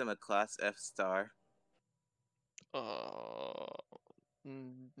it, system a class F star? uh,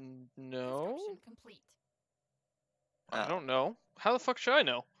 no? Construction complete. I Oh. don't know. How the fuck should I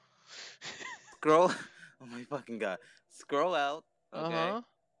know? Scroll oh my fucking god. Scroll out, okay? Uh-huh.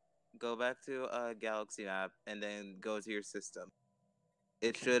 Go back to galaxy map and then go to your system.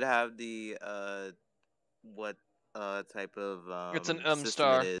 It should have the what type of It's an M system it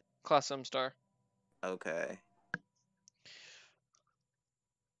star. is. Class M star. Okay.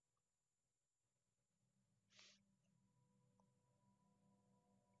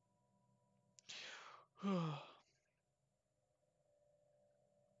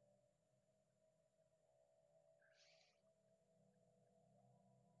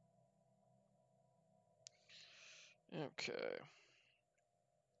 Okay.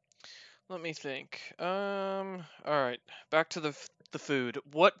 Let me think. Alright. Back to the food.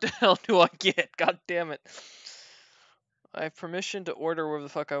 What the hell do I get? God damn it. I have permission to order whatever the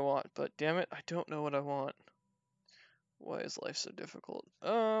fuck I want, but damn it, I don't know what I want. Why is life so difficult?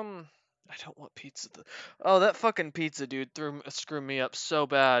 I don't want pizza. Oh, that fucking pizza dude screwed me up so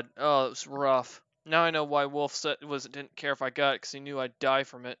bad. Oh, it was rough. Now I know why Wolf didn't care if I got it because he knew I'd die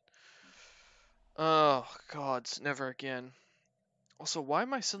from it. Oh God, never again. Also, why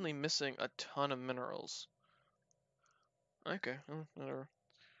am I suddenly missing a ton of minerals? Okay, whatever.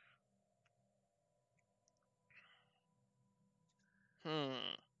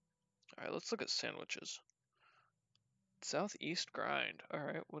 Alright, let's look at sandwiches. Southeast grind.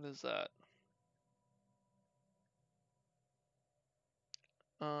 Alright, what is that?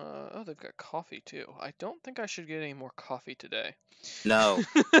 Oh, they've got coffee too. I don't think I should get any more coffee today. No.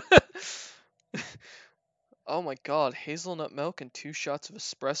 Oh my god, hazelnut milk and 2 shots of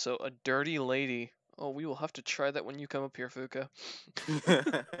espresso. A dirty lady. Oh, we will have to try that when you come up here, Phooka.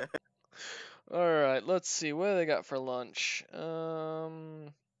 Alright, let's see. What do they got for lunch?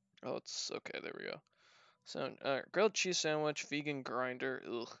 Oh, it's okay. There we go. So, grilled cheese sandwich, vegan grinder.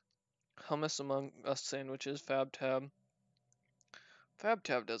 Ugh. Hummus among us sandwiches. Fab tab. Fab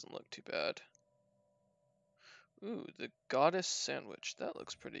tab doesn't look too bad. Ooh, the goddess sandwich. That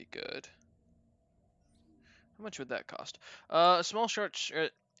looks pretty good. How much would that cost? A small short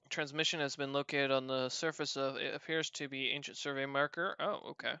transmission has been located on the surface of it appears to be ancient survey marker. Oh,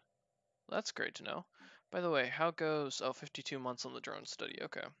 okay. Well, that's great to know. By the way, how goes 52 months on the drone study?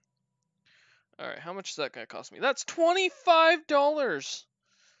 Okay. Alright, how much is that gonna cost me? That's $25!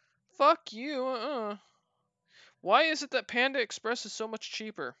 Fuck you, Why is it that Panda Express is so much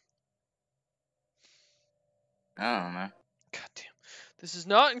cheaper? I don't know. God damn. This is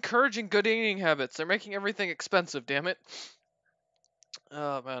not encouraging good eating habits. They're making everything expensive, damn it.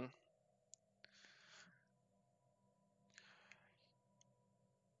 Oh, man.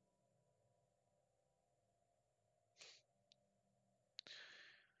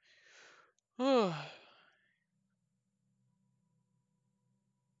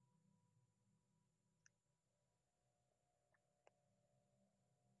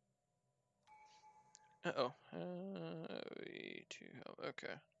 Uh-oh.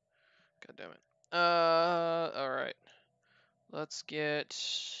 Okay. God damn it. Alright. Let's get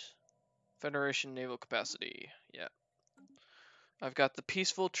Federation naval capacity. Yeah. I've got the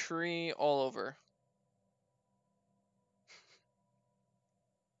peaceful tree all over.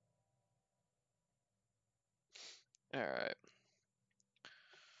 Alright.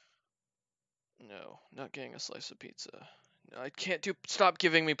 No, not getting a slice of pizza. No, I can't do. Stop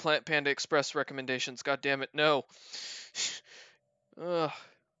giving me Panda Express recommendations. God damn it, no. Ugh.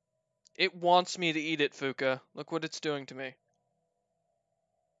 It wants me to eat it, Phooka. Look what it's doing to me.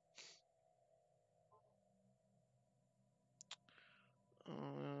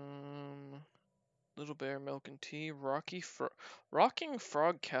 Little Bear Milk and Tea, Rocking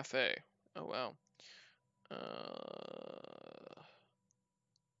Frog Cafe. Oh wow.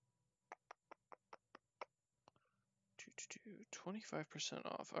 25%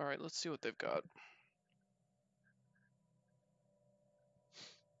 off. All right, let's see what they've got.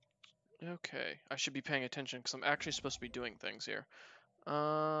 Okay, I should be paying attention because I'm actually supposed to be doing things here.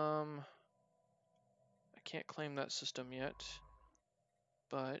 I can't claim that system yet,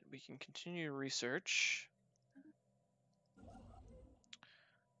 but we can continue to research.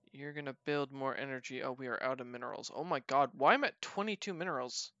 You're gonna build more energy. Oh, we are out of minerals. Oh my god, why am I at 22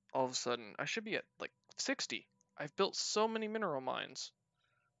 minerals all of a sudden? I should be at like 60. I've built so many mineral mines.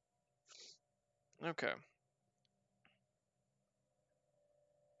 Okay.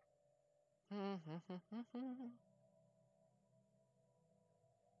 Alright.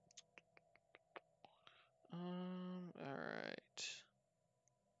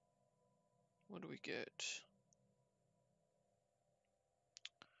 What do we get?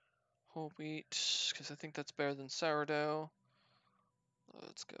 Whole wheat, because I think that's better than sourdough.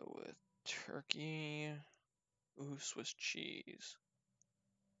 Let's go with turkey. Ooh, Swiss cheese.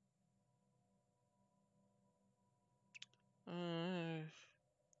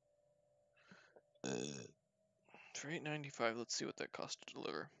 For $8.95, let's see what that costs to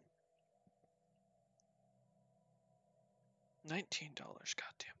deliver. $19.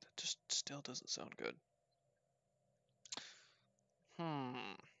 God damn, that just still doesn't sound good.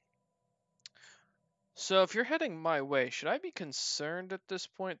 So if you're heading my way, should I be concerned at this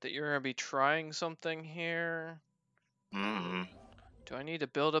point that you're going to be trying something here? Do I need to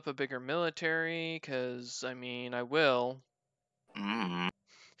build up a bigger military? Because, I mean, I will.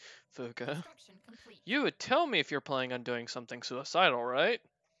 Phooka. You would tell me if you're planning on doing something suicidal, right?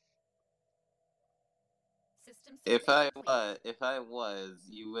 If I was,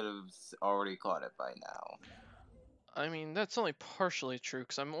 you would have already caught it by now. I mean, that's only partially true,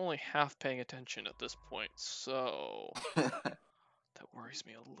 because I'm only half paying attention at this point, so... That worries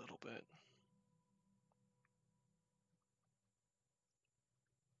me a little bit.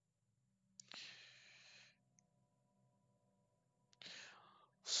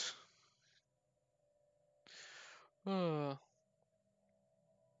 Uh,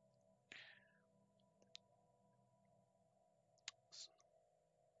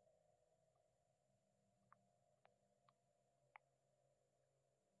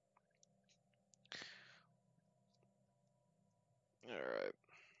 Alright.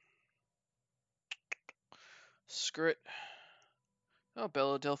 Screw it. Oh,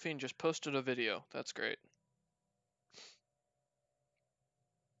 Bella Delphine just posted a video. That's great.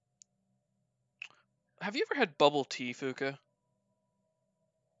 Have you ever had bubble tea, Phooka?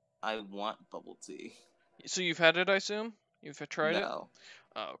 I want bubble tea. So you've had it, I assume? You've tried it? No.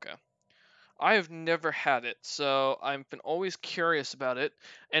 Oh, okay. I have never had it, so I've been always curious about it.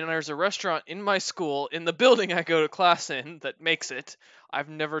 And there's a restaurant in my school, in the building I go to class in, that makes it. I've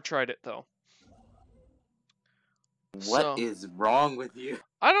never tried it, though. What So, is wrong with you?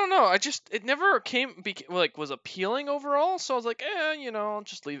 I don't know. It never was appealing overall. So I was like, I'll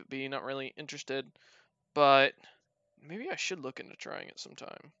just leave it be. Not really interested. But maybe I should look into trying it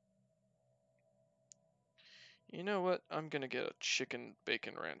sometime. You know what? I'm gonna get a chicken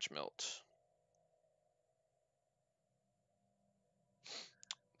bacon ranch melt.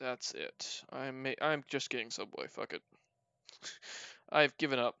 That's it. I'm just getting Subway. Fuck it. I've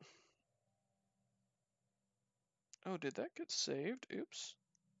given up. Oh, did that get saved? Oops.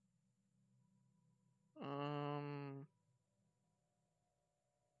 Um.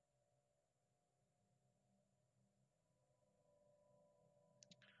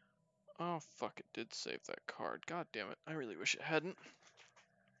 Oh, fuck, it did save that card. God damn it. I really wish it hadn't.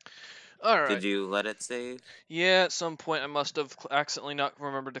 Alright. Did you let it save? Yeah, at some point I must have accidentally not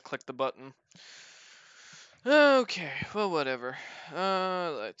remembered to click the button. Okay, well, whatever.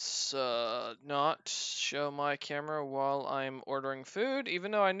 Let's not show my camera while I'm ordering food,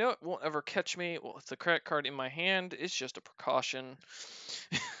 even though I know it won't ever catch me. Well, with the credit card in my hand, it's just a precaution.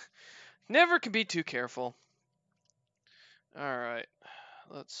 Never can be too careful. Alright,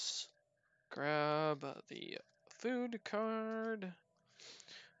 let's grab the food card.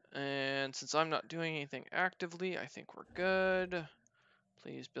 And since I'm not doing anything actively, I think we're good.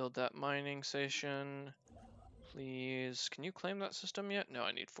 Please build that mining station. Please, can you claim that system yet? No,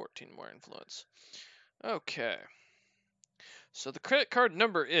 I need 14 more influence. Okay. So the credit card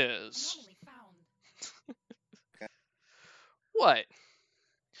number is... Anomaly found. What?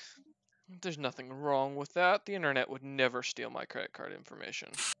 There's nothing wrong with that. The internet would never steal my credit card information.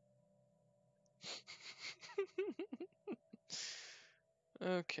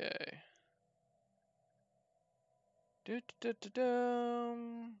 Okay.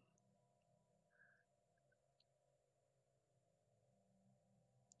 Do-do-do-do-dum.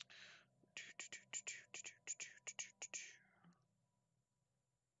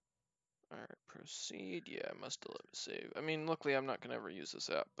 Alright, proceed. Yeah, I must have let it save. I mean, luckily I'm not going to ever use this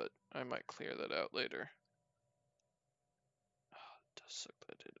app, but I might clear that out later. Oh, it does suck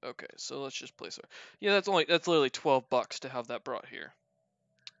that it did. Okay, so let's just place it. Yeah, that's literally $12 to have that brought here.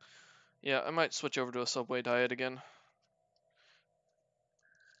 Yeah, I might switch over to a Subway diet again.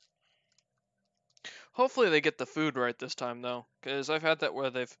 Hopefully they get the food right this time, though, because I've had that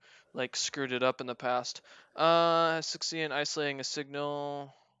where they've, like, screwed it up in the past. Succeed in isolating a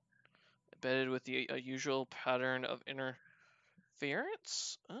signal embedded with the usual pattern of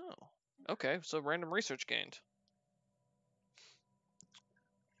interference? Oh, okay, so random research gained.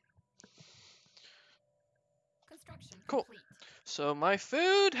 Construction Cool. complete. So my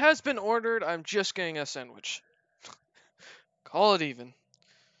food has been ordered. I'm just getting a sandwich. Call it even.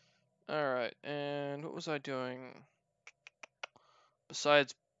 Alright, and what was I doing?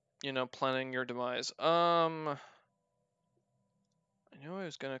 Besides, planning your demise. I knew I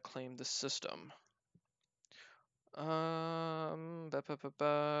was gonna claim the system. I can't remember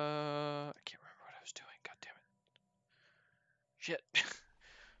what I was doing. God damn it. Shit.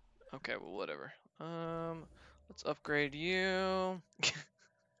 Okay, well, whatever. Let's upgrade you.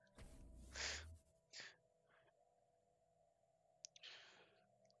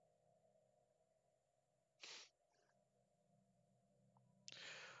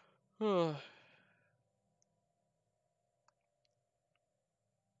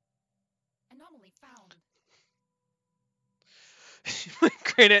 Anomaly found. My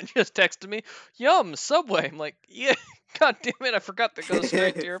great aunt just texted me, "Yum, Subway." I'm like, yeah, god damn it, I forgot to go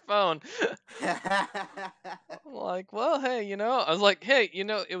straight to your phone. I'm like, well, hey, I was like, hey,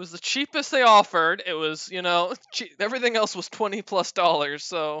 it was the cheapest they offered. It was, everything else was $20 plus,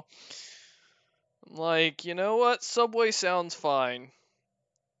 so Like, you know what? Subway sounds fine.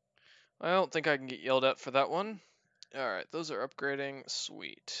 I don't think I can get yelled at for that one. Alright, those are upgrading.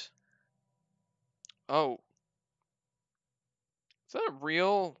 Sweet. Oh. Is that a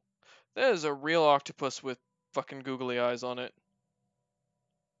real... That is a real octopus with fucking googly eyes on it.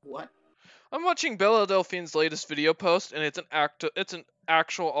 What? I'm watching Bella Delphine's latest video post, and it's an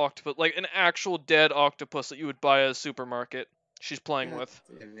actual octopus, like an actual dead octopus that you would buy at a supermarket. She's playing God with.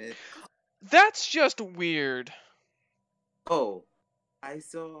 damn it. That's just weird. Oh, I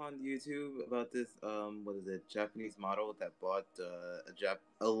saw on YouTube about this what is it, Japanese model that bought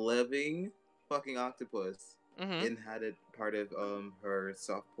a living fucking octopus Mm-hmm. and had it part of her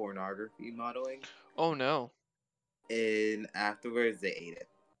soft pornography modeling, Oh no. and afterwards they ate it.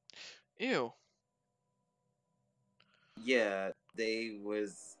 Ew. Yeah, they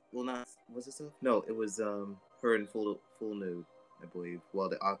was well not was it soft? No, it was her in full nude, I believe, while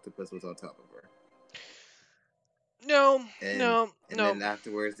the octopus was on top of her. No, And no, and no. then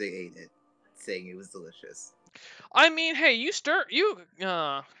afterwards they ate it, saying it was delicious. I mean, hey,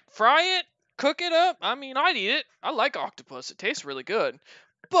 fry it, cook it up. I mean, I'd eat it. I like octopus. It tastes really good.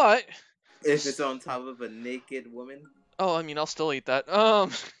 But, If it's on top of a naked woman. oh, I mean, I'll still eat that.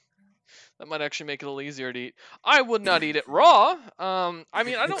 That might actually make it a little easier to eat. I would not eat it raw. I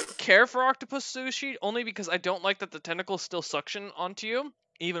mean, I don't care for octopus sushi only because I don't like that the tentacles still suction onto you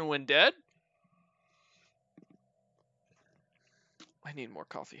even when dead. I need more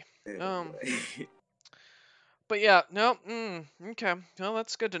coffee. Oh boy. But yeah, no, okay. Well,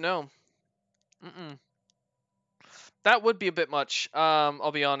 that's good to know. That would be a bit much.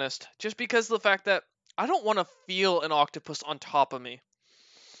 I'll be honest. Just because of the fact that I don't want to feel an octopus on top of me.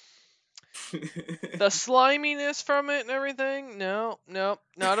 The sliminess from it and everything. No, no,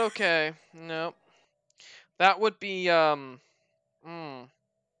 not okay. No, that would be Okay.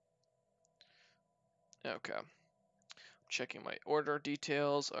 Checking my order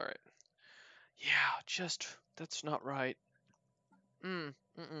details. All right. Yeah, just that's not right. Mm.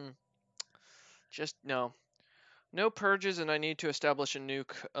 Just no. No purges, and I need to establish a new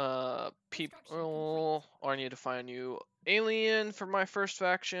people, or I need to find a new alien for my first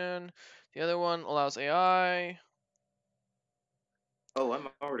faction. The other one allows AI. Oh, I'm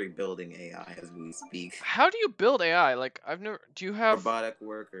already building AI as we speak. How do you build AI? Like I've never. Do you have? Robotic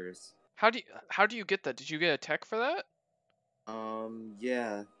workers. How do you get that? Did you get a tech for that?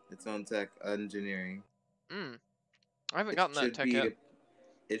 Yeah, it's on tech engineering. Hmm. I haven't It gotten that should tech yet. be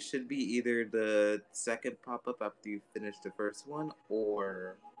it should be either the second pop up after you finish the first one,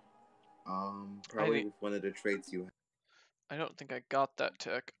 or I probably think with one of the traits you have. I don't think I got that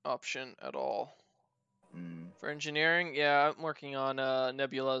tech option at all. Mm. For engineering, yeah, I'm working on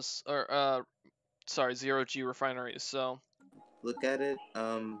nebulas or sorry, zero G refineries. So Look at it.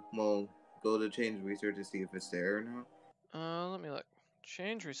 Well, go to change research to see if it's there or not. let me look.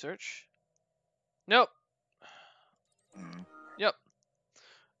 Change research. Nope. Mm. Yep.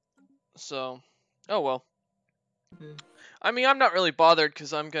 So, oh well. Mm. I mean, I'm not really bothered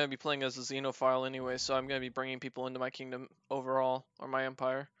because I'm gonna be playing as a xenophile anyway, so I'm gonna be bringing people into my kingdom overall or my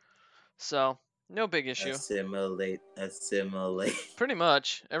empire. So, no big issue. Assimilate. Pretty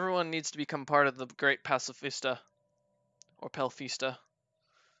much, everyone needs to become part of the Great Pacifista or Pelfista.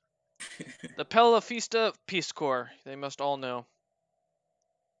 The Pelafista Peace Corps. They must all know.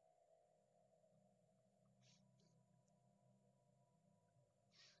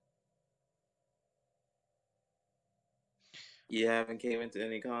 You haven't came into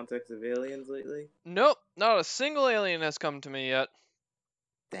any context of aliens lately? Nope, not a single alien has come to me yet.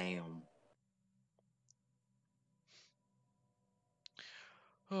 Damn.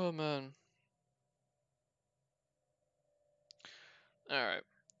 Oh man. Alright.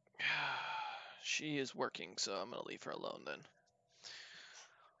 She is working, so I'm gonna leave her alone then.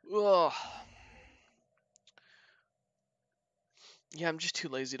 Ugh. Yeah, I'm just too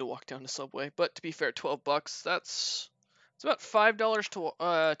lazy to walk down to Subway. But to be fair, $12, it's about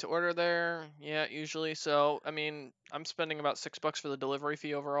 $5 to order there. Yeah, usually. So, I mean, I'm spending about $6 for the delivery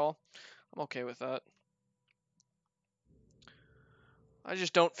fee overall. I'm okay with that. I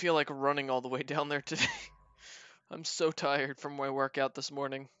just don't feel like running all the way down there today. I'm so tired from my workout this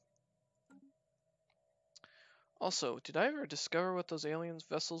morning. Also, did I ever discover what those aliens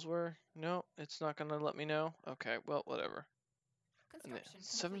vessels were? No, it's not gonna let me know. Okay, well, whatever. And Construction complete.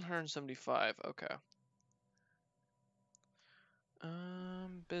 775. Okay.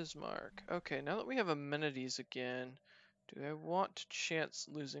 Bismarck. Okay, now that we have amenities again, do I want to chance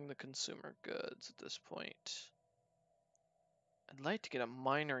losing the consumer goods at this point? I'd like to get a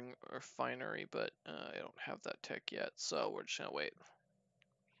mining refinery, but I don't have that tech yet, so we're just gonna wait.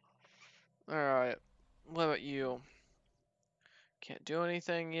 Alright. What about you? Can't do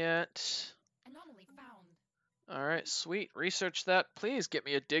anything yet. Anomaly found. Alright, sweet. Research that. Please get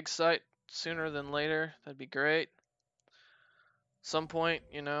me a dig site sooner than later. That'd be great. Some point,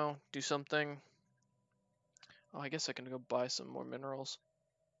 do something. Oh, I guess I can go buy some more minerals.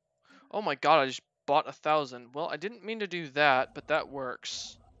 Oh my god, I just bought 1,000. Well, I didn't mean to do that, but that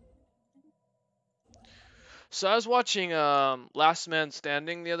works. So I was watching Last Man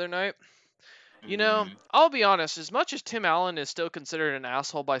Standing the other night. Mm-hmm. I'll be honest, as much as Tim Allen is still considered an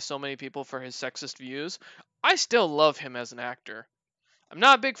asshole by so many people for his sexist views, I still love him as an actor. I'm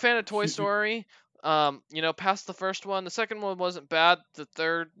not a big fan of Toy Story. Past the first one. The second one wasn't bad. The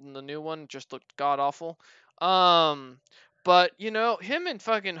third and the new one just looked god awful. Um, but him in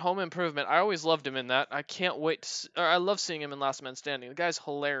fucking Home Improvement, I always loved him in that. I can't wait or I love seeing him in Last Man Standing. The guy's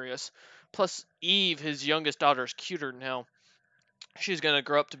hilarious. Plus Eve, his youngest daughter, is cuter than hell. She's gonna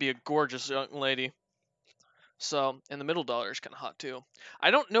grow up to be a gorgeous young lady. So, and the middle daughter is kind of hot too.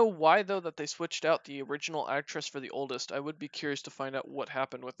 I don't know why though that they switched out the original actress for the oldest. I would be curious to find out what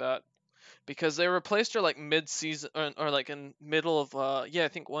happened with that because they replaced her like mid-season or like in middle of I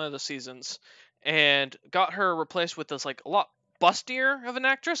think one of the seasons, and got her replaced with this like a lot bustier of an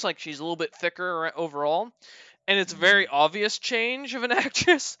actress. Like she's a little bit thicker overall, and it's a very obvious change of an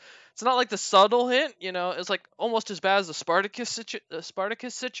actress. It's not like the subtle hint, It's like almost as bad as the Spartacus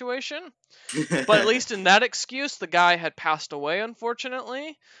situation. But at least in that excuse, the guy had passed away,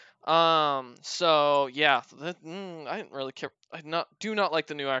 unfortunately. So yeah, I didn't really care. Do not like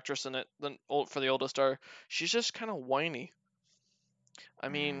the new actress in it. For the oldest star, she's just kind of whiny. I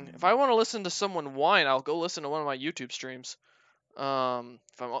mean, if I want to listen to someone whine, I'll go listen to one of my YouTube streams. If I'm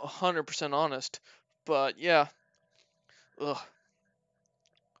 100% honest. But yeah, ugh.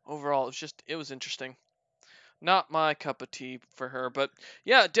 Overall, it was interesting. Not my cup of tea for her, but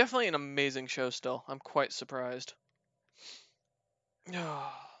yeah, definitely an amazing show. Still, I'm quite surprised. I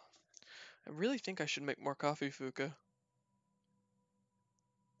really think I should make more coffee, Fuka.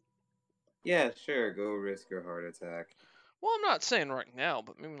 Yeah, sure. Go risk your heart attack. Well, I'm not saying right now,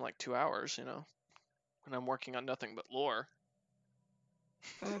 but maybe in like 2 hours, when I'm working on nothing but lore.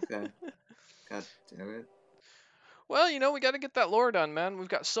 Okay. God damn it. Well, we got to get that lore done, man. We've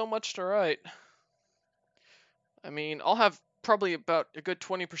got so much to write. I mean, I'll have probably about a good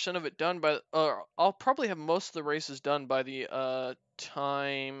 20% of it done I'll probably have most of the races done by the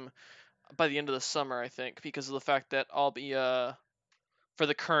by the end of the summer, I think, because of the fact that I'll be for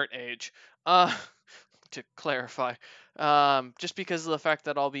the current age. Uh, to clarify, just because of the fact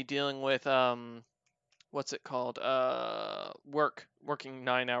that I'll be dealing with what's it called? Working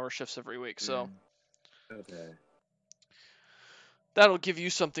 9-hour shifts every week. So Okay. that'll give you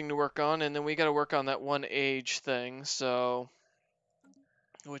something to work on, and then we got to work on that one age thing. So,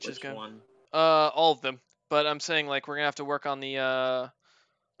 which is Which good. one? All of them. But I'm saying like we're gonna have to work on The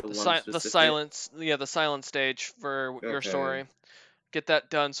one the specific? silence, the silent stage for your Okay. story. Get that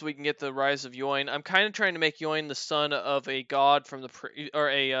done so we can get the rise of Yoin. I'm kind of trying to make Yoin the son of a god from or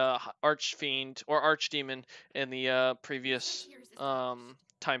a archfiend or archdemon in the previous Frontiers established.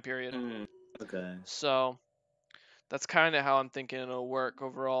 time period. Hmm. Okay. So that's kind of how I'm thinking it'll work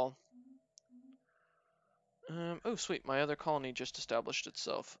overall. Oh sweet, my other colony just established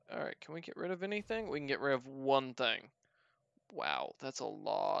itself. All right, can we get rid of anything? We can get rid of one thing. Wow, that's a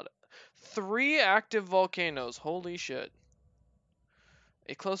lot. 3 active volcanoes. Holy shit.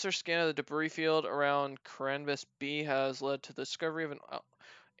 A closer scan of the debris field around Caranbis B has led to the discovery of an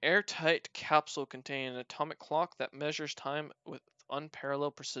airtight capsule containing an atomic clock that measures time with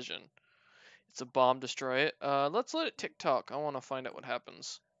unparalleled precision. It's a bomb, destroy it. Let's let it tick tock. I want to find out what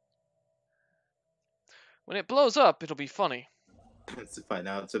happens. When it blows up, it'll be funny. Let's find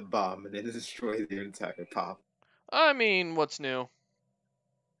out it's a bomb and then destroy the entire pop. I mean, what's new?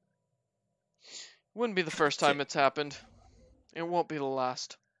 Wouldn't be the first time it's happened. It won't be the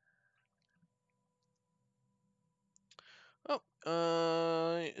last.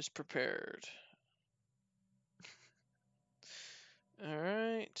 Oh, it's prepared.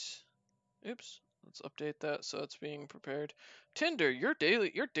 Alright. Oops. Let's update that so it's being prepared. Tinder, your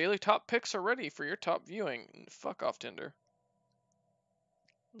daily top picks are ready for your top viewing. Fuck off, Tinder.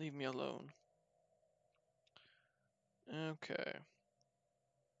 Leave me alone. Okay.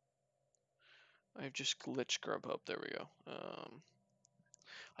 I've just glitched Grubhub. There we go.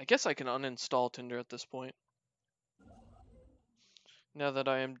 I guess I can uninstall Tinder at this point. Now that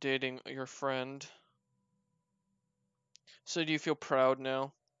I am dating your friend. So do you feel proud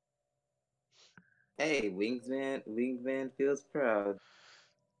now? Hey, Wingsman feels proud.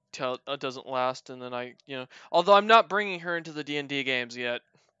 Till it doesn't last, and then although I'm not bringing her into the D&D games yet.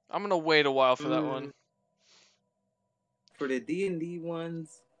 I'm gonna wait a while for that one. Mm, for the D&D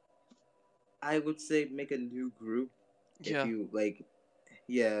ones, I would say make a new group. If Yeah. you like,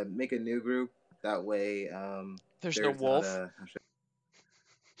 yeah, make a new group. That way, There's no there's not wolf. a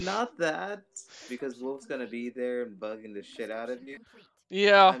not that First because mission Wolf's gonna complete. be there and bugging the shit First out of mission you. complete.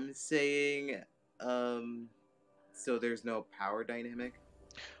 Yeah. I'm saying, um, so there's no power dynamic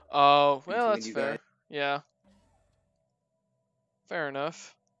Oh, well, between that's you guys. fair. Yeah. Fair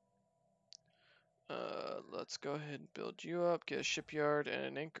enough. Let's go ahead and build you up, get a shipyard and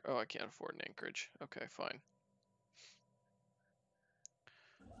an anchor. Oh, I can't afford an anchorage. Okay, fine.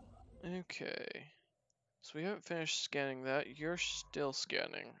 Okay. So we haven't finished scanning that. You're still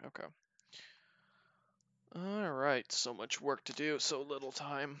scanning. Okay. Alright, so much work to do, so little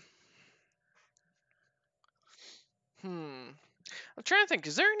time. I'm trying to think,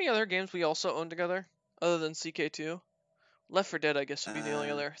 is there any other games we also own together? Other than CK2? Left 4 Dead, I guess, would be the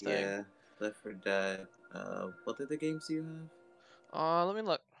only other thing. Yeah, Left 4 Dead. What other games do you have? Let me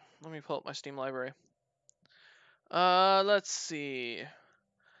look. Let me pull up my Steam library. Let's see.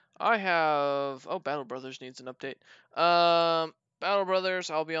 I have... Oh, Battle Brothers needs an update. Battle Brothers,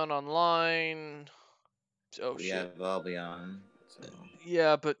 I'll be on online. Oh, We shit. have Albion. So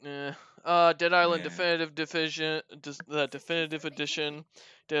Yeah, but Dead Island yeah. Definitive Division, the Definitive Edition,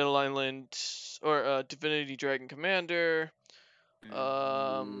 Dead Island, or Divinity Dragon Commander, um,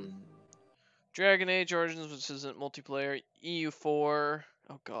 Mm. Dragon Age Origins, which isn't multiplayer, EU4.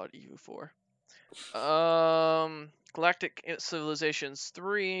 Oh God, EU4. Galactic Civilizations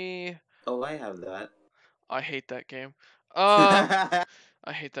 3. Oh, I have that. I hate that game. I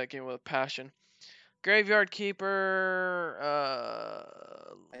hate that game with a passion. Graveyard Keeper.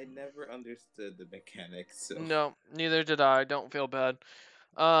 I never understood the mechanics, so No, neither did I. Don't feel bad.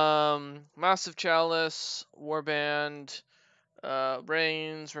 Massive Chalice, Warband,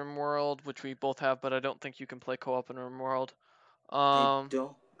 Reigns, RimWorld, which we both have, but I don't think you can play co-op in RimWorld. I Um,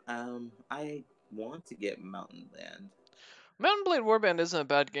 don't. I want to get Mountain Land. Mountain Blade Warband isn't a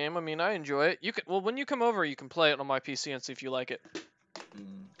bad game. I mean, I enjoy it. You can, well, when you come over, you can play it on my PC and see if you like it.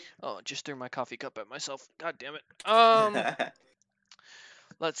 Mm. Oh, just threw my coffee cup at myself. God damn it.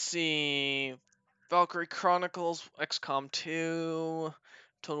 Let's see. Valkyrie Chronicles, XCOM 2,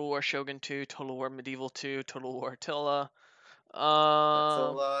 Total War Shogun 2, Total War Medieval 2, Total War Attila. That's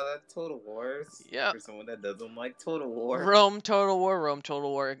a lot of Total Wars Yeah. for someone that doesn't like Total War. Rome Total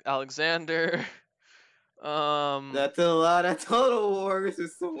War Alexander. That's a lot of Total Wars for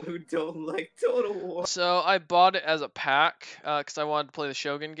someone who don't like Total War. So I bought it as a pack because I wanted to play the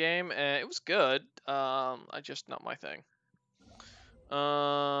Shogun game, and it was good. I just not my thing.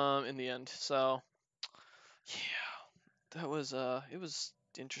 In the end, so yeah, that was it was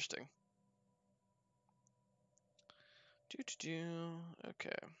interesting.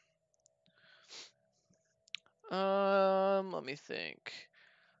 Okay. Let me think.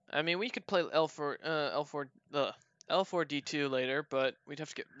 I mean, we could play L4D2 later, but we'd have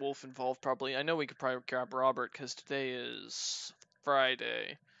to get Wolf involved probably. I know we could probably grab Robert because today is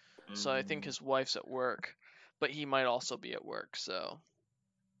Friday, so I think Mm. his wife's at work, but he might also be at work. So,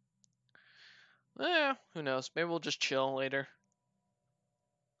 who knows? Maybe we'll just chill later.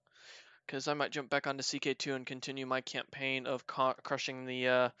 Because I might jump back onto CK2 and continue my campaign of crushing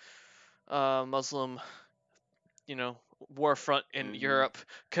the Muslim, war front in Mm-hmm. Europe.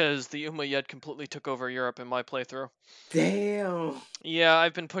 Because the Umayyad completely took over Europe in my playthrough. Damn. Yeah,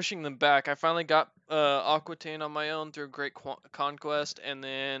 I've been pushing them back. I finally got Aquitaine on my own through Great Conquest, and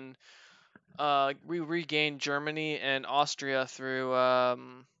then we regained Germany and Austria through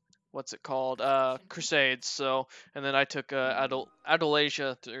what's it called? Crusades. So, and then I took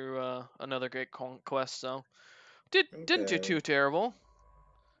Adulasia through another Great Conquest. So, didn't do Okay. too terrible.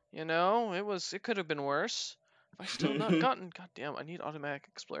 It could have been worse. Have I still not gotten? God damn! I need automatic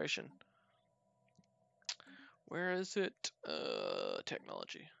exploration. Where is it?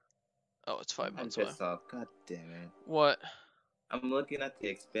 Technology. Oh, it's 5 months away. pissed off. God damn it. What? I'm looking at the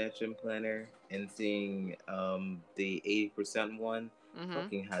expansion planner and seeing the 80% one Mm-hmm.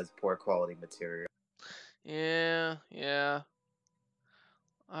 fucking has poor quality material. Yeah.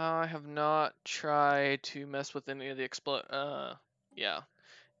 I have not tried to mess with any of the yeah.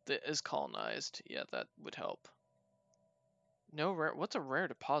 That is colonized. Yeah, that would help. No rare. What's a rare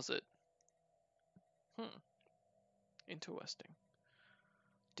deposit? Interesting.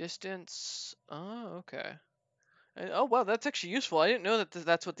 Distance. Oh, okay. Oh, wow, that's actually useful. I didn't know that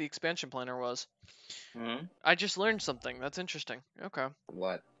that's what the expansion planner was. Hmm? I just learned something. That's interesting. Okay.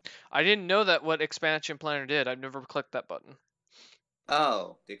 What? I didn't know that what expansion planner did. I've never clicked that button.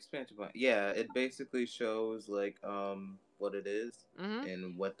 Oh, the expansion plan. Yeah, it basically shows like what it is Mm-hmm.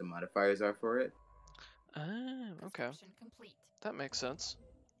 and what the modifiers are for it. Ah, okay. Construction complete. That makes sense.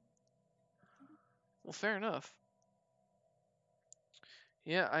 Well, fair enough.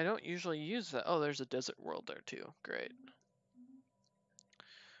 Yeah, I don't usually use that. Oh, there's a desert world there too. Great.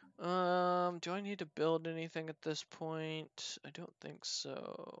 Do I need to build anything at this point? I don't think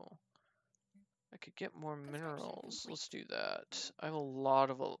so. I could get more minerals. Let's do that. I have a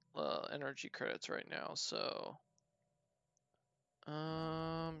lot of energy credits right now, so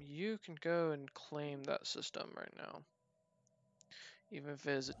you can go and claim that system right now, even if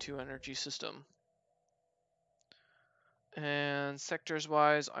it is a 2 energy system. And sectors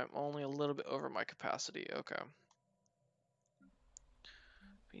wise, I'm only a little bit over my capacity. Okay.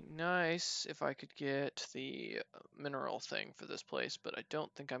 Be nice if I could get the mineral thing for this place, but I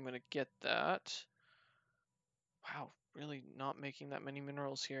don't think I'm gonna get that. Wow, really not making that many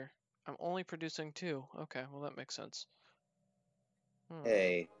minerals here. I'm only producing 2. Okay, well that makes sense.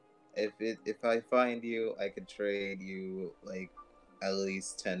 Hey, if I find you, I could trade you like at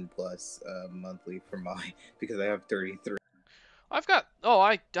least 10 plus monthly for mine because I have 33. I've got, oh,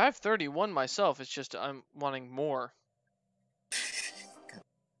 I have 31 myself. It's just I'm wanting more,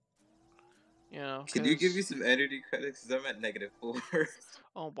 you know, Can you give me cause, some energy credits? Because I'm at -4. System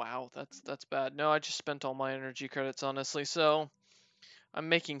oh wow, that's bad. No, I just spent all my energy credits honestly, so I'm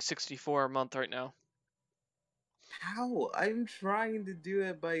making 64 a month right now. How? I'm trying to do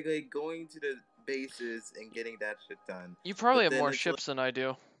it by like going to the bases and getting that shit done. You probably But have then more it's like, ships than I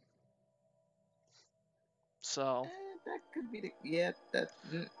do, so. that could be the yeah that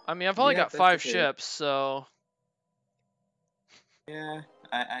I mean, I've only yeah got that's 5 okay. ships, so. Yeah,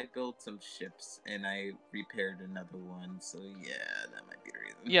 I built some ships and I repaired another one, so yeah, that might be the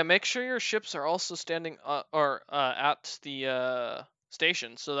reason. Yeah, make sure your ships are also standing or at the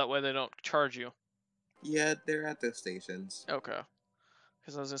station, so that way they don't charge you. Yeah, they're at the stations. Okay.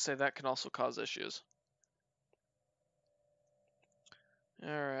 Because I was gonna say that can also cause issues.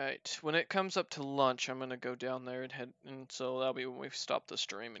 Alright, when it comes up to lunch, I'm gonna go down there and head, and so that'll be when we stop the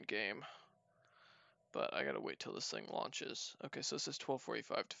stream and game. But I gotta wait till this thing launches. Okay, so this is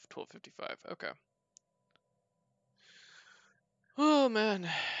 12:45 to 12:55. Okay. Oh man,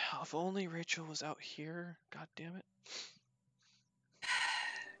 if only Rachel was out here. God damn it.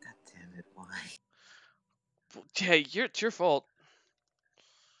 God damn it, why? Hey, it's your fault.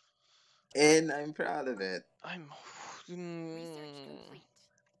 And I'm proud of it. I'm. research complete.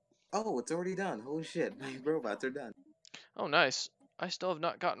 Oh, it's already done. Holy shit, my Anomaly robots are found. done. Oh, nice. I still have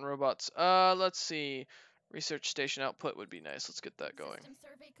not gotten robots. Let's see. Research station output would be nice. Let's get that going. System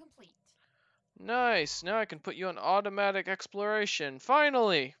survey complete. Nice. Now I can put you on automatic exploration.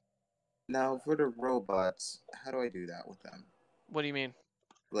 Finally. Now, for the robots, how do I do that with them? What do you mean?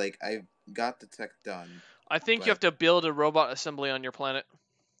 Like, I got the tech done, I think you have but to build a robot assembly on your planet.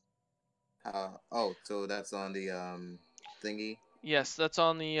 how? Oh, so that's on the thingy. Yes, that's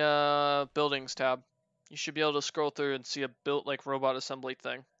on the buildings tab. You should be able to scroll through and see a built like robot assembly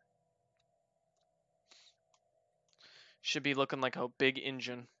thing. Should be looking like a big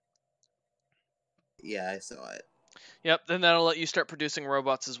engine. Yeah, I saw it. Yep, then that'll let you start producing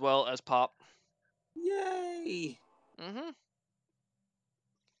robots as well as pop. Yay! Mm-hmm.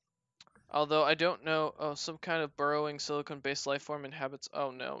 Although I don't know, oh, some kind of burrowing silicon-based life form inhabits.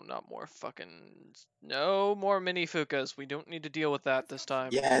 Oh no, not more fucking. No more mini Phookas. We don't need to deal with that this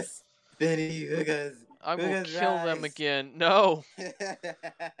time. Yes, Benny, I will Hoogas kill them rise. again. No,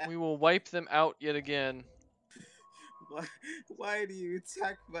 we will wipe them out yet again. why, why do you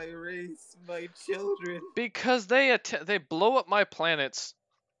attack my race, my children? Because they blow up my planets.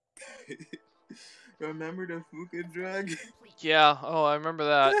 Remember the Phooka drug? Construction complete. Yeah. Oh, I remember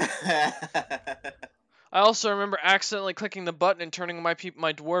that. I also remember accidentally clicking the button and turning my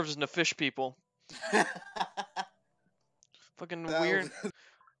dwarves into fish people. Fucking That was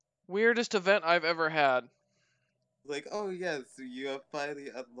weirdest event I've ever had. like, oh yes, you have finally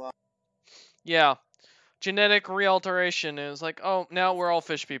unlocked. Yeah. Genetic realteration is like, oh, now we're all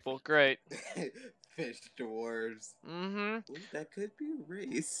fish people. Great. Fish dwarves. Mm-hmm. Ooh, that could be a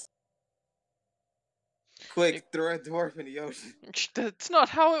race. Quick, throw a dwarf in the ocean. That's not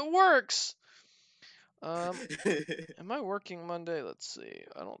how it works. Am I working Monday? Let's see.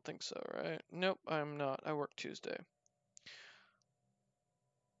 I don't think so, right? Nope, I'm not. I work Tuesday.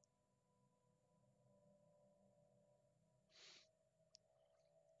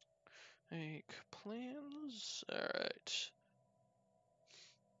 Make plans. Alright.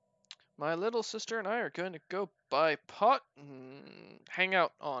 My little sister and I are going to go buy pot and hang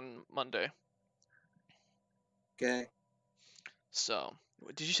out on Monday. Okay. So,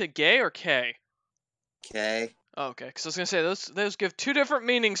 did you say gay or K? Okay. Oh, okay, because I was gonna say those give two different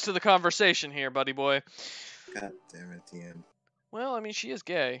meanings to the conversation here, buddy boy. God damn it, TM. Well, I mean, she is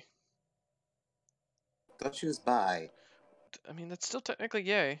gay. Thought she was bi. I mean, that's still technically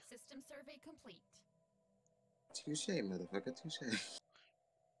gay. System survey complete. Touche, motherfucker, touche.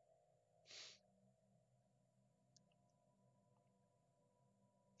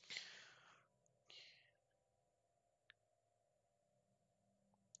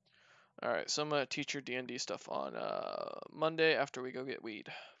 All right, so I'm gonna teach your D&D stuff on Monday after we go get weed.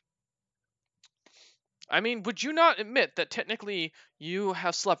 I mean, would you not admit that technically you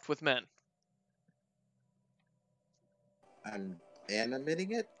have slept with men? I'm am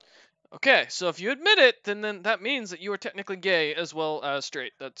admitting it. Okay, so if you admit it, then that means that you are technically gay as well as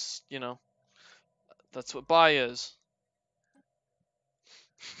straight. That's, that's what bi is.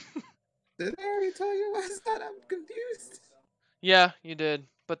 Did I already tell you I was not? I'm confused. Yeah, you did,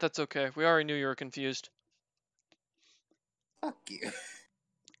 but that's okay. We already knew you were confused. Fuck you.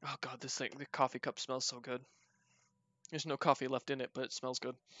 Oh god, the coffee cup smells so good. There's no coffee left in it, but it smells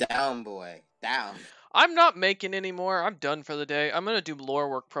good. Down, boy. Down. I'm not making any more. I'm done for the day. I'm gonna do lore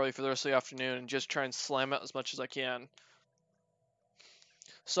work probably for the rest of the afternoon and just try and slam out as much as I can.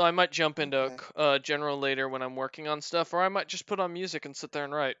 So I might jump into Okay. general later when I'm working on stuff, or I might just put on music and sit there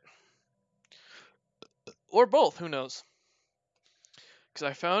and write. Or both, who knows? Because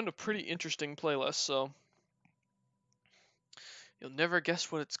I found a pretty interesting playlist, so you'll never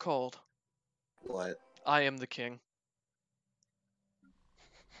guess what it's called. What? I Am the King.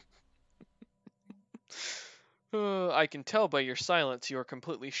 I can tell by your silence you are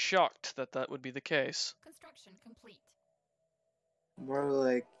completely shocked that that would be the case. Construction complete. More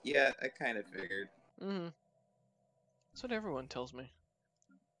like, yeah, I kind of figured. Mm-hmm. That's what everyone tells me.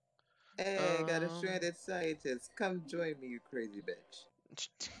 Hey, I got a stranded scientist. Come join me, you crazy bitch.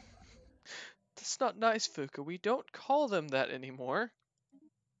 That's not nice, Phooka. We don't call them that anymore.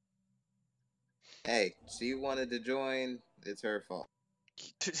 Hey, she wanted to join. It's her fault.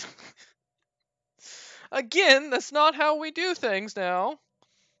 Again, that's not how we do things now.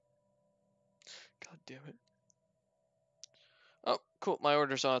 God damn it. Oh, cool. My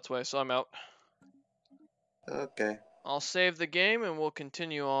order's on its way, so I'm out. Okay. I'll save the game and we'll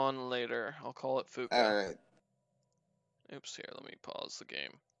continue on later. I'll call it Phooka. Alright. Oops, here, let me pause the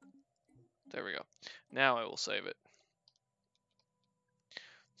game. There we go. Now I will save it.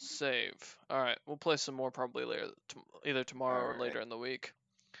 Save. Alright, we'll play some more probably later, either tomorrow or later Alright. in the week.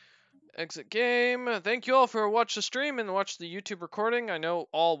 Exit game. Thank you all for watching the stream and watch the YouTube recording. I know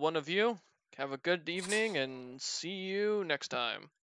all one of you. Have a good evening and see you next time.